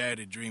his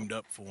daddy dreamed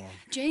up for him.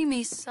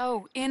 Jamie's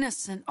so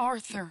innocent,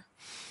 Arthur.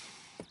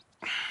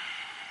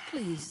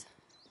 Please,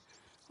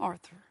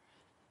 Arthur.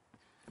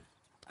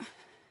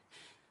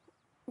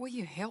 Will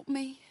you help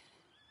me?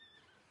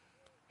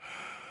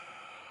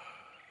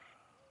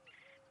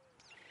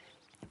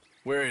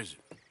 Where is it?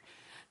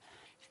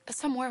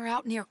 Somewhere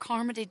out near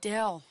Carmody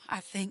Dell,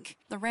 I think.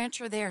 The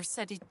rancher there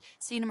said he'd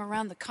seen him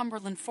around the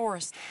Cumberland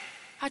Forest.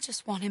 I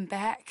just want him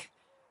back,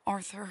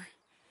 Arthur.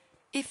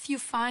 If you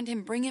find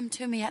him, bring him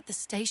to me at the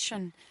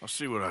station. I'll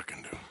see what I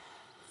can do.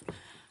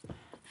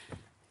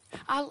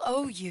 I'll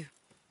owe you.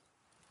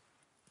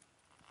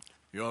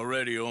 You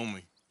already owe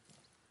me.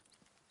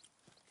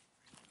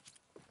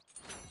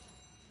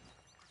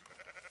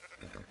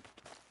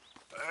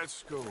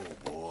 Let's go,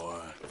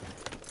 boy.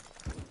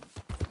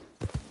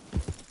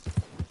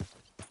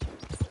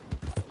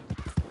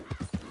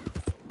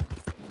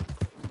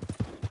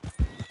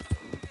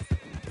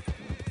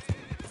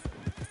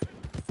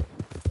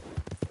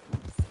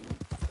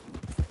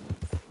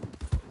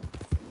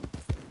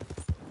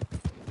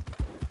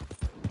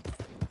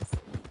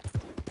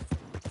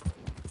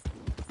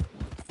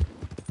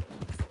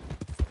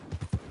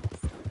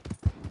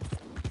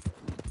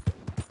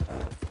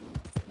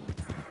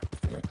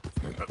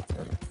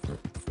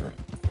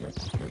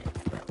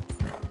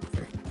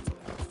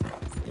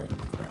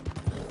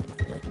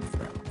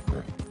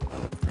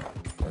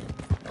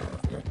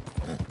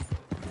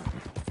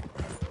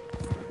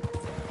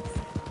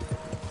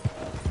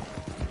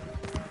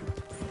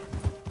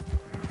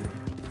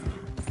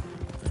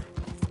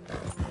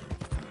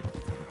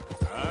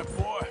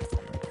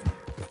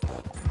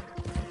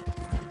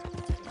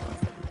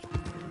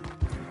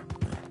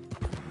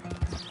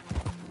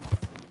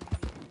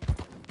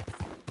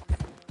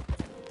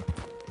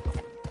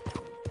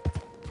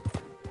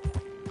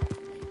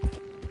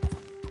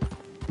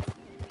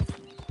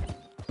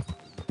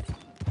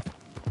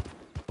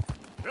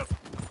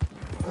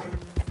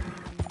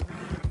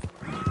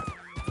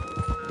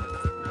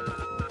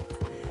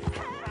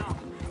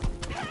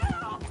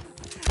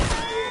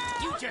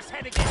 Just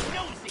had to get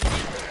nosy.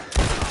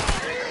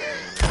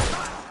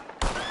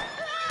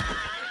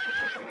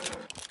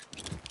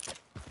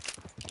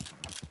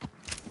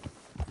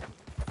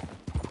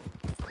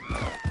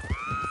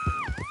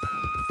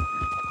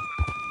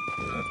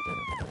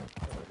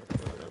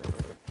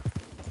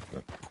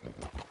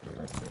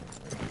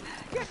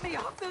 Get me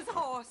off this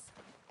horse!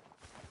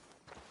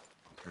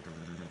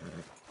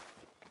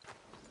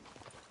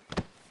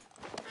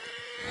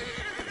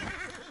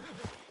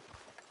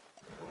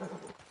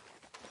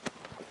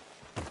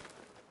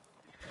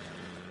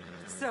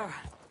 Sir,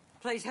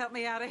 Please help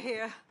me out of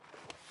here.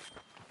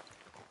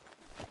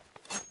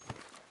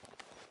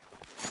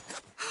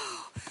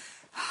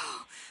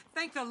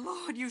 Thank the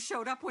Lord you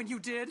showed up when you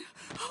did.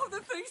 Oh,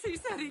 the things he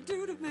said he'd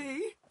do to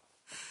me.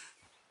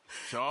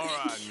 It's all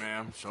right,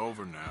 ma'am. It's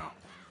over now.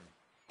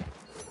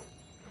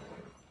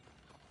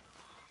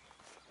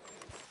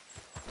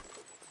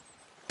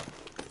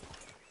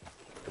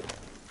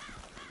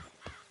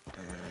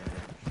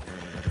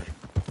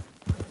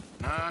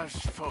 Nice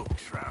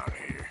folks round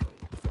here.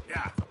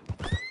 Yeah.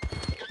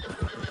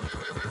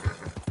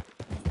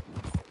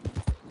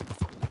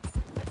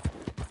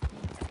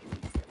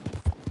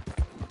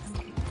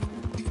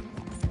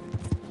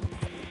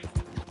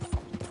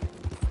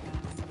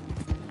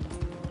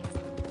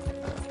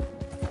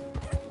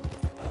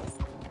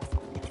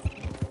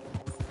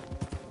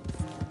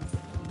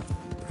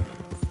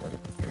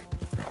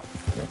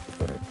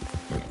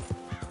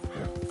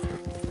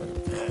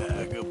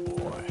 Yeah, good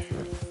boy.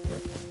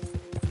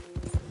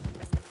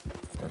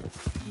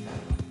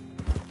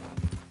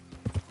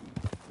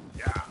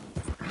 Yeah.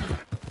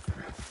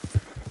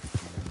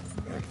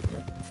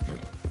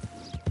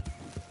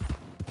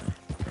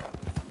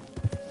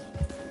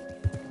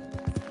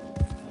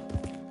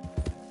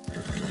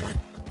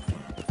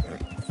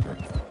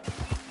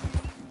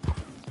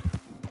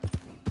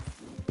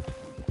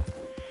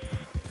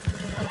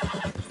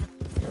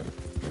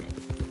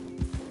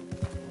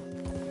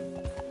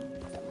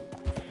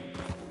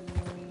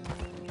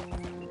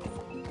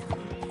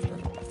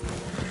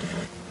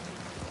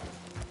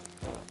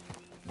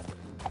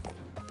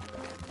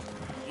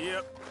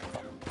 Yep.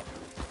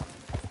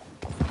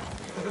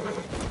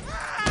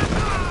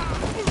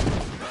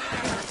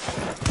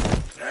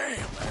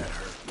 Damn, that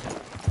hurt.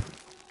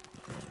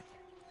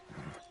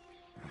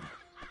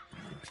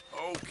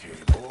 Okay,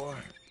 boy.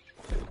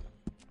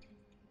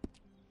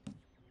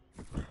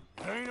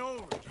 Ain't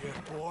over yet,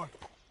 boy.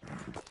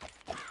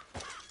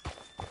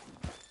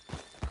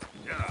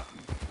 Yeah.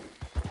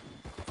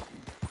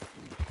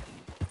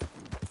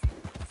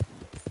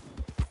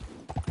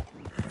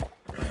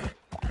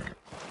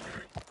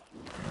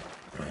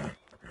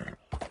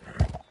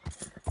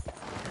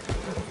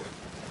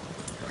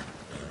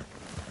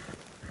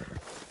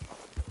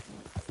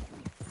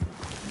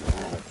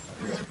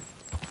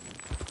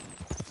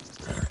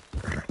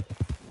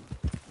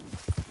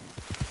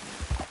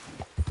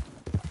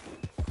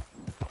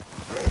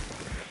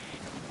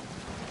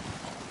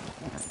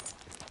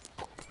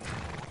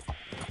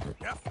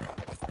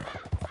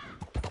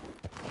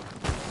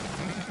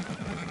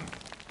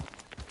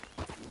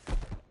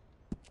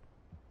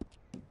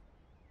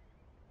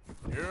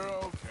 You're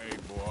okay,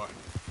 boy.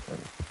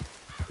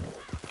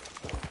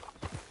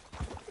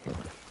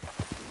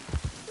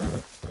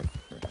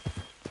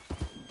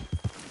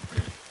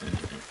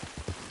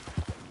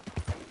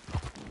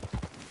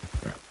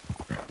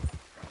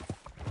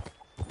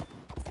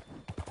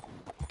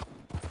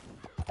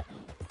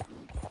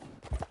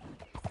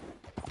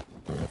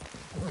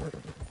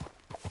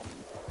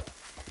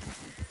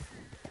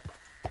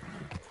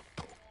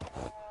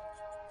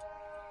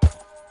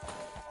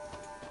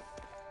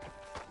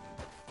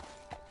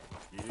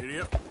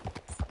 Yep.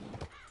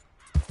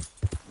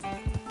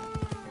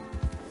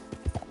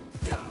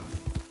 Yeah.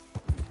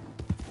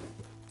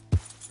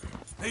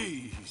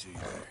 Easy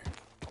there.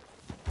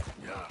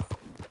 Yeah.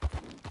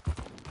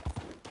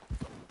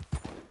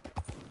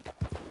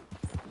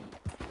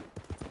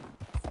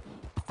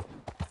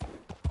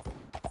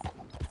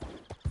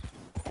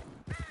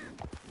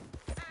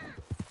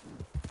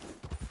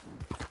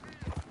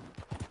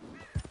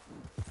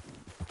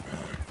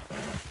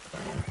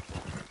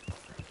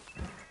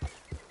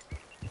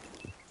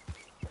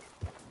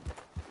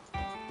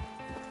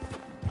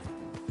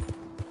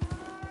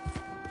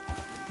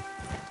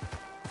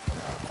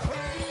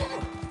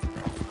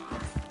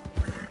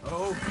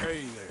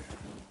 Okay there.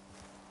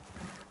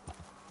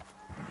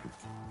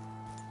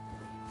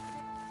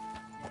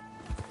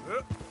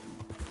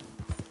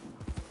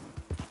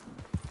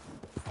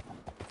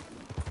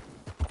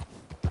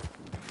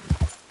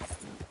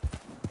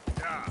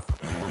 Yeah.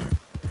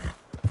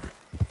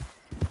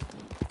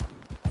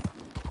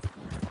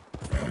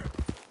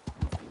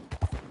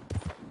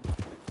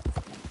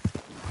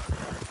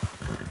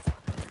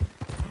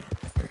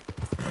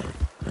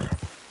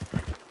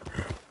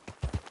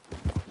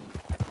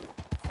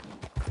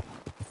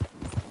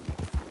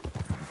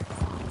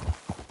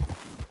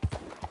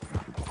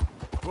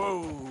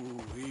 Whoa,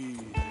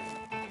 easy.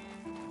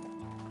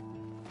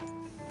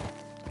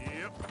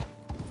 Yep.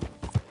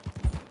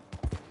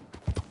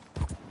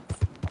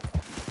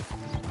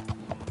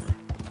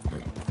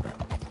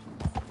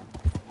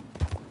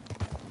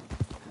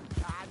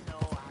 I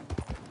know.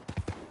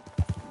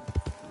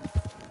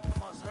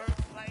 Must hurt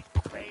like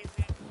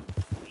crazy.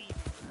 Easy,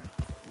 girl.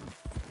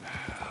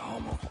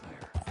 Almost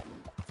there.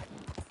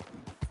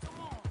 Come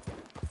on.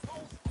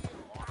 Hold still,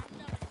 or I'll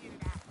never get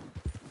it out.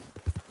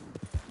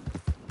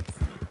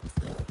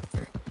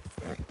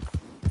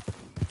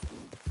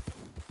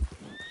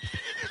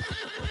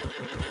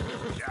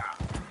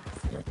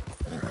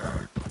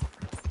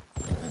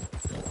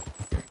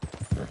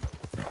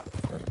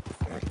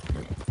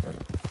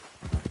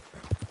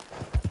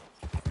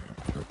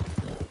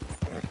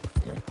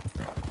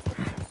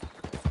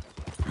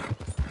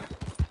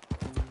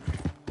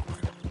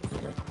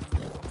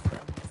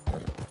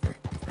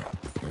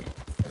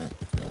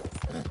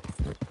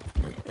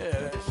 Yeah,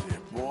 that's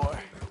it, boy.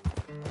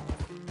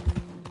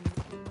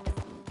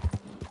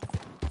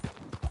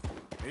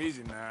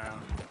 Easy now.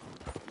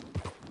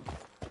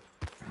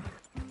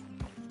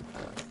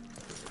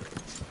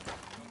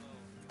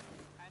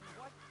 And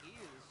what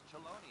is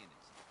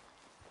Chelonianism?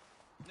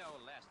 No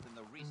less than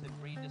the recent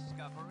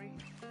rediscovery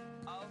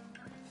of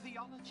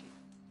theology.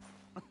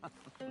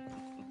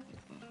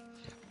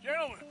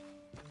 Gentlemen!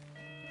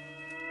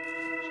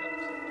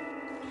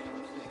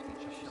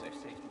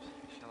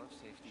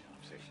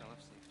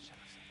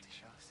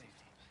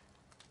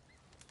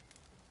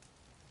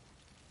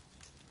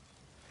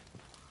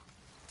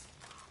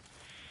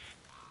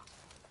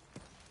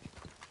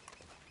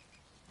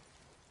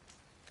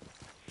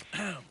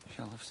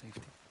 Shell of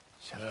safety.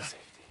 Shell of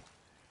safety.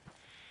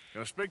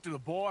 Can I speak to the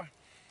boy?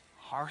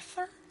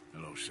 Arthur?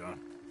 Hello, son.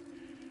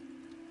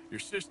 Your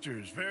sister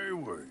is very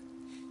worried.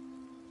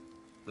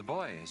 The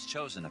boy has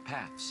chosen a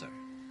path, sir.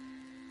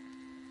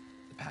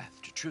 The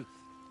path to truth.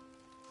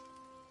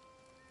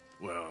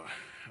 Well,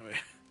 I mean,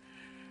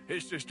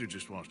 his sister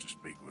just wants to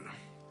speak with him.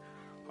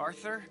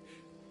 Arthur,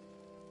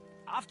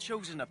 I've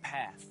chosen a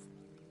path.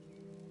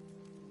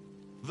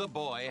 The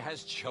boy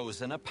has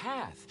chosen a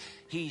path.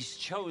 He's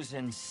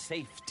chosen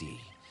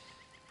safety.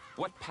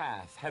 What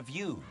path have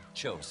you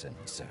chosen,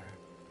 sir?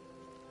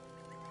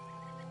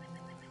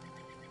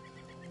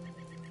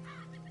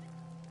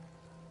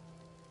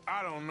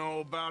 I don't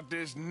know about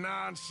this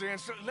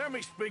nonsense. Let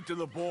me speak to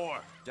the boy.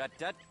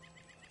 Dut.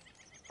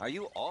 Are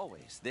you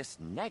always this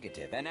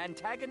negative and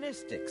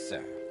antagonistic,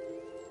 sir?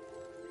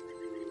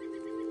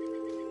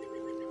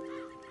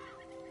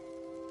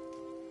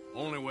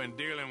 Only when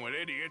dealing with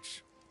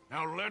idiots.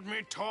 Now let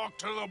me talk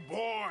to the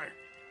boy.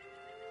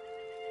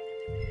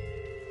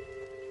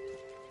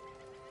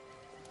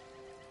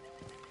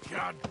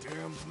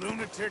 Goddamn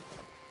lunatic.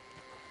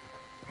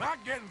 Am I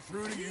getting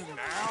through to you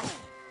now?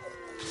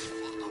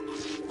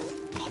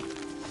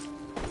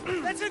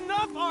 That's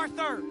enough,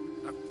 Arthur!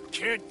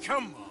 Kid,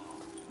 come on.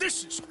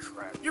 This is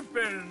crap. You're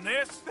better than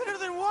this. Better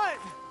than what?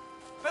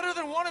 Better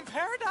than one in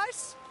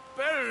paradise?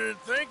 Better than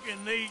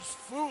thinking these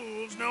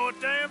fools know a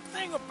damn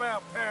thing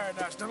about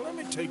paradise. Now let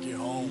me take you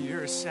home.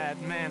 You're a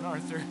sad man,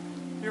 Arthur.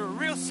 You're a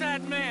real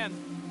sad man.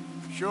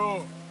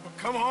 Sure, but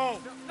come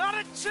home. Not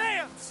a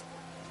chance!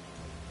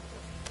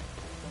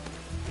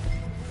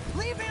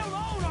 Leave me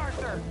alone,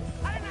 Arthur!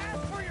 I didn't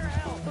ask for your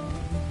help!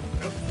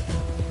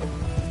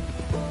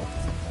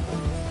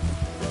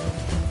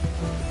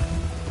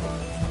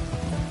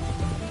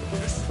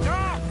 Just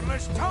stop and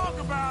let's talk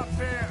about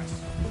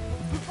this.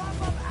 You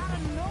pop up out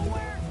of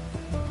nowhere?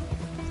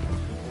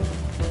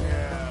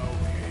 Yeah,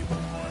 okay,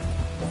 boy.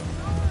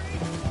 Sorry.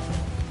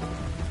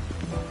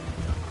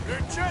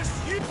 You're just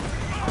you. You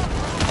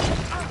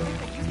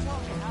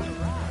taught me how to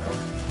ride.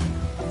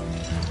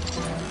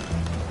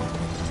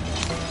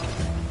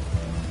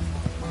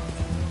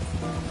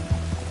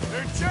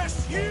 They're just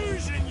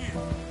using you.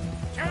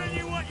 Telling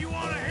you what you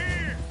want to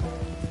hear.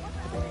 What the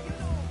hell do you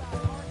know about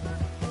Arthur?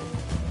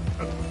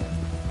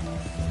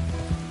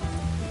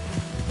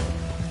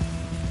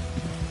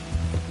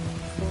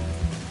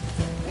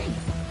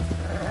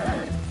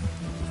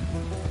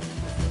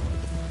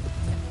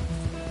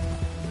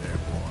 There,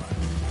 boy.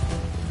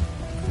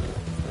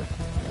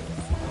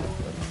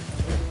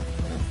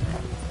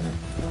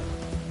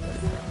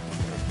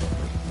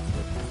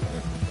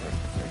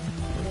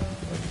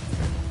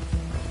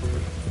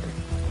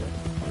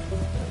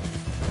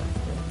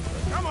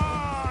 Come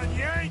on,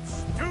 you ain't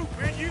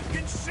stupid. You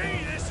can see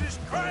this is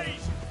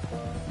crazy.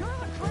 You're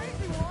the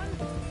crazy one!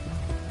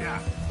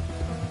 Yeah.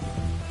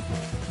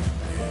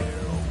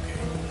 Yeah,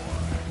 okay, boy.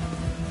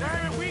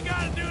 Damn it, we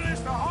gotta do this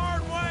the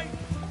hard way.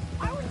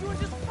 I was doing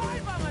just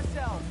fine by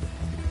myself!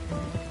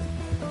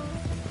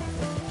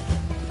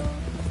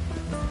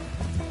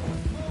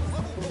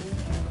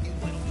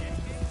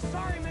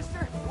 Sorry,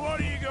 mister. What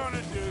are you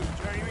gonna do,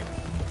 Jamie?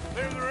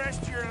 Live the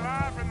rest of your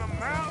life in the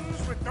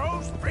mountains with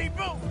those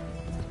people?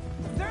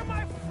 They're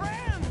my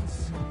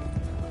friends!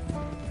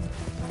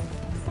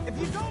 If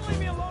you don't leave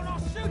me alone, I'll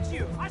shoot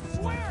you! I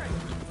swear it!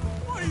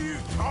 What are you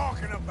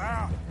talking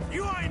about?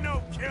 You ain't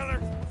no killer.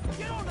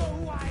 You don't know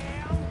who I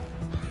am!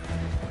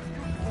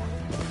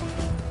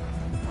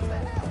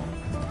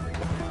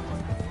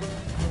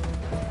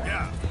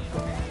 Yeah.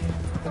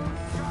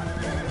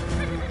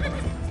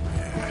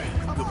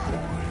 Good boy.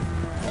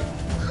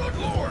 Good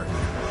Lord.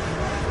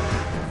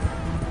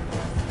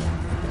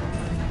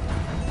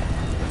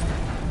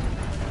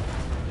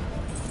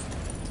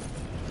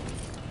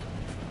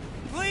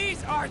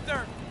 Please,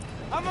 Arthur!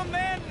 I'm a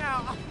man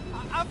now.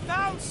 I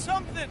found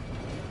something.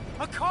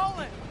 A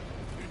calling.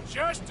 You're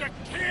just a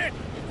kid.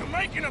 You're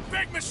making a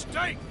big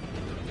mistake.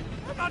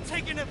 I'm not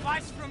taking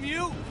advice from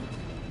you.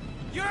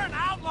 You're an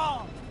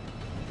outlaw.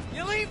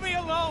 You leave me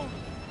alone.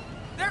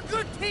 They're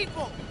good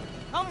people.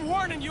 I'm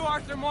warning you,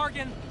 Arthur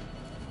Morgan.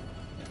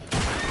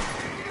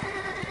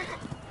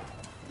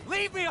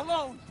 Leave me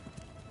alone.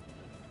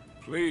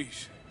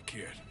 Please,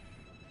 kid.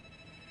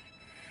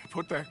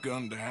 Put that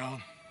gun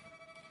down.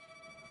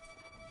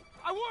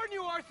 I warn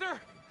you, Arthur.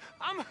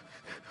 I'm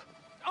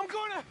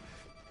gonna...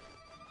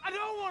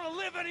 want to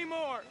live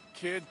anymore!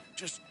 Kid,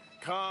 just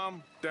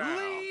calm down.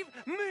 Leave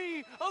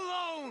me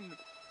alone!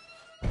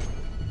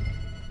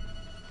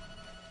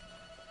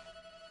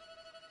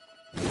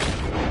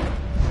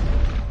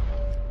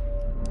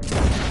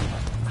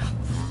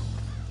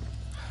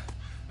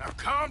 Now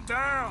calm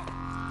down.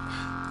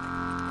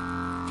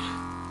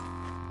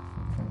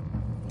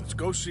 Let's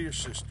go see your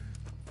sister.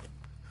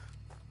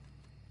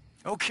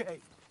 Okay.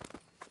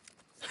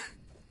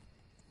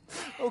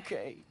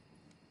 Okay.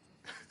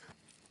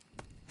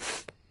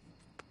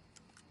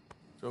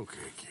 It's okay,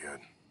 kid.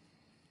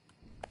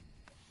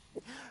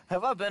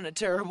 Have I been a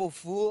terrible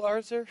fool,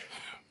 Arthur?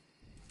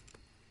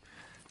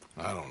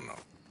 I don't know.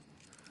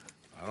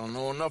 I don't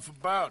know enough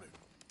about it.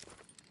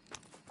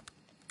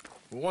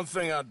 But one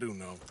thing I do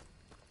know.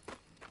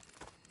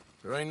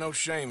 There ain't no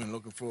shame in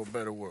looking for a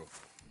better world.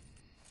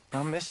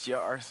 I missed you,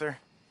 Arthur.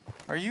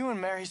 Are you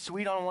and Mary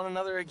sweet on one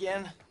another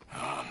again?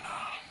 Oh,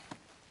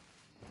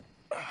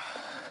 no.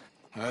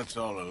 That's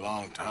all a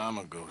long time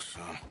ago,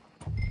 son.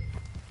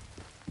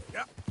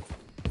 Yep.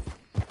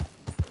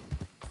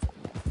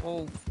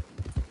 Well,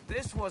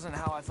 this wasn't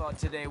how I thought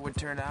today would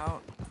turn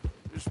out.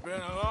 It's been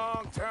a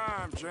long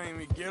time,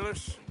 Jamie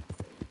Gillis.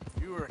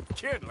 You were a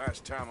kid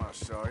last time I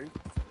saw you.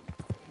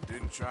 You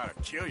didn't try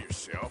to kill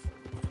yourself.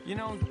 You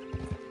know,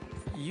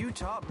 you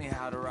taught me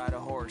how to ride a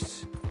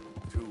horse.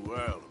 Too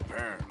well,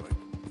 apparently.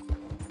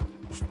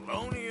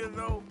 Chelonia,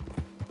 though?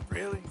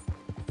 Really?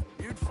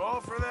 You'd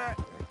fall for that?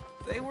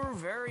 They were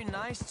very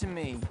nice to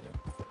me.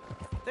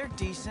 They're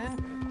decent.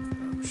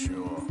 I'm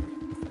sure.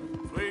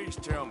 Please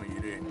tell me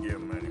you didn't give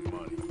them any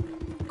money.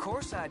 Of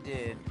course I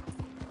did.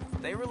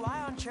 They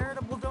rely on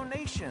charitable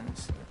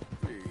donations.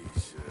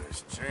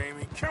 Jesus,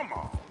 Jamie, come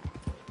on.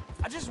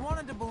 I just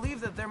wanted to believe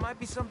that there might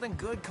be something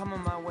good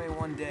coming my way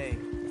one day.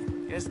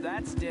 Guess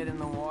that's dead in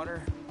the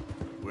water.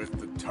 With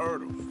the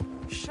turtles.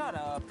 Shut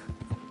up.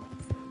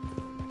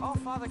 All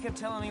Father kept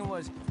telling me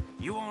was,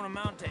 you won't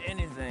amount to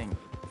anything.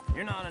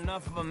 You're not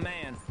enough of a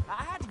man.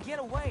 I had to get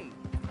away.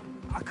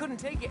 I couldn't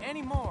take it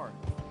anymore.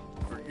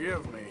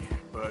 Forgive me,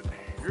 but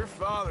your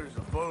father's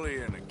a bully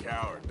and a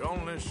coward.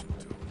 Don't listen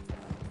to him.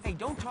 Hey,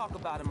 don't talk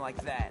about him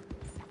like that.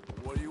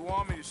 What do you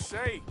want me to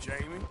say,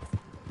 Jamie?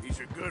 He's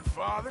a good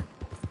father?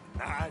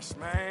 Nice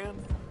man?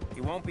 He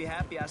won't be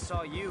happy I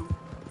saw you.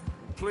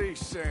 Please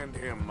send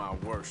him my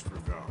worst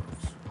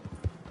regards.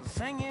 The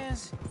thing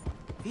is,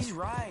 he's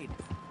right.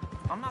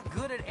 I'm not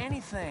good at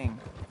anything.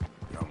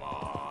 Come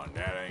on,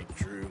 that ain't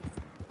true.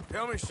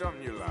 Tell me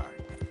something you like.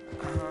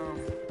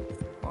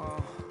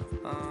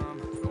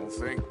 Don't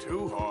think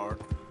too hard.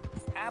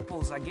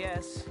 Apples, I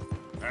guess.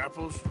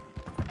 Apples?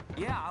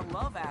 Yeah, I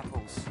love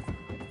apples.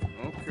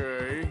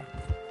 Okay.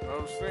 I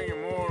was thinking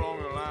more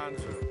along the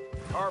lines of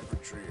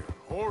carpentry or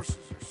horses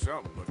or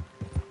something, but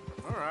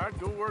all right,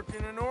 go work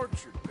in an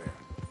orchard then.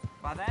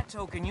 By that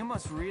token, you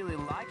must really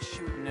like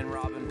shooting and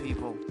robbing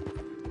people.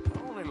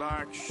 I only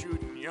like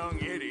shooting young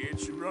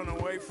idiots who run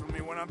away from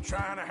me when I'm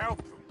trying to help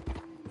them.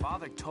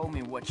 Father told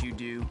me what you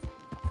do.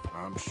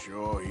 I'm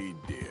sure he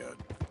did.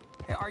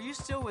 Hey, are you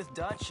still with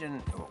Dutch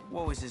and...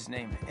 what was his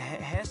name?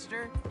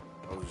 Hester?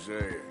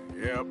 Hosea.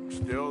 Yep,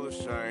 still the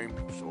same,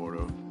 sort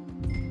of.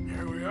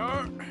 Here we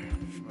are.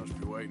 She must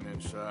be waiting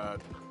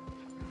inside.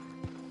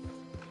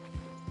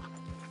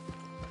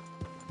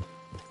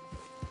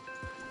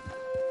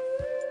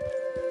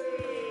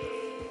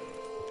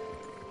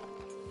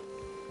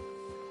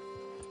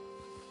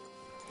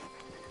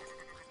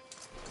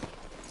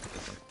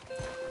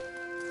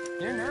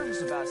 You're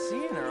nervous about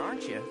seeing her,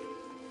 aren't you?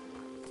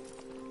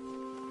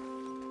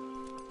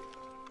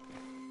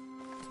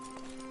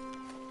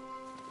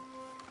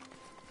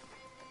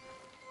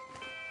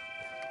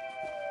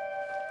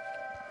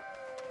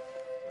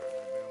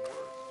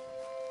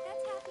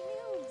 That's happy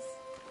news.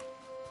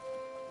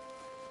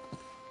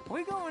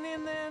 We going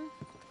in then?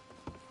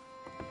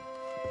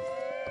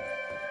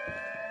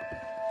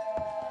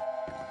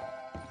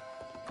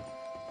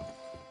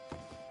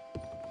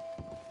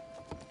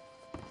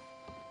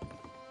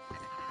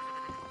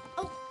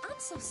 Oh, I'm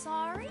so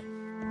sorry.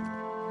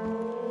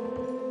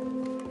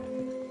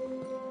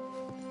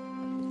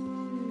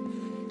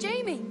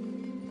 Jamie!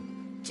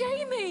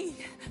 Jamie!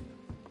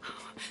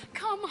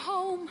 Come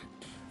home.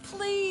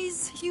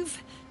 Please,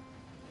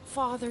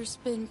 Father's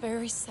been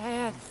very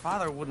sad.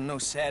 Father wouldn't know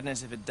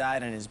sadness if it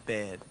died in his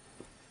bed.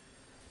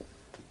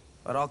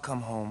 But I'll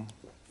come home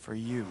for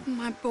you.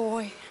 My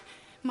boy.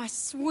 My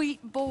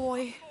sweet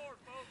boy.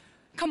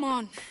 Come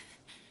on.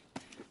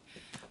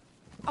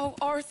 Oh,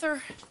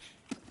 Arthur.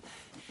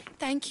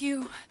 Thank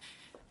you.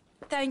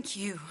 Thank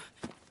you.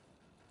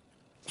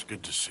 It's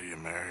good to see you,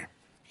 Mary.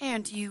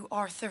 And you,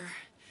 Arthur.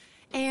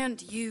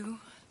 And you.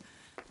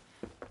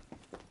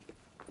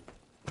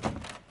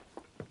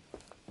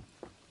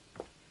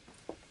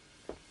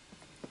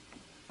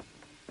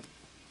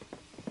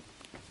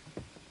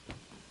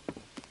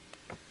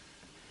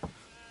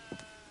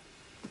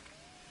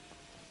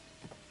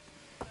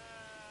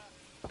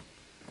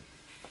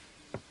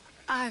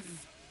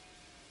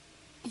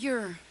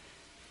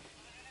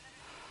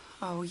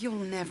 Oh, you'll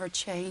never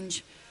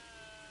change.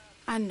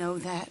 I know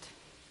that.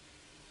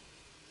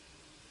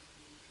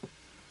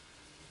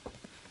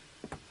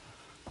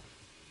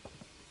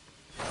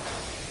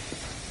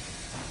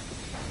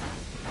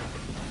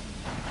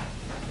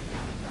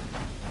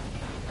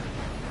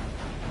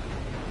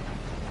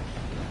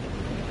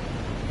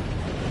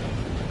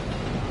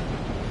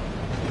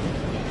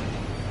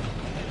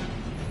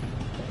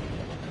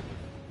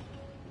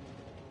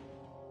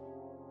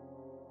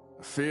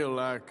 I feel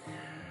like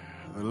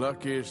the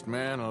luckiest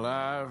man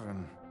alive,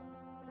 and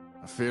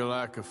I feel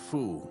like a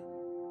fool.